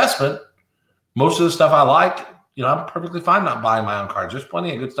as an investment, most of the stuff I like, I'm perfectly fine not buying my own cards. There's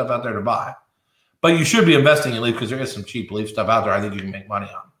plenty of good stuff out there to buy. But you should be investing in Leaf because there is some cheap Leaf stuff out there I think you can make money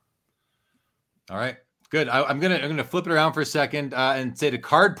on. All right, good. I'm gonna flip it around for a second and say to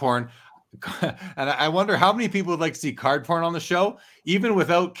Card Porn, and I wonder how many people would like to see Card Porn on the show, even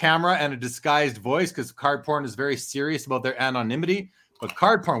without camera and a disguised voice, because Card Porn is very serious about their anonymity. But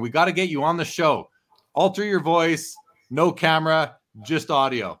Card Porn, we got to get you on the show. Alter your voice, no camera, just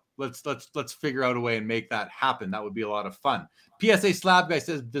audio. Let's figure out a way and make that happen. That would be a lot of fun. PSA Slab Guy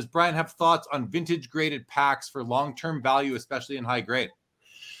says, does Brian have thoughts on vintage graded packs for long-term value, especially in high grade?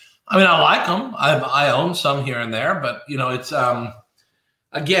 I mean, I like them. I own some here and there, but it's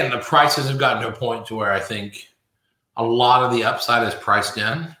again, the prices have gotten to a point to where I think a lot of the upside is priced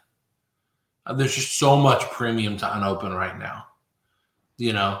in. There's just so much premium to unopen right now.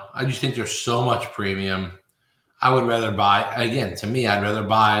 I just think there's so much premium. I would rather buy, again, to me, I'd rather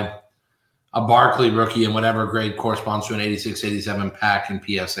buy a Barkley rookie in whatever grade corresponds to an 86, 87 pack in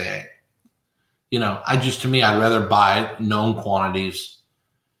PSA 8. I'd rather buy known quantities.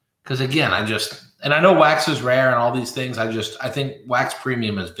 Because again, and I know wax is rare and all these things. I think wax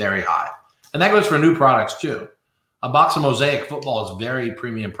premium is very high. And that goes for new products too. A box of Mosaic football is very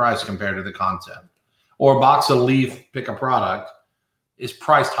premium priced compared to the content. Or a box of Leaf, pick a product, is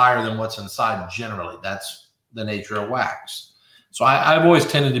priced higher than what's inside generally. That's the nature of wax. So I've always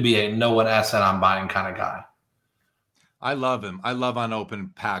tended to be a know what asset I'm buying kind of guy. I love him. I love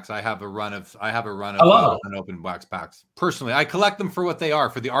unopened packs. I have a run of unopened wax packs. Personally, I collect them for what they are,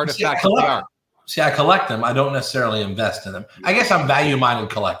 for the artifacts that they are. See, I collect them. I don't necessarily invest in them. I guess I'm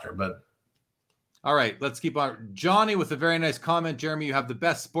value-minded collector, but. All right, let's keep on. Johnny with a very nice comment. Jeremy, you have the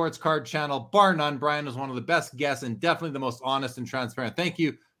best sports card channel, bar none. Brian is one of the best guests and definitely the most honest and transparent. Thank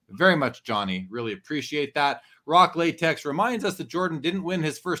you very much, Johnny. Really appreciate that. Rock Latex reminds us that Jordan didn't win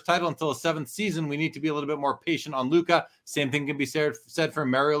his first title until his 7th season. We need to be a little bit more patient on Luka. Same thing can be said for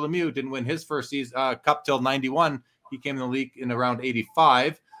Mario Lemieux. Didn't win his first season cup till 91. He came in the league in around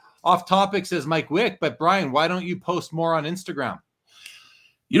 85. Off topic, says Mike Wick, but Brian, why don't you post more on Instagram?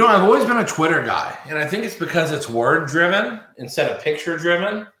 I've always been a Twitter guy, and I think it's because it's word driven instead of picture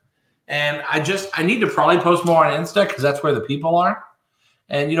driven. And I need to probably post more on Insta because that's where the people are.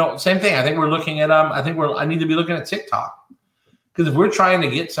 And, same thing. I think we're looking at, I need to be looking at TikTok. Because if we're trying to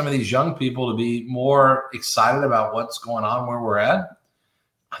get some of these young people to be more excited about what's going on where we're at,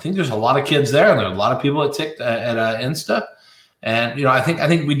 I think there's a lot of kids there, and there's a lot of people at Insta. And, I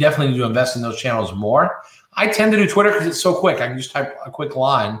think we definitely need to invest in those channels more. I tend to do Twitter because it's so quick. I can just type a quick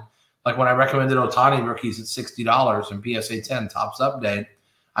line. Like when I recommended Ohtani rookies at $60 and PSA 10 tops update,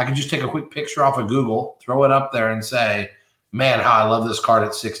 I can just take a quick picture off of Google, throw it up there and say, man, how I love this card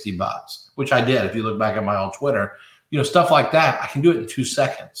at $60, which I did. If you look back at my old Twitter, stuff like that, I can do it in 2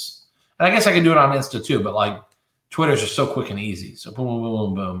 seconds. And I guess I can do it on Insta too, but like Twitter's just so quick and easy. So boom, boom,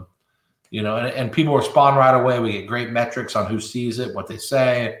 boom, boom, boom. And people respond right away. We get great metrics on who sees it, what they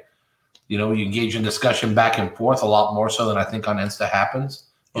say. You engage in discussion back and forth a lot more so than I think on Insta happens.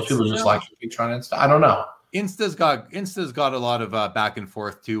 Most people just like your picture on Insta. I don't know. Insta's got a lot of back and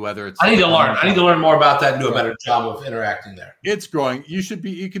forth too. Whether it's I need to learn more about that and do a better job of interacting there. It's growing. You could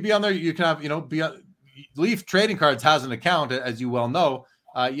be on there. You can have Leaf Trading Cards has an account, as you well know.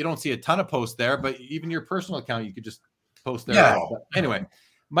 You don't see a ton of posts there, but even your personal account, you could just post there. Yeah. Anyway,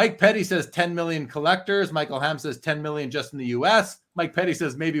 Mike Petty says 10 million collectors. Michael Ham says 10 million just in the U.S. Mike Petty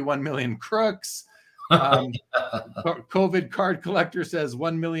says maybe 1 million crooks. COVID card collector says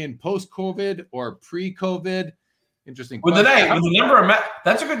 1 million post-COVID or pre-COVID. Interesting.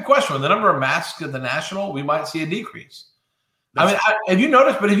 That's a good question. With the number of masks at the National, we might see a decrease. Have you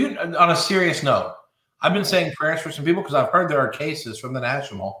noticed? But on a serious note, I've been saying prayers for some people because I've heard there are cases from the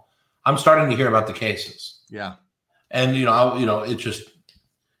National. I'm starting to hear about the cases. Yeah, and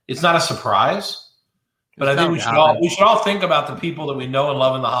it's not a surprise. But I think we should all think about the people that we know and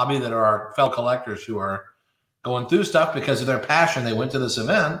love in the hobby that are our fellow collectors who are going through stuff because of their passion. They went to this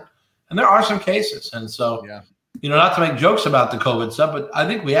event, and there are some cases. And so, not to make jokes about the COVID stuff, but I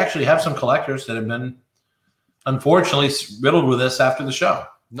think we actually have some collectors that have been unfortunately riddled with this after the show.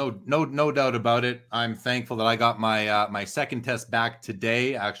 No doubt about it. I'm thankful that I got my second test back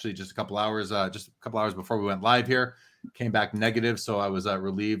today. Actually, just a couple hours before we went live here. Came back negative, so I was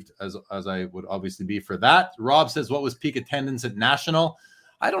relieved as I would obviously be for that. Rob says, what was peak attendance at National?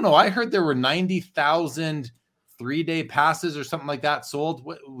 I don't know. I heard there were 90,000 3-day passes or something like that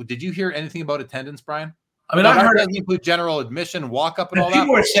sold. Did you hear anything about attendance, Brian? I heard it include general admission, walk up, and all that.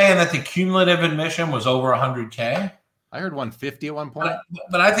 People were saying that the cumulative admission was over 100K. I heard 150 at one point.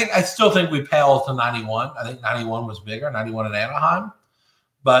 But I still think we paled to 91. I think 91 was bigger, 91 in Anaheim.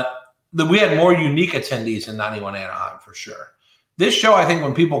 But we had more unique attendees in 91 Anaheim for sure. This show, I think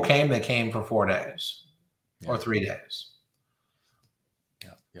when people came, they came for 4 days or 3 days.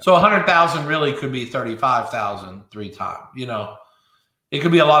 Yeah. So 100,000 really could be 35,000 3 times. It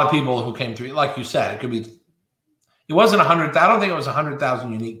could be a lot of people who came through. Like you said, it wasn't 100. I don't think it was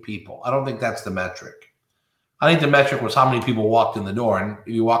 100,000 unique people. I don't think that's the metric. I think the metric was how many people walked in the door. And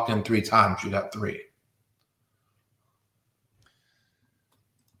if you walked in 3 times, you got 3.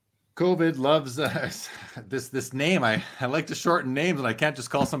 COVID loves this name. I like to shorten names, and I can't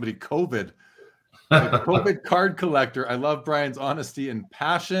just call somebody COVID. COVID card collector. I love Brian's honesty and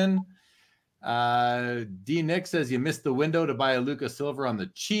passion. D. Nick says you missed the window to buy a Lucas Silver on the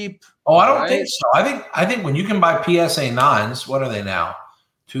cheap. Oh, I don't think so. I think when you can buy PSA 9s, what are they now?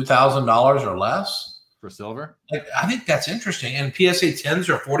 $2,000 or less for silver. I think that's interesting. And PSA 10s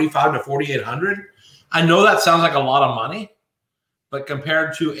are $4,500 to $4,800. I know that sounds like a lot of money. But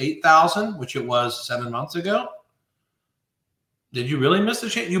compared to 8,000, which it was 7 months ago, did you really miss the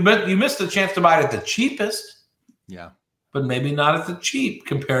chance? You missed the chance to buy it at the cheapest. Yeah. But maybe not at the cheap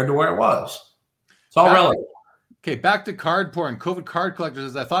compared to where it was. It's all relative. Okay, back to card porn. COVID card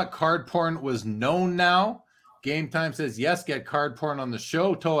collectors. I thought card porn was known now. Game Time says, yes, get card porn on the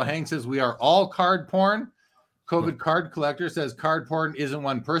show. Toa Hang says, we are all card porn. COVID card collector says card porn isn't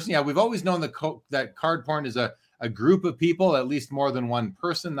one person. Yeah, we've always known that card porn is a group of people, at least more than one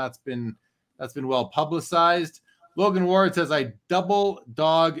person. That's been well publicized. Logan Ward says, I double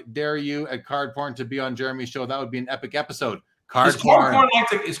dog dare you at card porn to be on Jeremy's show. That would be an epic episode. Is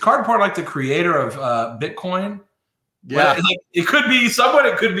card porn like the creator of Bitcoin? Yeah. It could be someone,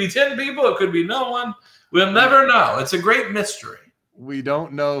 it could be 10 people, it could be no one. We'll never know. It's a great mystery. We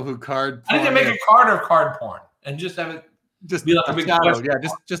don't know who card porn I need to make a card of card porn and just have it just be like a big shadow. Yeah,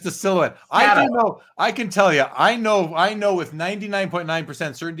 just a silhouette. I do know. I can tell you. I know with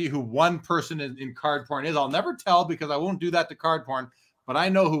 99.9% certainty who one person in card porn is. I'll never tell because I won't do that to card porn. But I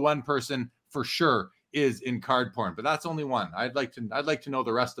know who one person for sure is in card porn, but that's only one. I'd like to know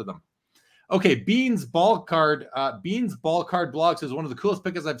the rest of them. Okay, Beans ball card blog says one of the coolest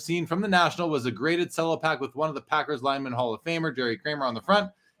pickups I've seen from the National was a graded cello pack with one of the Packers lineman Hall of Famer Jerry Kramer on the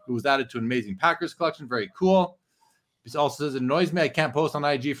front. It was added to an amazing Packers collection. Very cool. He also says, it annoys me I can't post on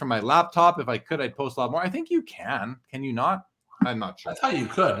IG from my laptop. If I could, I'd post a lot more. I think you can. Can you not? I'm not sure. I thought you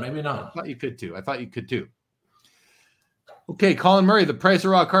could. Maybe not. I thought you could too. Okay, Colin Murray, the price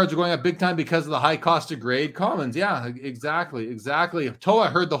of raw cards are going up big time because of the high cost to grade commons. Yeah, exactly. Toa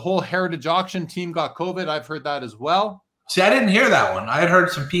heard the whole Heritage Auction team got COVID. I've heard that as well. See, I didn't hear that one. I had heard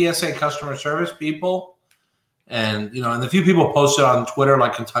some PSA customer service people, and and a few people posted on Twitter,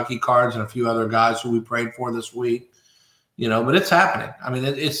 like Kentucky Cards and a few other guys who we prayed for this week. But it's happening. I mean,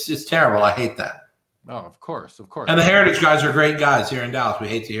 it's terrible. I hate that. Oh, of course. And the Heritage guys are great guys here in Dallas. We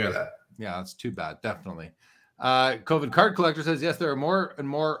hate to hear that. Yeah, that's too bad. Definitely. COVID card collector says, yes, there are more and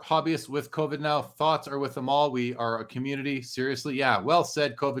more hobbyists with COVID now. Thoughts are with them all. We are a community. Seriously. Yeah. Well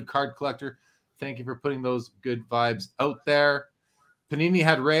said, COVID card collector. Thank you for putting those good vibes out there. Panini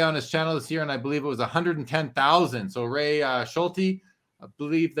had Ray on his channel this year, and I believe it was 110,000. So Ray Schulte, I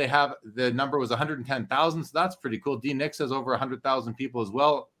believe the number was 110,000. So that's pretty cool. D. Nick says over 100,000 people as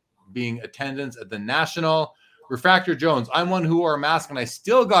well being attendance at the National. Refractor Jones, I'm one who wore a mask and I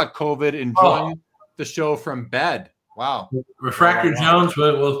still got COVID enjoying the show from bed. Wow. Refractor Jones,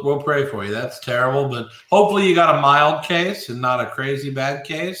 we'll pray for you. That's terrible, but hopefully you got a mild case and not a crazy bad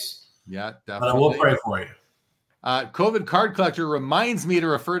case. Yeah, definitely. But we'll pray for you. COVID card collector reminds me to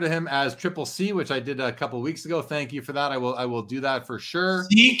refer to him as Triple C, which I did a couple of weeks ago. Thank you for that. I will do that for sure.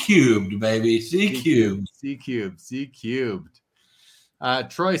 C cubed, baby. C cubed.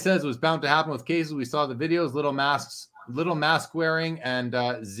 Troy says it was bound to happen with cases. We saw the videos, little mask wearing,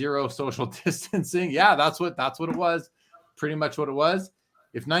 and zero social distancing. Yeah, that's what it was. Pretty much what it was.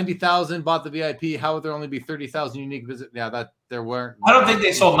 If 90,000 bought the VIP, how would there only be 30,000 unique visitors? Yeah, that there weren't. I don't think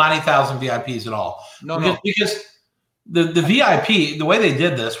they sold 90,000 VIPs at all. No. Because the VIP, the way they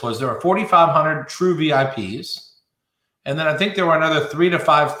did this was there were 4,500 true VIPs. And then I think there were another 3,000 to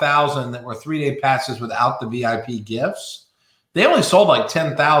 5,000 that were 3-day passes without the VIP gifts. They only sold like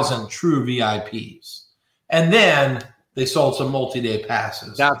 10,000 true VIPs. And then they sold some multi-day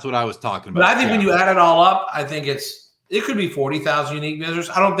passes. That's what I was talking about. But I think when you add it all up, I think it could be 40,000 unique visitors.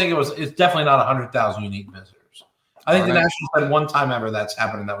 I don't think it's definitely not 100,000 unique visitors. I think the Nationals had one time ever that's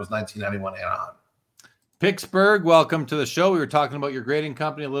happened, and that was 1991 Anaheim. Pittsburgh, welcome to the show. We were talking about your grading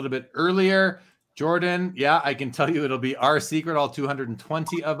company a little bit earlier. Jordan, yeah, I can tell you it'll be our secret, all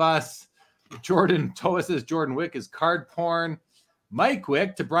 220 of us. Jordan Toa says Jordan Wick is card porn. Mike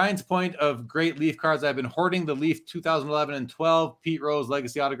Wick, to Brian's point of great Leaf cards, I've been hoarding the Leaf 2011 and 12 Pete Rose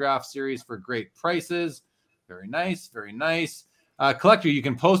Legacy Autograph Series for great prices. Very nice, very nice. Collector, you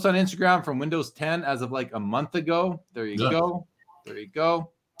can post on Instagram from Windows 10 as of like a month ago. There you go. There you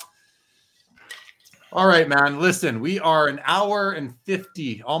go. All right, man. Listen, we are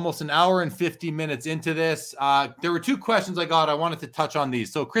almost an hour and 50 minutes into this. There were two questions I wanted to touch on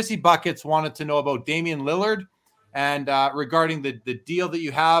these. So Chrissy Buckets wanted to know about Damian Lillard and regarding the deal that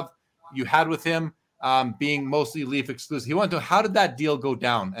you had with him being mostly Leaf exclusive. He wanted to know, how did that deal go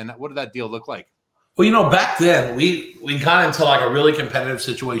down and what did that deal look like? Well, back then we got into like a really competitive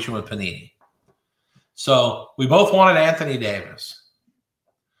situation with Panini. So we both wanted Anthony Davis.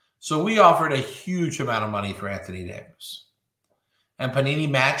 So we offered a huge amount of money for Anthony Davis. And Panini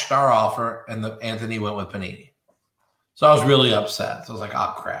matched our offer, and Anthony went with Panini. So I was really upset. So I was like,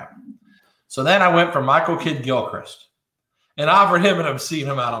 oh, crap. So then I went for Michael Kidd-Gilchrist and offered him an obscene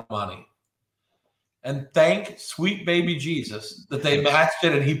amount of money. And thank sweet baby Jesus that they matched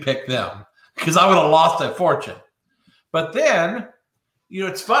it and he picked them, because I would have lost a fortune. But then,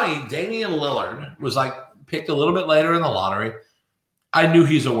 it's funny. Damian Lillard was picked a little bit later in the lottery. I knew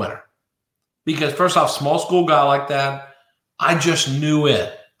he's a winner because, first off, small school guy like that, I just knew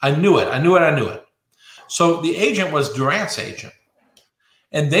it. I knew it. So the agent was Durant's agent,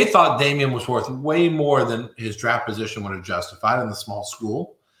 and they thought Damian was worth way more than his draft position would have justified in the small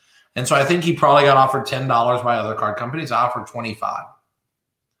school. And so I think he probably got offered $10 by other card companies. I offered $25,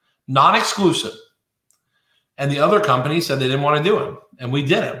 non-exclusive. And the other company said they didn't want to do him, and we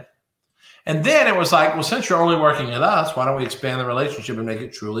did him. And then it was like, well, since you're only working with us, why don't we expand the relationship and make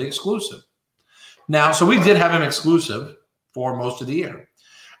it truly exclusive? Now, so we did have him exclusive for most of the year.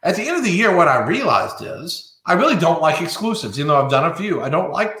 At the end of the year, what I realized is I really don't like exclusives, even though I've done a few. I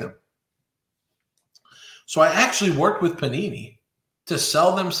don't like them. So I actually worked with Panini to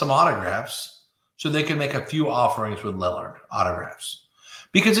sell them some autographs so they can make a few offerings with Lillard autographs,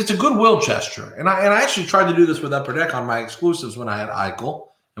 because it's a goodwill gesture. And I actually tried to do this with Upper Deck on my exclusives when I had Eichel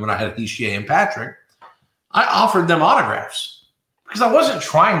and when I had Hischier and Patrick. I offered them autographs because I wasn't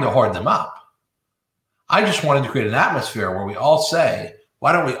trying to hoard them up. I just wanted to create an atmosphere where we all say,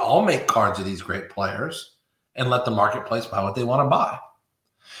 why don't we all make cards of these great players and let the marketplace buy what they want to buy?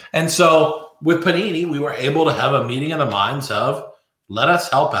 And so with Panini, we were able to have a meeting of the minds of, let us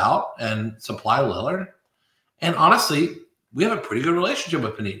help out and supply Lillard. And honestly, we have a pretty good relationship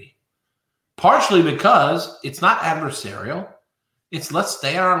with Panini, partially because it's not adversarial. It's let's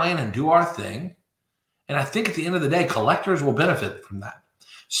stay in our lane and do our thing. And I think at the end of the day, collectors will benefit from that.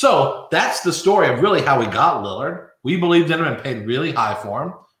 So that's the story of really how we got Lillard. We believed in him and paid really high for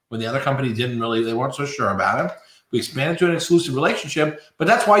him when the other company they weren't so sure about him. We expanded to an exclusive relationship, but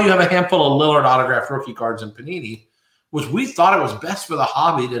that's why you have a handful of Lillard autographed rookie cards in Panini, which we thought it was best for the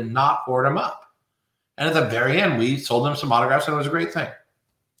hobby to not hoard them up. And at the very end, we sold them some autographs, and it was a great thing.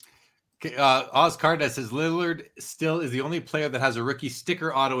 Okay, Oz Cardinal says Lillard still is the only player that has a rookie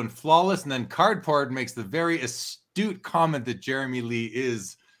sticker auto and flawless. And then Cardport makes the very astute comment that Jeremy Lee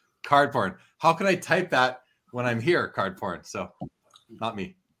is Cardport. How can I type that when I'm here, Cardport? So not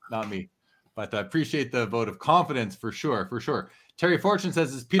me. But I appreciate the vote of confidence for sure. Terry Fortune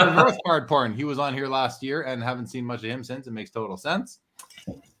says it's Peter North Cardport. He was on here last year and haven't seen much of him since. It makes total sense.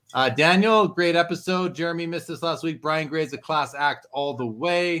 Daniel, great episode. Jeremy missed this last week. Brian grades a class act all the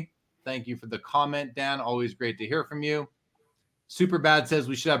way. Thank you for the comment, Dan. Always great to hear from you. Superbad says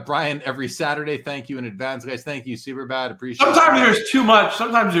we should have Brian every Saturday. Thank you in advance, guys. Thank you, Superbad. Appreciate it. Sometimes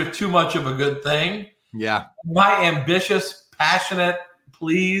there's too much of a good thing. Yeah. My ambitious, passionate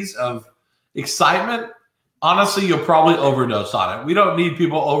pleas of excitement, honestly, you'll probably overdose on it. We don't need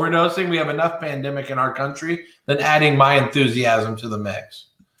people overdosing. We have enough pandemic in our country than adding my enthusiasm to the mix.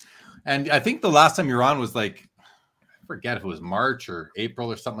 And I think the last time you were on was like, I forget if it was March or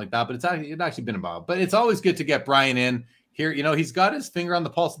April or something like that, but it's actually been a while. But it's always good to get Brian in here. You know, he's got his finger on the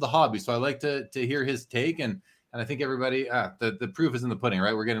pulse of the hobby, so I like to hear his take. And I think everybody, the proof is in the pudding,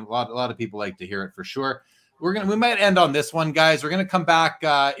 right? We're getting a lot of people like to hear it for sure. We might end on this one, guys. We're gonna come back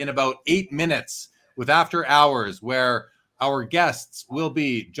in about 8 minutes with After Hours, where our guests will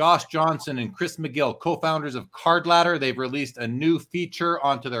be Josh Johnson and Chris McGill, co-founders of Card Ladder. They've released a new feature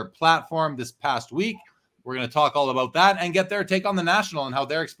onto their platform this past week. We're going to talk all about that and get their take on the National and how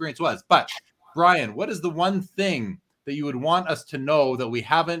their experience was. But, Brian, what is the one thing that you would want us to know that we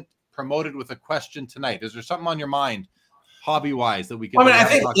haven't promoted with a question tonight? Is there something on your mind, hobby-wise, that we can... I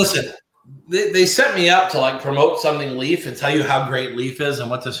think, listen, they set me up to like promote something Leaf and tell you how great Leaf is and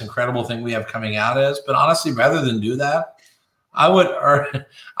what this incredible thing we have coming out is. But honestly, rather than do that, I would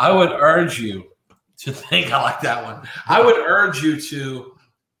urge you to think. I like that one. I would urge you to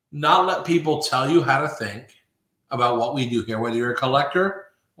not let people tell you how to think about what we do here, whether you're a collector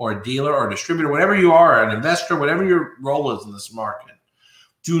or a dealer or a distributor, whatever you are, an investor, whatever your role is in this market.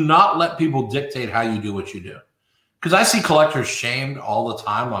 Do not let people dictate how you do what you do. Because I see collectors shamed all the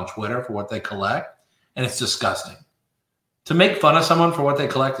time on Twitter for what they collect, and it's disgusting. To make fun of someone for what they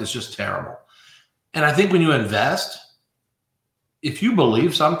collect is just terrible. And I think when you invest, if you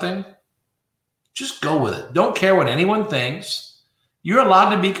believe something, just go with it. Don't care what anyone thinks. You're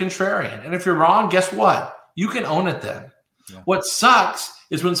allowed to be contrarian. And if you're wrong, guess what? You can own it then. Yeah. What sucks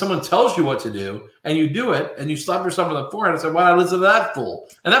is when someone tells you what to do and you do it and you slap yourself on the forehead and say, why did I listen to that fool?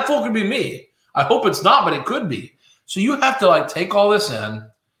 And that fool could be me. I hope it's not, but it could be. So you have to like take all this in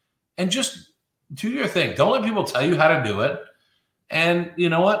and just do your thing. Don't let people tell you how to do it. And you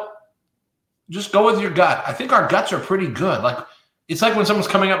know what? Just go with your gut. I think our guts are pretty good. Like, it's like when someone's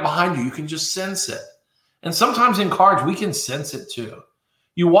coming up behind you, you can just sense it. And sometimes in cards, we can sense it too.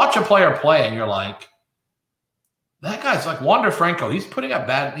 You watch a player play and you're like, that guy's like Wander Franco. He's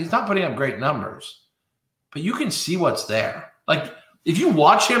not putting up great numbers, but you can see what's there. Like if you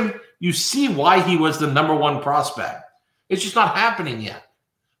watch him, you see why he was the number one prospect. It's just not happening yet.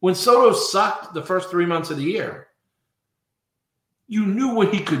 When Soto sucked the first 3 months of the year, you knew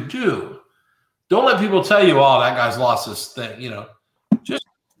what he could do. Don't let people tell you, oh, that guy's lost this thing. You know, just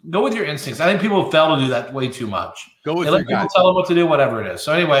go with your instincts. I think people fail to do that way too much. Go with your gut. Tell them what to do, whatever it is.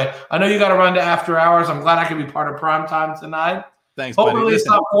 So anyway, I know you got to run to After Hours. I'm glad I could be part of Prime Time tonight. Thanks, hopefully buddy. It's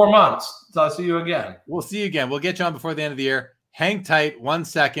not 4 months. So I'll see you again. We'll see you again. We'll get you on before the end of the year. Hang tight 1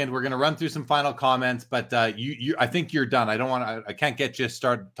 second. We're going to run through some final comments, but I think you're done. I can't get you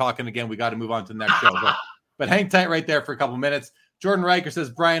started talking again. We got to move on to the next show. But hang tight right there for a couple minutes. Jordan Riker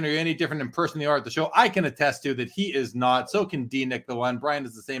says, Brian, are you any different in person than you are at the show? I can attest to that he is not. So can D. Nick the One. Brian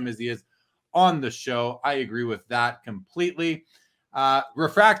is the same as he is on the show. I agree with that completely.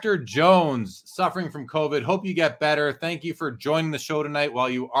 Refractor Jones, suffering from COVID. Hope you get better. Thank you for joining the show tonight while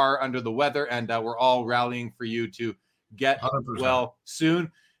you are under the weather, and we're all rallying for you to get 100%. Well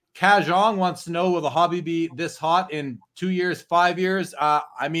soon. Kajong wants to know, will the hobby be this hot in 2 years, 5 years?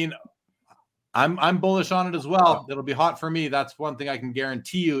 I mean, I'm bullish on it as well. It'll be hot for me. That's one thing I can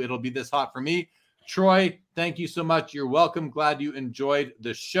guarantee you. It'll be this hot for me. Troy, thank you so much. You're welcome. Glad you enjoyed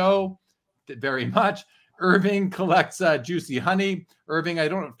the show very much. Irving collects juicy honey. Irving, I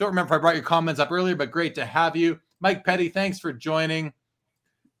don't remember if I brought your comments up earlier, but great to have you. Mike Petty, thanks for joining.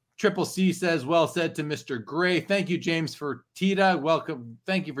 Triple C says, well said to Mr. Gray. Thank you, James Fertitta. Welcome.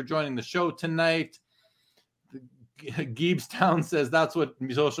 Thank you for joining the show tonight. Giebstown says that's what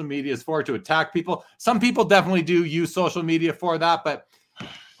social media is for, to attack people. Some people definitely do use social media for that, but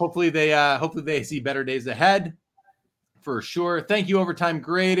hopefully they see better days ahead for sure. Thank you, Overtime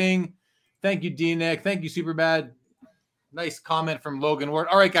Grading. Thank you, D-Nick. Thank you, Superbad. Nice comment from Logan Ward.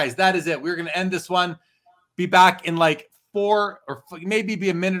 All right, guys, that is it. We're going to end this one. Be back in like 4 or maybe be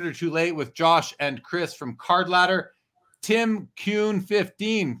a minute or 2 late with Josh and Chris from Card Ladder. Tim Kuhn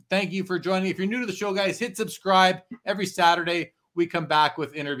 15, thank you for joining. If you're new to the show, guys, hit subscribe. Every Saturday, we come back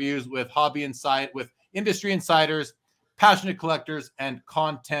with interviews with with industry insiders, passionate collectors, and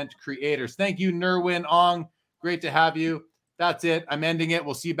content creators. Thank you, Nerwin Ong. Great to have you. That's it. I'm ending it.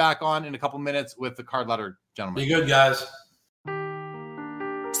 We'll see you back on in a couple minutes with the Card Ladder gentlemen. Be good, guys.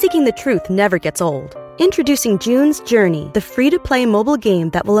 Seeking the truth never gets old. Introducing June's Journey, the free-to-play mobile game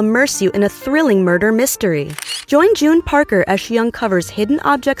that will immerse you in a thrilling murder mystery. Join June Parker as she uncovers hidden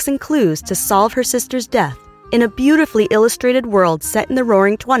objects and clues to solve her sister's death in a beautifully illustrated world set in the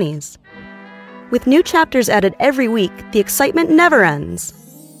Roaring 20s. With new chapters added every week, the excitement never ends.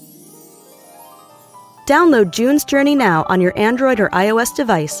 Download June's Journey now on your Android or iOS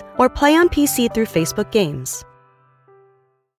device, or play on PC through Facebook Games.